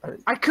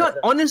I can't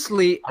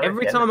honestly.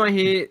 Every get time I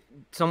hear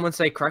someone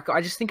say cracker,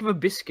 I just think of a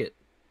biscuit.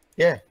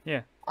 Yeah.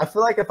 Yeah. I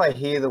feel like if I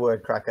hear the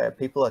word cracker,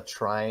 people are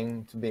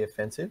trying to be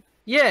offensive.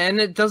 Yeah, and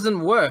it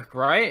doesn't work,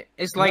 right?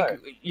 It's like No.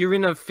 you're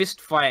in a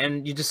fist fight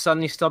and you just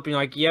suddenly stop and you're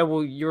like, yeah,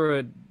 well, you're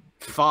a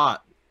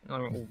fart.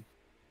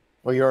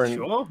 Well, you're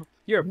Sure.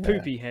 You're a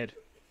poopy head.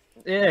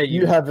 Yeah,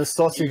 You have a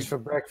sausage for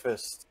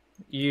breakfast.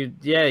 you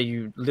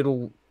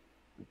little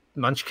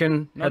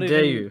munchkin. How Not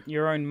dare even you?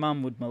 your own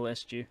mum would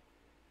molest you.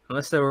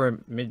 Unless they were a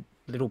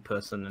little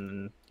person,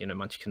 and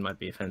munchkin might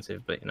be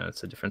offensive, but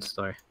it's a different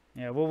story.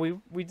 Yeah, well,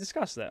 we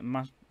discussed that.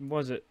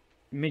 Was it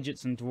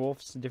midgets and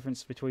dwarfs? The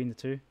difference between the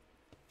two?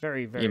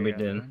 Very, very. Yeah, we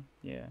did.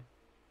 Yeah,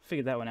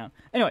 figured that one out.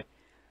 Anyway,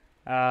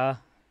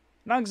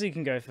 Nugsy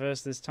can go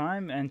first this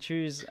time and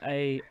choose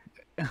a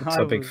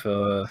Topic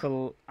for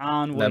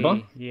ennui.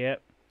 Leber?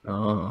 Yep.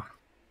 Oh.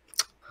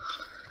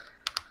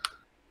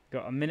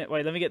 Got a minute.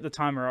 Wait, let me get the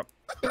timer up.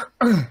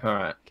 All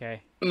right.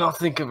 Okay. I'll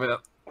think of it.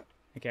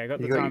 Okay, I got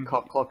You the got time.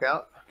 your clock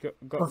out?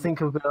 I'll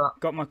think of it.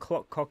 Got my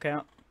cock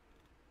out.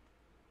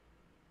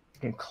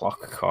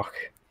 Cock.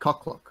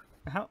 Cock.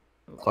 How?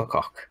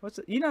 Cock. What's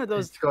it? You know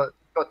those. It's got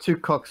two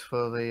cocks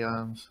for the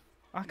arms.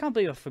 I can't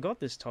believe I forgot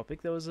this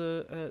topic. There was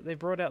they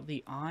brought out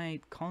the eye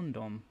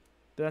condom,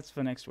 but that's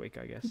for next week,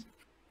 I guess.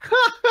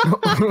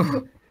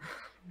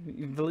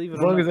 Believe it As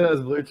or long not, as it has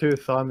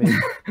Bluetooth on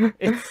me.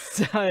 it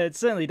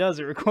certainly does.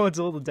 It records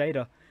all the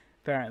data,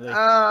 apparently,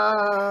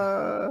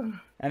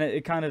 and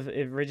it kind of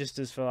it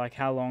registers for like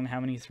how long, how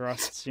many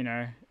thrusts,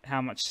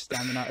 how much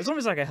stamina. It's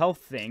almost like a health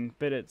thing,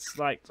 but it's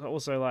like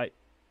also like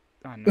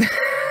I don't know.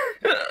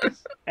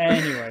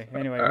 Anyway,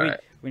 right.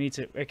 we need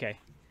to. Okay,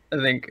 I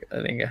think I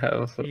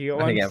have. You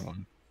got I think I one? have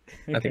one.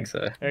 Okay. I think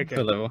so. Okay.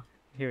 For level.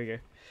 Here we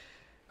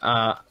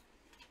go.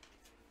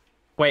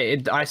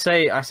 Wait. I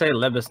say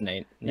Leber's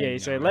name. Yeah, you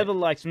say Leber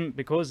likes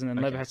because, and then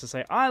Leber has to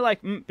say I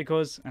like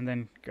because, and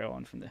then go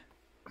on from there.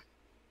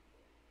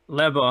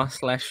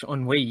 Leber /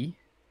 Ennui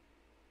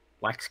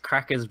likes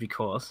crackers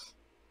because.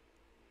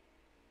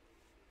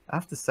 I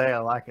have to say I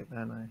like it,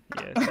 don't I?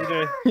 Yes, you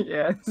do.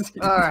 Yes.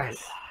 Alright.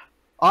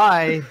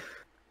 I,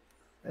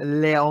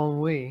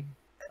 Ennui,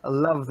 I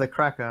love the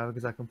cracker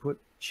because I can put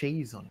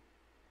cheese on it.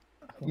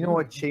 You know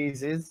what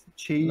cheese is?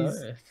 Cheese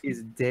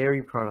is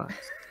dairy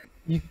products.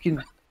 You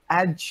can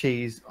add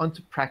cheese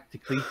onto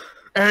practically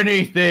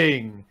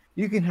anything.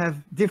 You can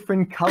have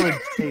different colored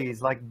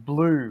cheese, like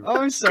blue. Oh,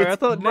 I'm sorry. I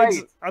thought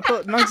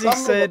Nugsy Some of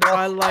said them are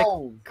I like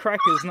cold.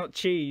 crackers, not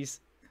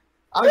cheese.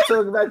 I'm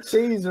talking about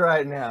cheese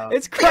right now.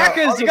 It's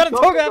crackers. You gotta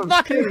talk about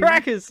fucking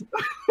crackers.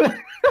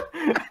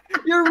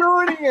 You're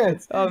ruining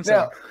it. Oh, I'm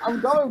sorry. Now,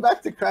 I'm going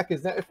back to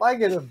crackers. Now, if I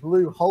get a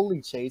blue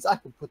holy cheese, I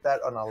can put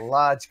that on a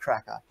large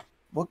cracker.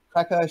 What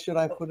cracker should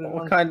I put it on?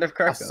 What kind of A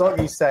cracker?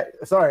 soggy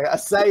sorry, a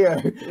sayo,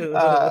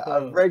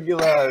 a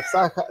regular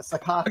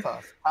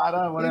sakata,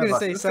 whatever. You're gonna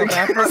say South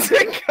Africa?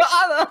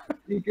 Cicada.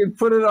 You can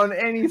put it on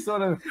any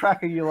sort of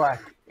cracker you like,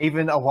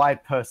 even a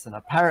white person.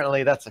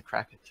 Apparently, that's a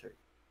cracker too.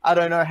 I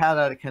don't know how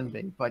that can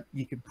be, but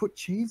you can put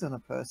cheese on a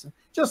person,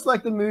 just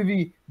like the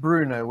movie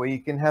Bruno, where you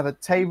can have a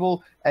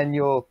table and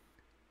your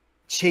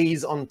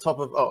cheese on top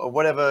of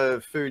whatever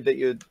food that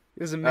you're.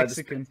 There's a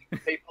Mexican.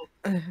 People,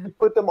 you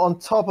put them on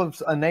top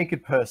of a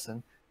naked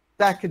person.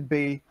 That could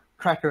be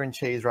cracker and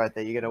cheese right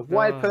there. You get a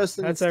white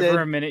person that's instead,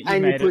 over a minute. You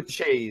and you made put it.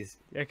 cheese.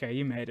 Okay,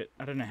 you made it.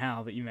 I don't know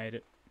how, but you made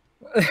it.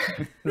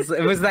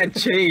 It was that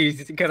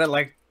cheese. You got it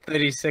like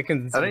 30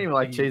 seconds. I don't even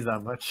like cheese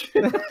that much.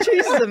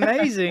 Cheese is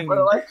amazing. But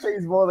I like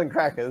cheese more than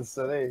crackers,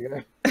 so there you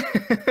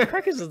go.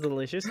 Crackers are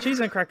delicious. Cheese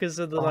and crackers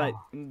are the like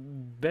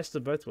best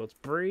of both worlds.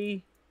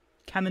 Brie,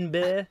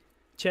 Camembert,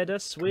 cheddar,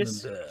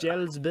 Swiss,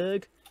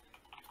 Gelsberg.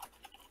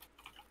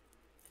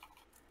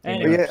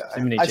 Anyway,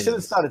 I should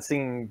have started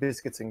singing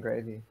biscuits and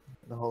gravy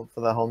for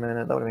the whole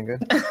minute. That would have been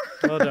good.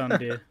 well done,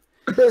 dear.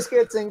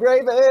 Biscuits and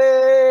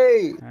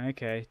gravy.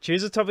 Okay,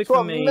 choose a topic That's for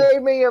what me.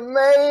 made me a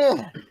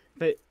man.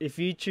 But if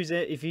you choose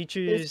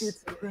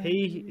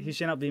he who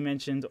shall not be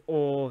mentioned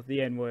or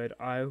the N-word,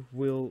 I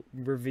will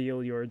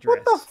reveal your address.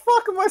 What the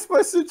fuck am I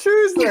supposed to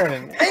choose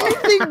then?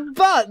 Anything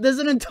but! There's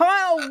an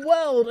entire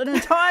world, an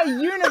entire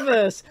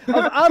universe of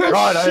other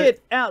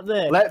shit out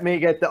there. Let me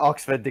get the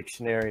Oxford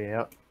Dictionary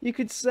out. You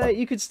could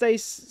say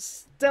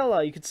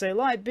Stella, you could say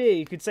Light Beer,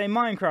 you could say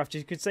Minecraft,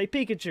 you could say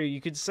Pikachu, you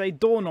could say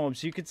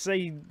doorknobs, you could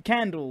say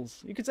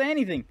candles, you could say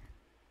anything.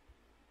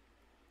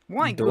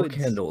 White Door goods.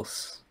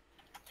 candles.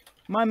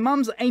 My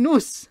mum's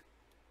anus.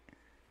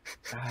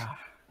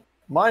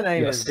 My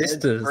name Your is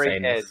sister's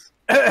Dead3Ed.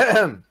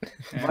 anus.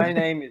 My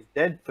name is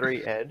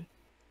Dead3Ed,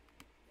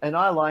 and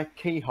I like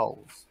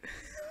keyholes.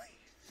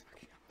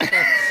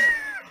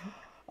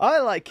 I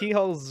like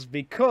keyholes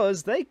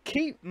because they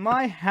keep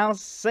my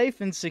house safe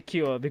and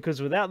secure,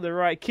 because without the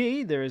right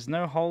key, there is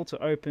no hole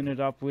to open it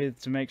up with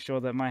to make sure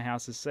that my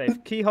house is safe.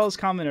 Keyholes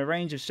come in a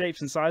range of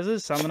shapes and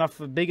sizes, some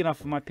big enough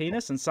for my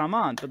penis and some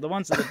aren't, but the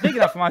ones that are big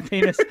enough for my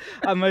penis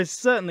are most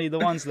certainly the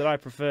ones that I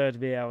prefer to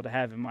be able to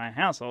have in my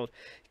household.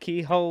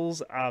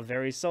 Keyholes are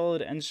very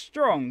solid and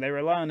strong. They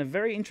rely on a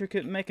very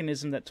intricate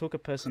mechanism that took a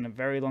person a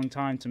very long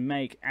time to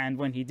make, and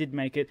when he did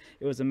make it,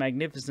 it was a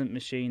magnificent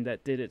machine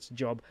that did its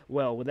job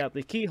well. Without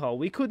the keyhole,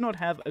 we could not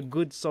have a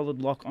good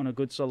solid lock on a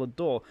good solid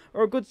door,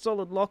 or a good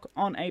solid lock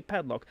on a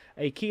padlock.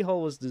 A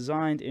keyhole was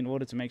designed in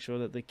order to make sure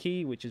that the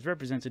key, which is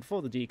represented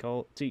for the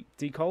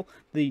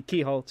the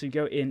keyhole to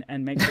go in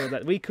and make sure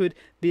that we could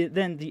be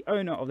then the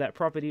owner of that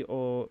property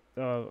or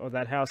of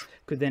that house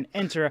could then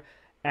enter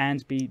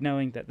and be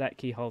knowing that that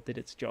keyhole did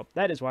its job.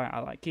 That is why I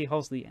like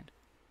keyholes. The end.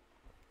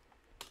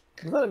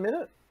 Was that a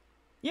minute?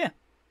 Yeah.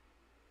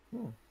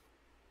 You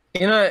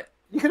know,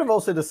 You could have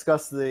also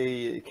discussed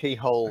the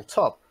keyhole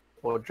top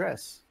or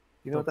dress.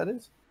 You know what that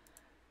is?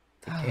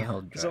 the keyhole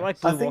Is it dress.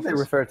 like I blue think they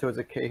waffles? refer to it as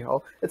a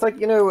keyhole. It's like,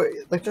 you know,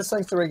 like just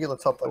like the regular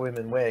top that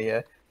women wear,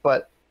 yeah?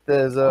 But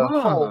there's a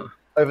hole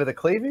over the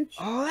cleavage.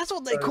 Oh, that's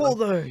what they call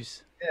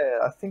those.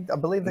 Yeah, I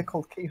believe they're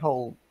called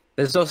keyhole.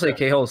 There's also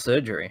keyhole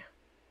surgery.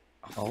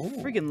 Oh, I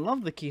freaking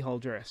love the keyhole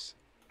dress.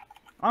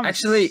 I'm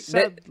Actually, a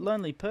sad,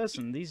 lonely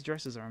person. These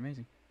dresses are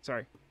amazing.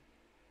 Sorry.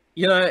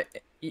 You know,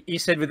 you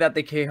said without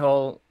the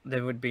keyhole,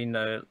 there would be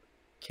no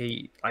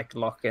key, like,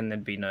 lock, and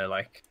there'd be no,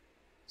 like,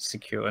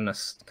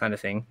 secureness kind of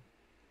thing.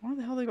 Why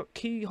the hell they got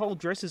keyhole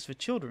dresses for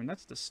children?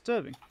 That's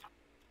disturbing.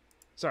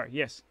 Sorry,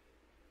 yes.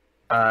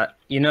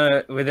 You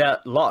know,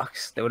 without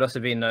locks, there would also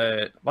be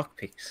no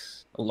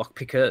lockpicks or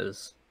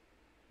lockpickers.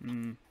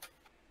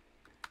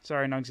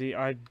 Sorry,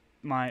 Nugsy.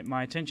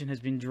 My attention has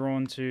been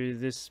drawn to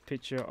this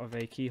picture of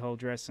a keyhole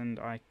dress, and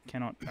I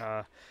cannot.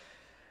 That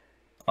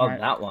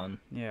one.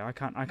 Yeah, I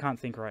can't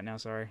think right now.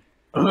 Sorry.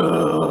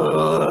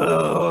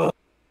 Okay,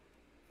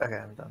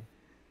 I'm done.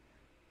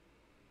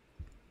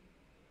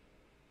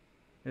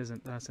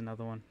 That's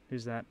another one.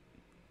 Who's that?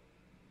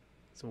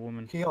 It's a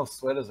woman. Keyhole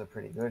sweaters are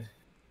pretty good.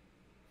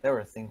 They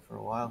were a thing for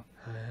a while.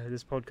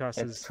 This podcast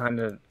It is.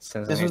 kind of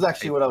sounds This like was a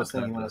actually what I was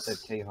paper thinking when I said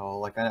purpose. keyhole.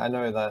 Like, I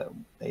know that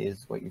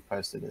is what you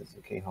posted as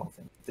a keyhole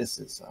thing. This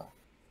is,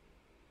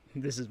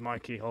 This is my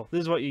keyhole.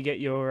 This is what you get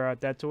your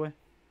dad to wear.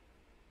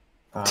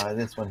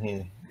 this one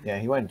here. Yeah,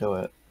 he won't do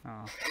it.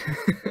 Oh,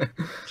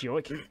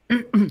 joke.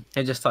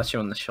 He'll just touch you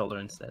on the shoulder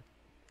instead.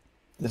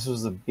 This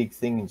was a big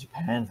thing in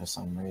Japan for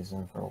some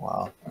reason for a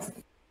while.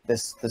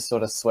 This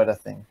sort of sweater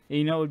thing.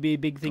 You know what would be a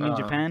big thing in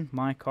Japan?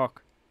 My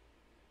cock.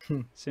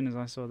 As soon as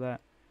I saw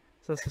that.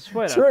 So it's a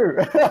sweater. True.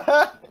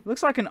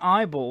 Looks like an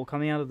eyeball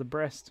coming out of the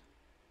breast.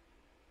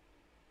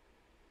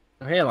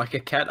 Oh yeah, like a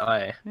cat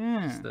eye.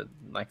 Yeah. Just the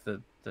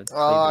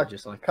Oh, I cleavage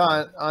is like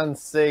can't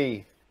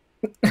unsee.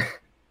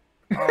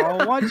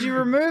 Oh, why'd you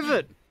remove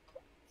it?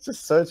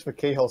 Just search for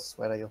keyhole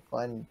sweater. You'll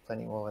find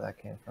plenty more where that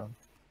came from.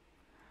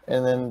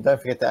 And then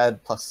don't forget to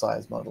add plus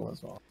size model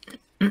as well.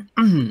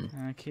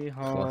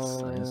 Keyhole. Plus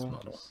size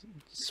model.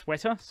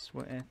 Sweater?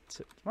 Why do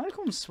they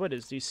call them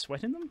sweaters? Do you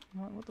sweat in them?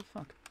 What the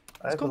fuck?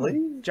 I It's called a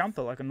believe.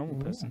 jumper like a normal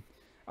person.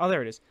 Oh,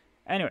 there it is.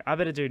 Anyway, I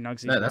better do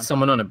Nugsy's No, one. that's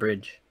someone on a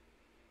bridge.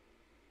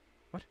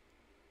 What?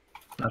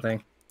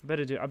 Nothing. I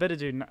better do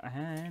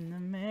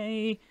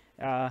anime.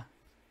 I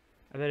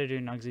better do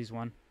Nugsy's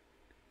one.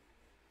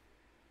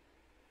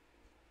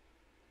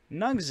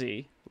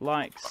 Nugsy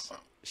likes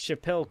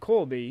Chappelle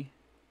Corby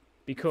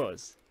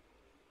because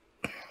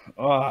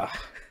Oh,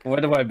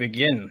 where do I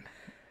begin?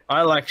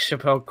 I like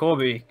Chappelle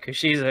Corby because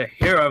she's a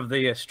hero of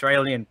the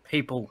Australian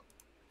people.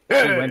 She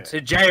went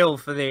to jail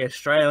for the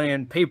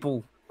Australian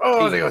people.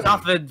 She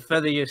suffered for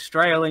the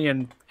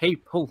Australian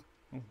people.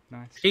 oh,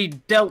 nice. She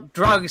dealt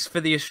drugs for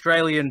the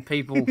Australian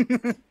people.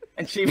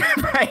 And she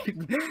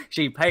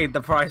paid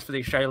the price for the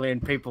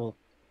Australian people.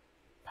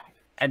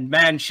 And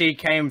man, she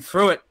came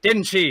through it,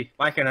 didn't she?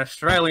 Like an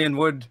Australian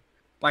would.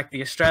 Like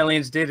the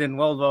Australians did in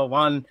World War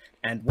One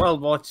and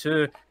World War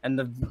Two and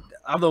the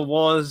other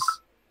wars.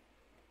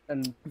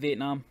 And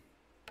Vietnam.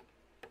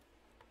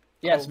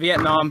 yes,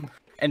 Vietnam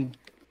and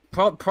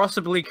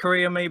possibly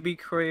Korea, maybe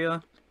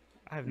Korea.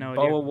 I have no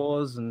Boer idea.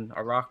 Wars and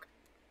Iraq.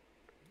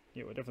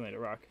 Yeah, we're definitely in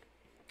Iraq.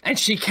 And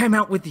she came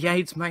out with the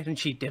AIDS, mate, and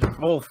she did it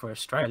all for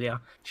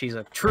Australia. She's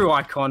a true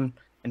icon,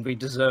 and we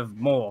deserve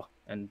more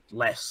and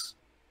less.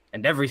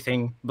 And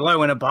everything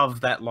below and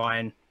above that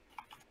line.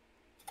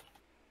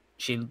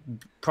 She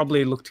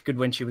probably looked good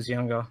when she was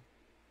younger.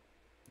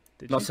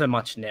 Not so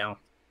much now.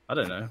 I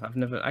don't know. I've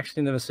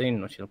never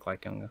seen what she looked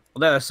like younger.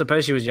 Although I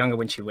suppose she was younger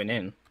when she went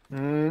in.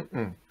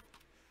 Mm-mm.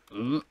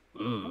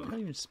 I can't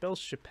even spell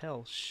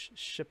Chappelle.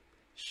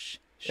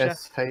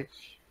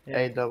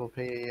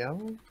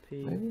 S-H-A-P-P-E-L?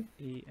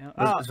 P-E-L.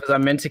 Was I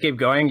meant to keep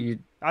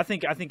going? I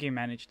think you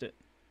managed it.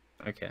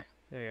 Okay.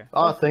 There you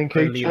I think he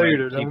Really weren't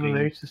cheated. I'm keeping-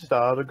 gonna need to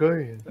start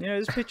again. go. You know,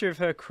 this picture of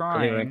her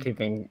Probably crying weren't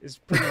keeping. is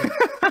pretty.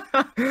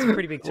 It's a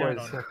pretty big turn Wait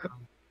a on. second.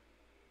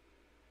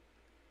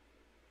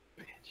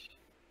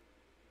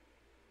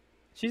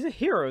 She's a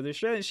hero.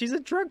 She's a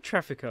drug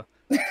trafficker.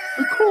 We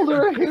called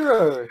her a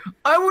hero.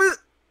 I was.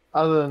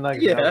 Other than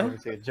that, Yeah. that was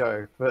obviously a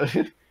joke, but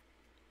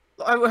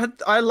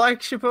I like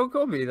Chappelle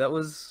Colby. That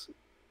was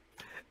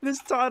This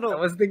title.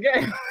 the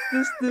game.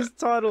 This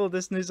title of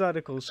this news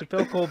article: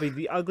 Chappelle Colby,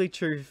 the ugly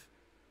truth.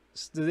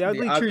 The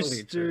ugly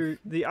truth.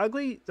 The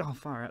ugly. Oh,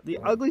 far out. The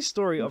ugly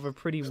story of a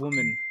pretty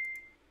woman.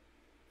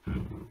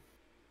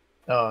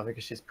 oh,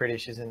 because she's pretty,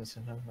 she's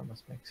innocent. Huh? That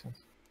must make sense.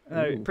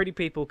 No, Ooh. pretty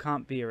people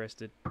can't be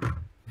arrested.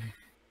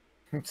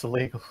 It's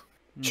illegal.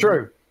 Mm.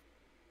 True.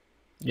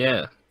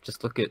 Yeah,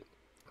 just look at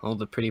all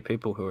the pretty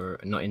people who are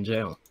not in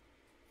jail.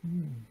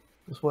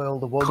 That's why all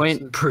the wogs.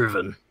 Point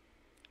proven.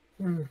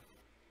 Mm.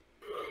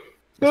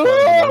 That's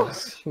why the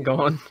wogs- Go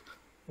on.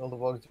 All the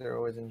wogs are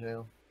always in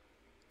jail.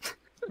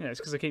 Yeah, it's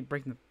because they keep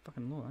breaking the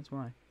fucking law. That's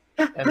why.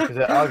 And because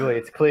they're ugly,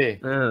 it's clear.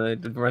 Yeah,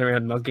 they run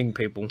around mugging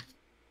people.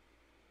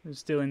 They're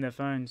stealing their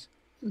phones.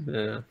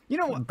 Yeah, You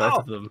know what? both Oh,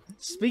 of them.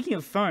 speaking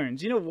of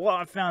phones, you know what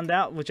I found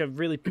out, which have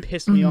really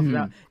pissed me off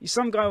about?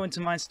 Some guy went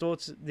to my store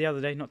the other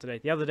day,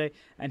 the other day,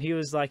 and he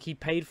was like, he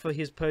paid for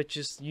his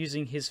purchase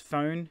using his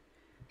phone,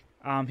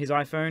 his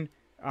iPhone,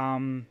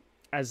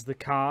 as the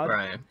card.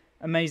 Right.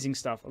 Amazing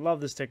stuff. I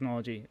love this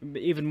technology.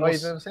 Even Oh, more.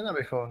 you've never seen that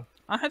before?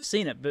 I have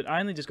seen it, but I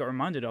only just got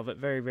reminded of it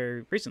very,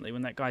 very recently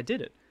when that guy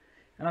did it.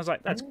 And I was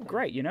like, that's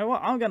great. You know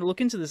what? I'm going to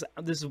look into this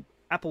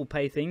Apple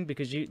Pay thing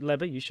because you,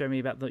 Leber, you showed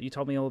me you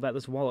told me all about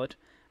this wallet.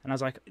 And I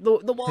was like,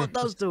 the wallet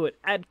does do it.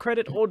 Add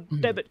credit or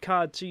debit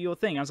card to your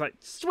thing. I was like,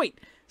 sweet.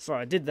 So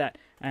I did that,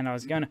 and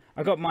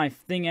I got my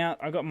thing out.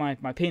 I got my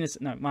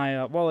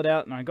wallet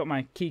out, and I got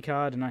my key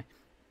card, and I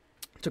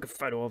took a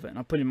photo of it, and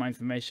I put in my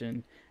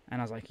information,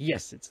 and I was like,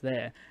 yes, it's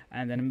there.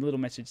 And then a little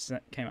message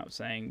came up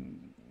saying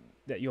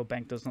that your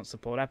bank does not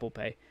support Apple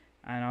Pay.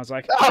 And I was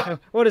like,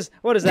 what does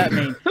that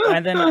mean?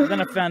 And then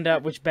I found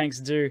out which banks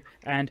do,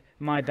 and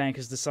my bank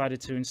has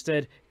decided to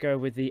instead go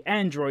with the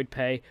Android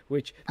Pay,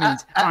 which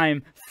means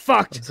I'm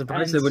fucked. I'm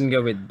surprised they wouldn't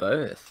go with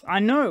both. I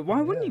know. Why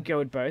wouldn't you go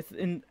with both?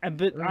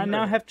 But I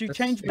now have to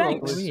change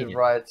banks. Exclusive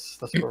rights.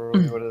 That's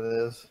probably what it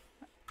is.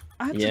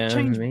 I have Yeah, to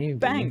change maybe.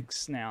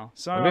 banks now.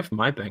 So I wonder if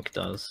my bank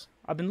does.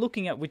 I've been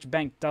looking at which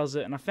bank does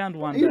it, and I found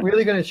one. Are you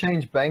really going to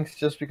change banks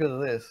just because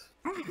of this?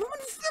 I want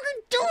to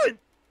fucking do it.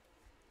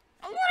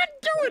 I want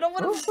to do it. I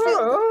want to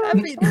feel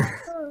happy.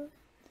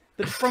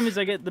 But the problem is,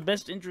 I get the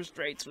best interest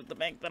rates with the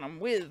bank that I'm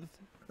with.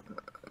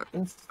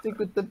 And stick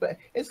with the bank.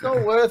 It's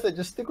not worth it.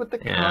 Just stick with the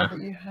Yeah. card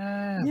that you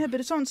have. Yeah, but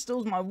if someone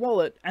steals my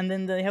wallet, and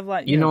then they have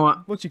like, You know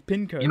what? What's your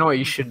PIN code? You know what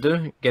you should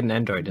do? Get an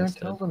Android Don't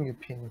instead. tell them your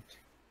pin.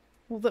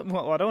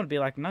 Well, I don't want to be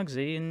like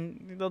Nugsy,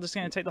 and they're just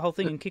going to take the whole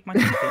thing and kick my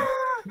teeth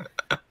in.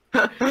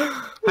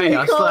 Hey, You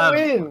I still can't have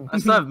win. I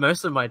still have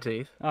most of my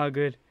teeth. Oh,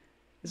 good.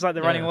 It's like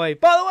they're Yeah. running away.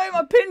 By the way,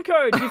 my PIN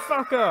code, you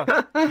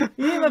fucker!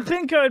 You need my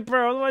PIN code,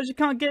 bro, otherwise you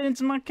can't get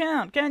into my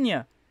account, can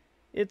you?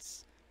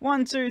 It's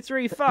 1, 2,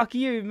 3, fuck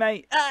you,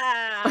 mate.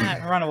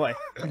 Ah! Run away.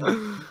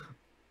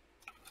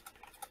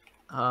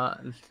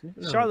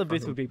 Charlotte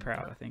Booth would be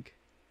proud, I think.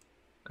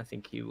 I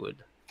think he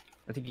would.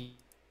 I think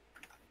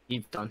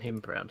you've done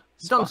him proud.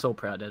 You've done us all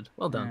proud, Ed.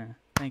 Well done. Yeah,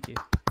 thank you.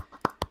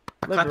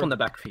 Clap Lever- on the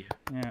back for you.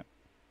 Yeah.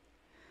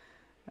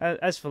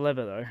 As for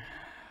Lever, though,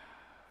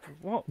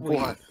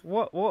 why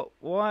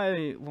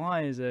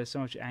is there so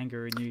much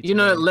anger in you? You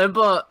know,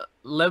 today?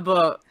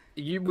 Leber,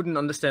 you wouldn't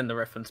understand the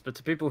reference, but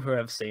to people who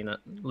have seen it,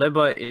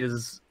 Leber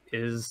is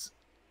he's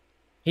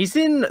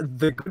in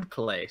The Good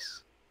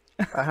Place.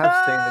 I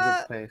have seen the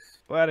good place.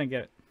 Well, I don't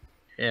get it.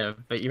 Yeah,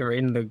 but you're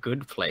in The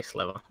Good Place,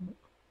 Leber.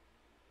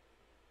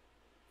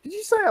 Did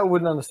you say I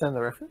wouldn't understand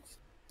the reference?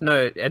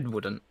 No, Ed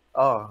wouldn't.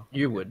 Oh.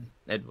 You would.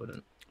 Ed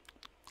wouldn't.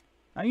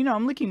 You know,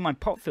 I'm licking my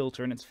pop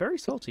filter and it's very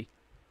salty.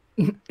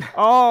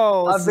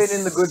 Oh, I've been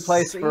in the good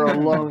place for a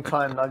long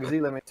time,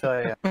 Nugsy, let me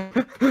tell you.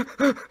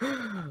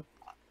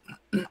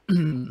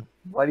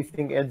 Why do you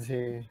think Ed's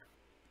here?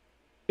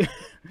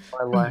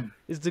 My life.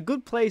 Is the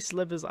good place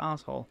Lever's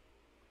asshole?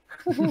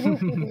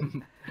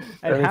 Only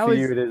And for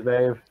you it is,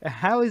 babe.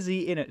 how is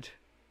he in it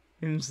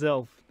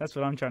himself? That's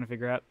what I'm trying to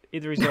figure out.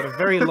 Either he's got a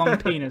very long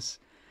penis,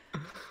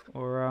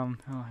 or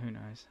who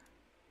knows?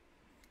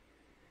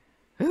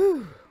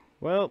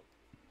 Well,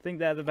 I think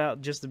that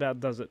just about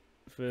does it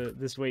for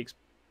this week's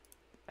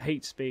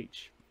hate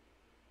speech.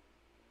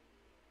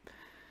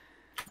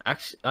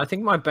 Actually, I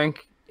think my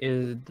bank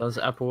does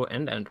Apple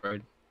and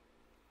Android.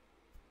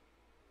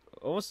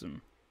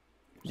 Awesome.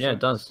 Yeah, it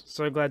does.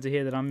 So glad to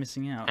hear that I'm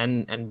missing out.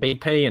 And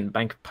BP and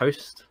Bank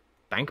Post,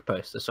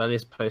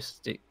 Australia's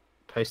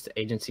post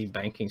agency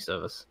banking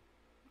service.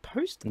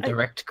 Post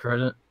Direct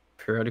credit,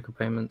 periodical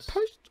payments.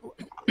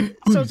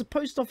 So it's a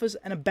post office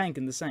and a bank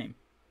in the same.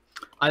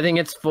 I think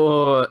it's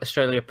for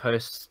Australia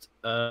Post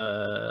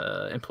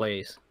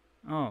employees.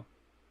 Oh.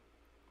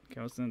 Okay,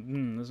 I was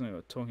there's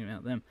no talking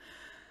about them.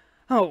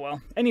 Oh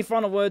well. Any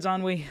final words,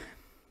 aren't we?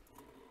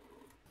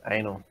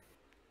 Anal.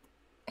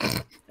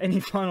 Any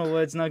final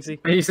words, Nugsy?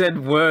 He said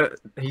words,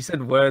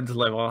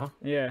 Lever.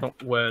 Yeah.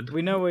 Not word.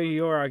 We know where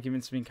your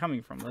argument's been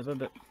coming from, Lever,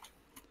 but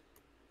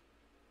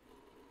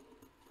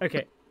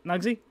okay.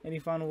 Nugsy, any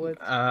final words?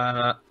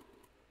 I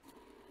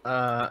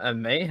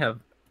may have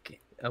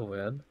a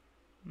word.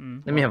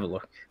 Let me have a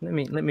look. Let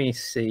me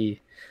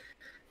see.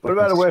 What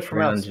about a word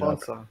from our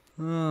sponsor?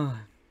 Oh,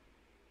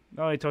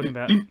 you're talking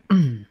about. We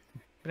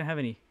don't have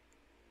any.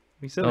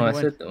 We certainly I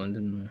said that one,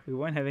 didn't we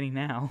won't have any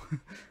now.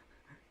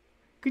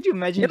 Could you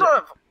imagine?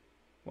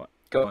 What?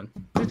 Go on.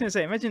 I was gonna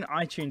say, imagine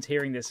iTunes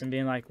hearing this and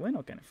being like, "We're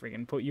not gonna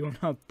friggin' put you on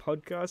our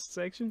podcast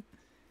section."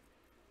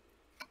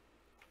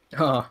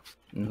 Oh,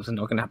 it's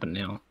not gonna happen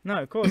now.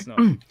 No, of course not.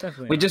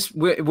 Definitely.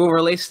 We'll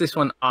release this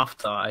one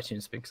after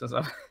iTunes picks us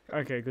up.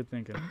 Okay, good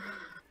thinking.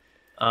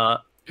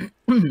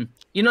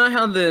 You know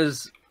how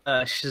there's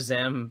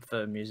Shazam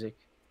for music?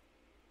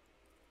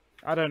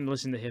 I don't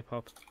listen to hip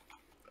hop.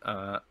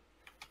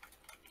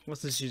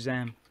 What's the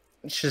Shazam?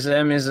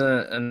 Shazam is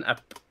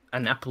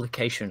an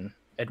application,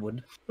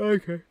 Edward.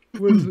 Okay.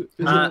 What is it?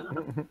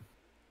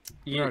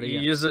 You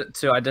use it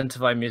to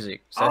identify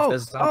music. So if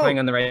there's something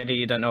on the radio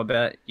you don't know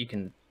about, you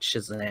can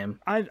Shazam.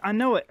 I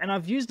know it, and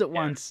I've used it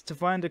once to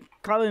find a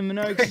Kylie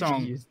Minogue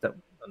song. Used that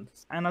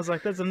once. And I was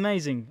like, that's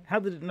amazing. How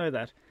did it know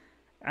that?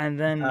 And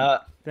then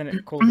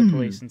it called the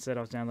police and said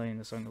I was downloading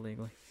the song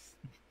illegally.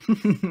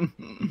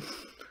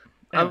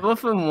 I've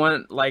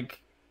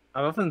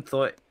often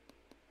thought,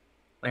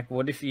 like,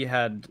 what if you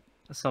had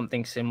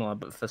something similar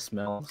but for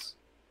smells?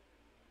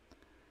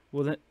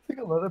 Well, I think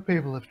a lot of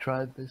people have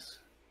tried this,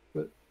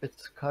 but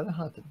it's kind of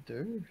hard to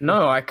do.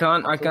 No, I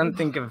can't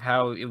think of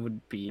how it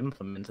would be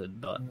implemented,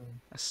 but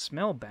a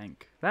smell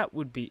bank. That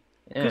would be.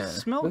 yeah. Because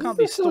smell Was can't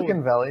this be stored.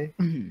 Silicon Valley?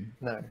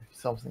 No,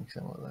 something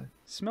similar though.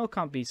 Smell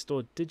can't be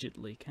stored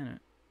digitally, can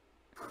it?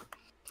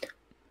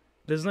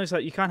 There's no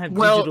you can't have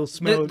digital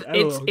smell.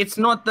 It's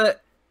not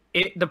that.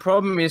 The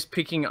problem is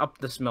picking up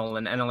the smell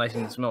and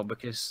analyzing the smell,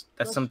 because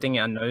that's something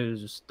our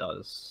nose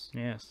does.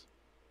 Yes.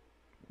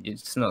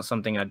 It's not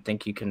something I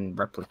think you can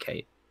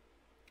replicate.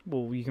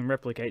 Well, you can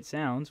replicate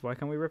sounds. Why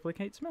can't we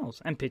replicate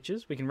smells and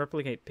pictures? We can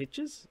replicate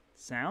pictures,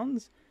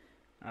 sounds,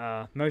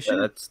 motion.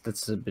 Yeah,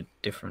 that's a bit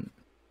different.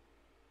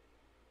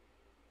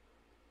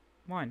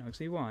 Why,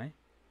 Noxie? Why?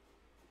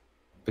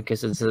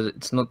 Because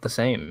it's not the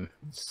same.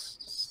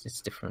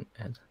 It's different,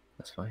 Ed.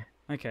 That's why.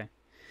 Okay.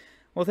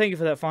 Well, thank you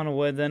for that final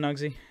word there,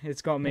 Nugsy.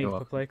 It's got me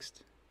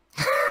perplexed.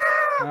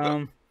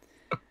 And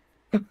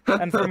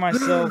for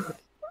myself,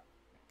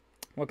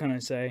 what can I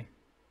say?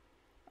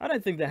 I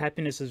don't think that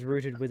happiness is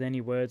rooted with any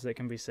words that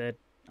can be said.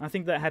 I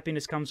think that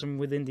happiness comes from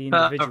within the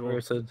individual.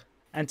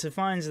 And to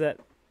find that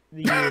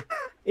the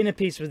inner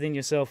peace within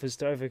yourself is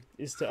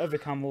to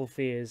overcome all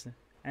fears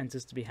and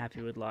just to be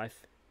happy with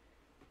life.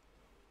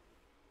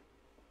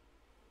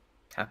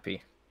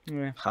 Happy.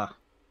 Yeah. Ha.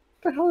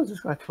 What the hell is this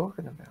guy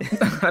talking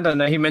about? I don't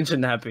know. He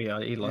mentioned happy.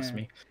 He lost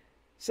me.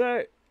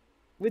 So,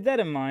 with that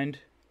in mind,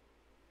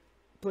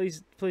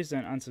 please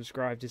don't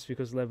unsubscribe just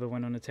because Lever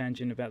went on a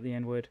tangent about the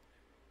N-word.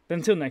 But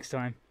until next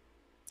time.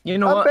 You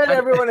know I what? bet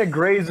everyone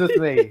agrees with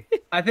me.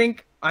 I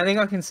think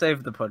I can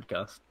save the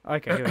podcast.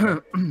 Okay,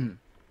 here we go.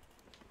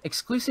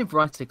 Exclusive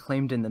rights are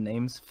claimed in the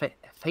names,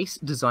 face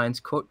designs,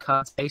 court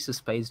cards, ace of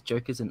spades,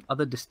 jokers, and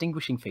other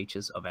distinguishing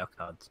features of our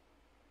cards.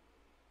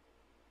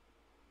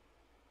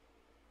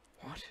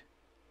 What?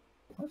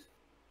 What?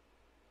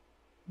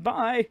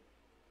 Bye.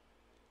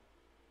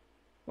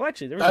 Well,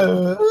 actually,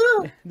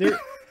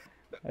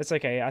 that's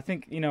okay. I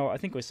think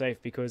we're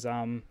safe because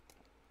I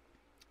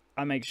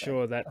make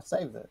sure that I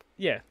saved it.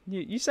 Yeah,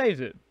 you saved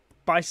it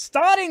by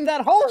starting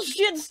that whole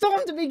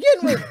shitstorm to begin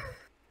with.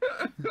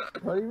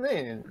 What do you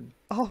mean?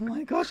 Oh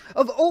my gosh!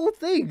 Of all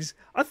things,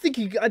 I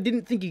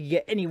didn't think you could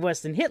get any worse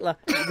than Hitler.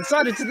 I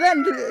decided to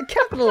then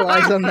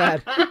capitalize on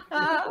that.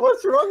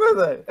 What's wrong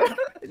with it?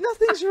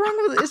 Nothing's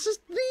wrong with it. It's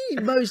just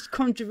the most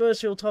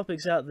controversial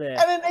topics out there.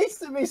 And it needs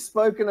to be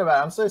spoken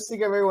about. I'm so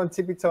sick of everyone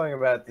tippy-toeing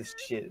about this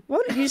shit.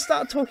 Why don't you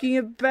start talking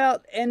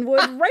about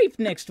N-word rape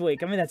next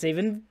week? I mean, that's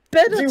even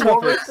better Do you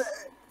want me topics.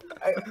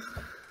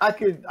 I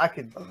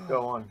could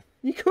go on.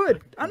 You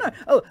could. I know.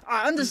 Oh,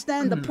 I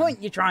understand the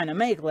point you're trying to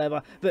make,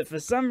 Lever, but for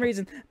some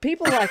reason,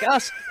 people like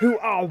us who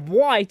are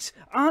white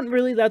aren't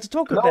really allowed to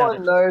talk No about one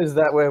it. knows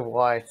that we're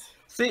white.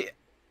 See,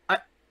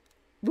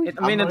 it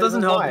I'm not doesn't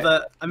even help white.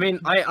 that. I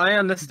mean, I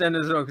understand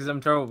as well because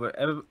I'm trouble, but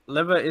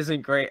Lever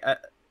isn't great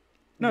at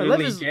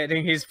really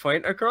getting his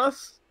point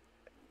across.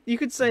 You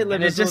could say And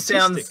Lever's it just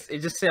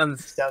autistic.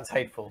 sounds Sounds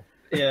hateful.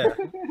 Yeah.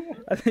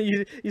 I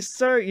think you're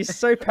so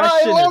I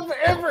passionate love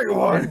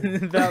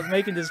everyone. about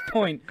making this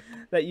point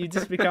that you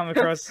just become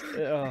across.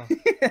 Oh.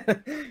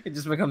 It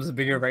just becomes a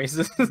bigger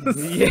racist.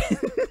 Yeah.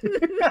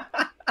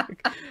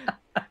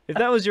 If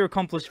that was your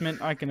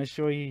accomplishment, I can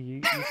assure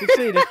you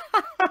succeeded.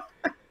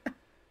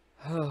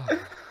 All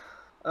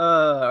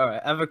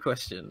right. I have a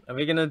question. Are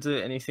we gonna do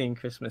anything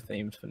Christmas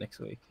themed for next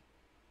week?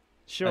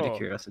 Sure. Out of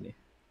curiosity.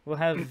 We'll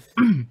have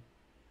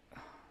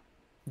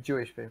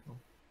Jewish people.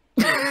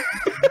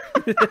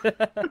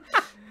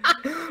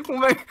 We'll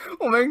make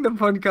the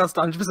podcast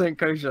 100%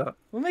 kosher.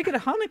 We'll make it a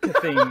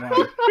Hanukkah theme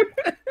one.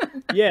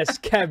 Yes,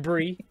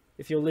 Cadbury,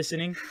 if you're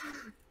listening.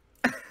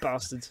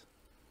 Bastards.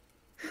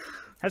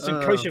 Have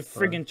some kosher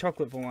friggin'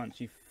 chocolate for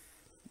once. You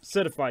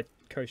certified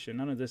kosher.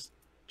 None of this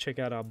check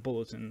out our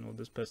bulletin or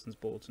this person's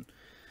bulletin.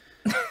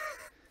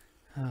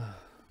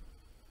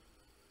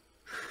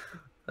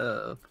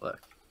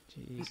 Fuck.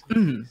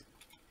 Jeez.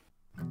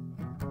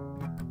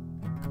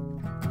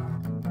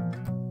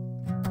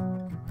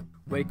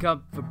 Wake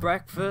up for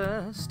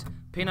breakfast,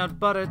 peanut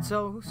butter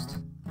toast.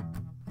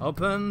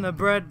 Open the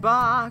bread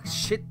box,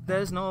 shit,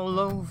 there's no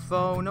loaf,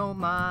 oh no,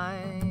 my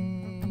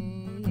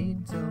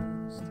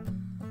toast.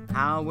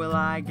 How will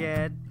I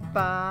get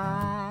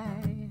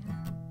by?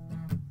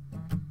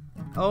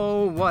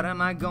 Oh, what am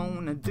I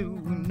gonna do?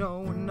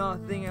 No,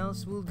 nothing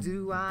else will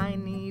do. I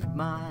need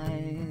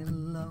my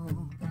loaf.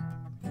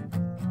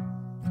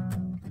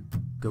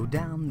 Go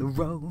down the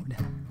road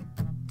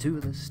to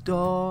the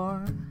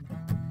store.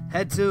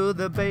 Head to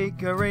the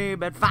bakery,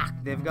 but fuck,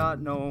 they've got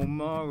no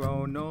more.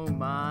 Oh no,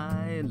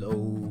 my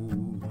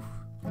loaf.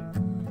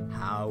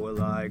 How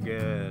will I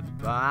get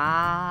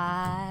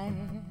by?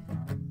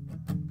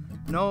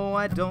 No,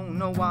 I don't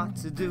know what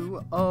to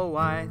do. Oh,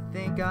 I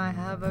think I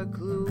have a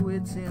clue.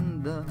 It's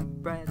in the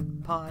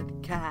Bread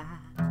Podcast.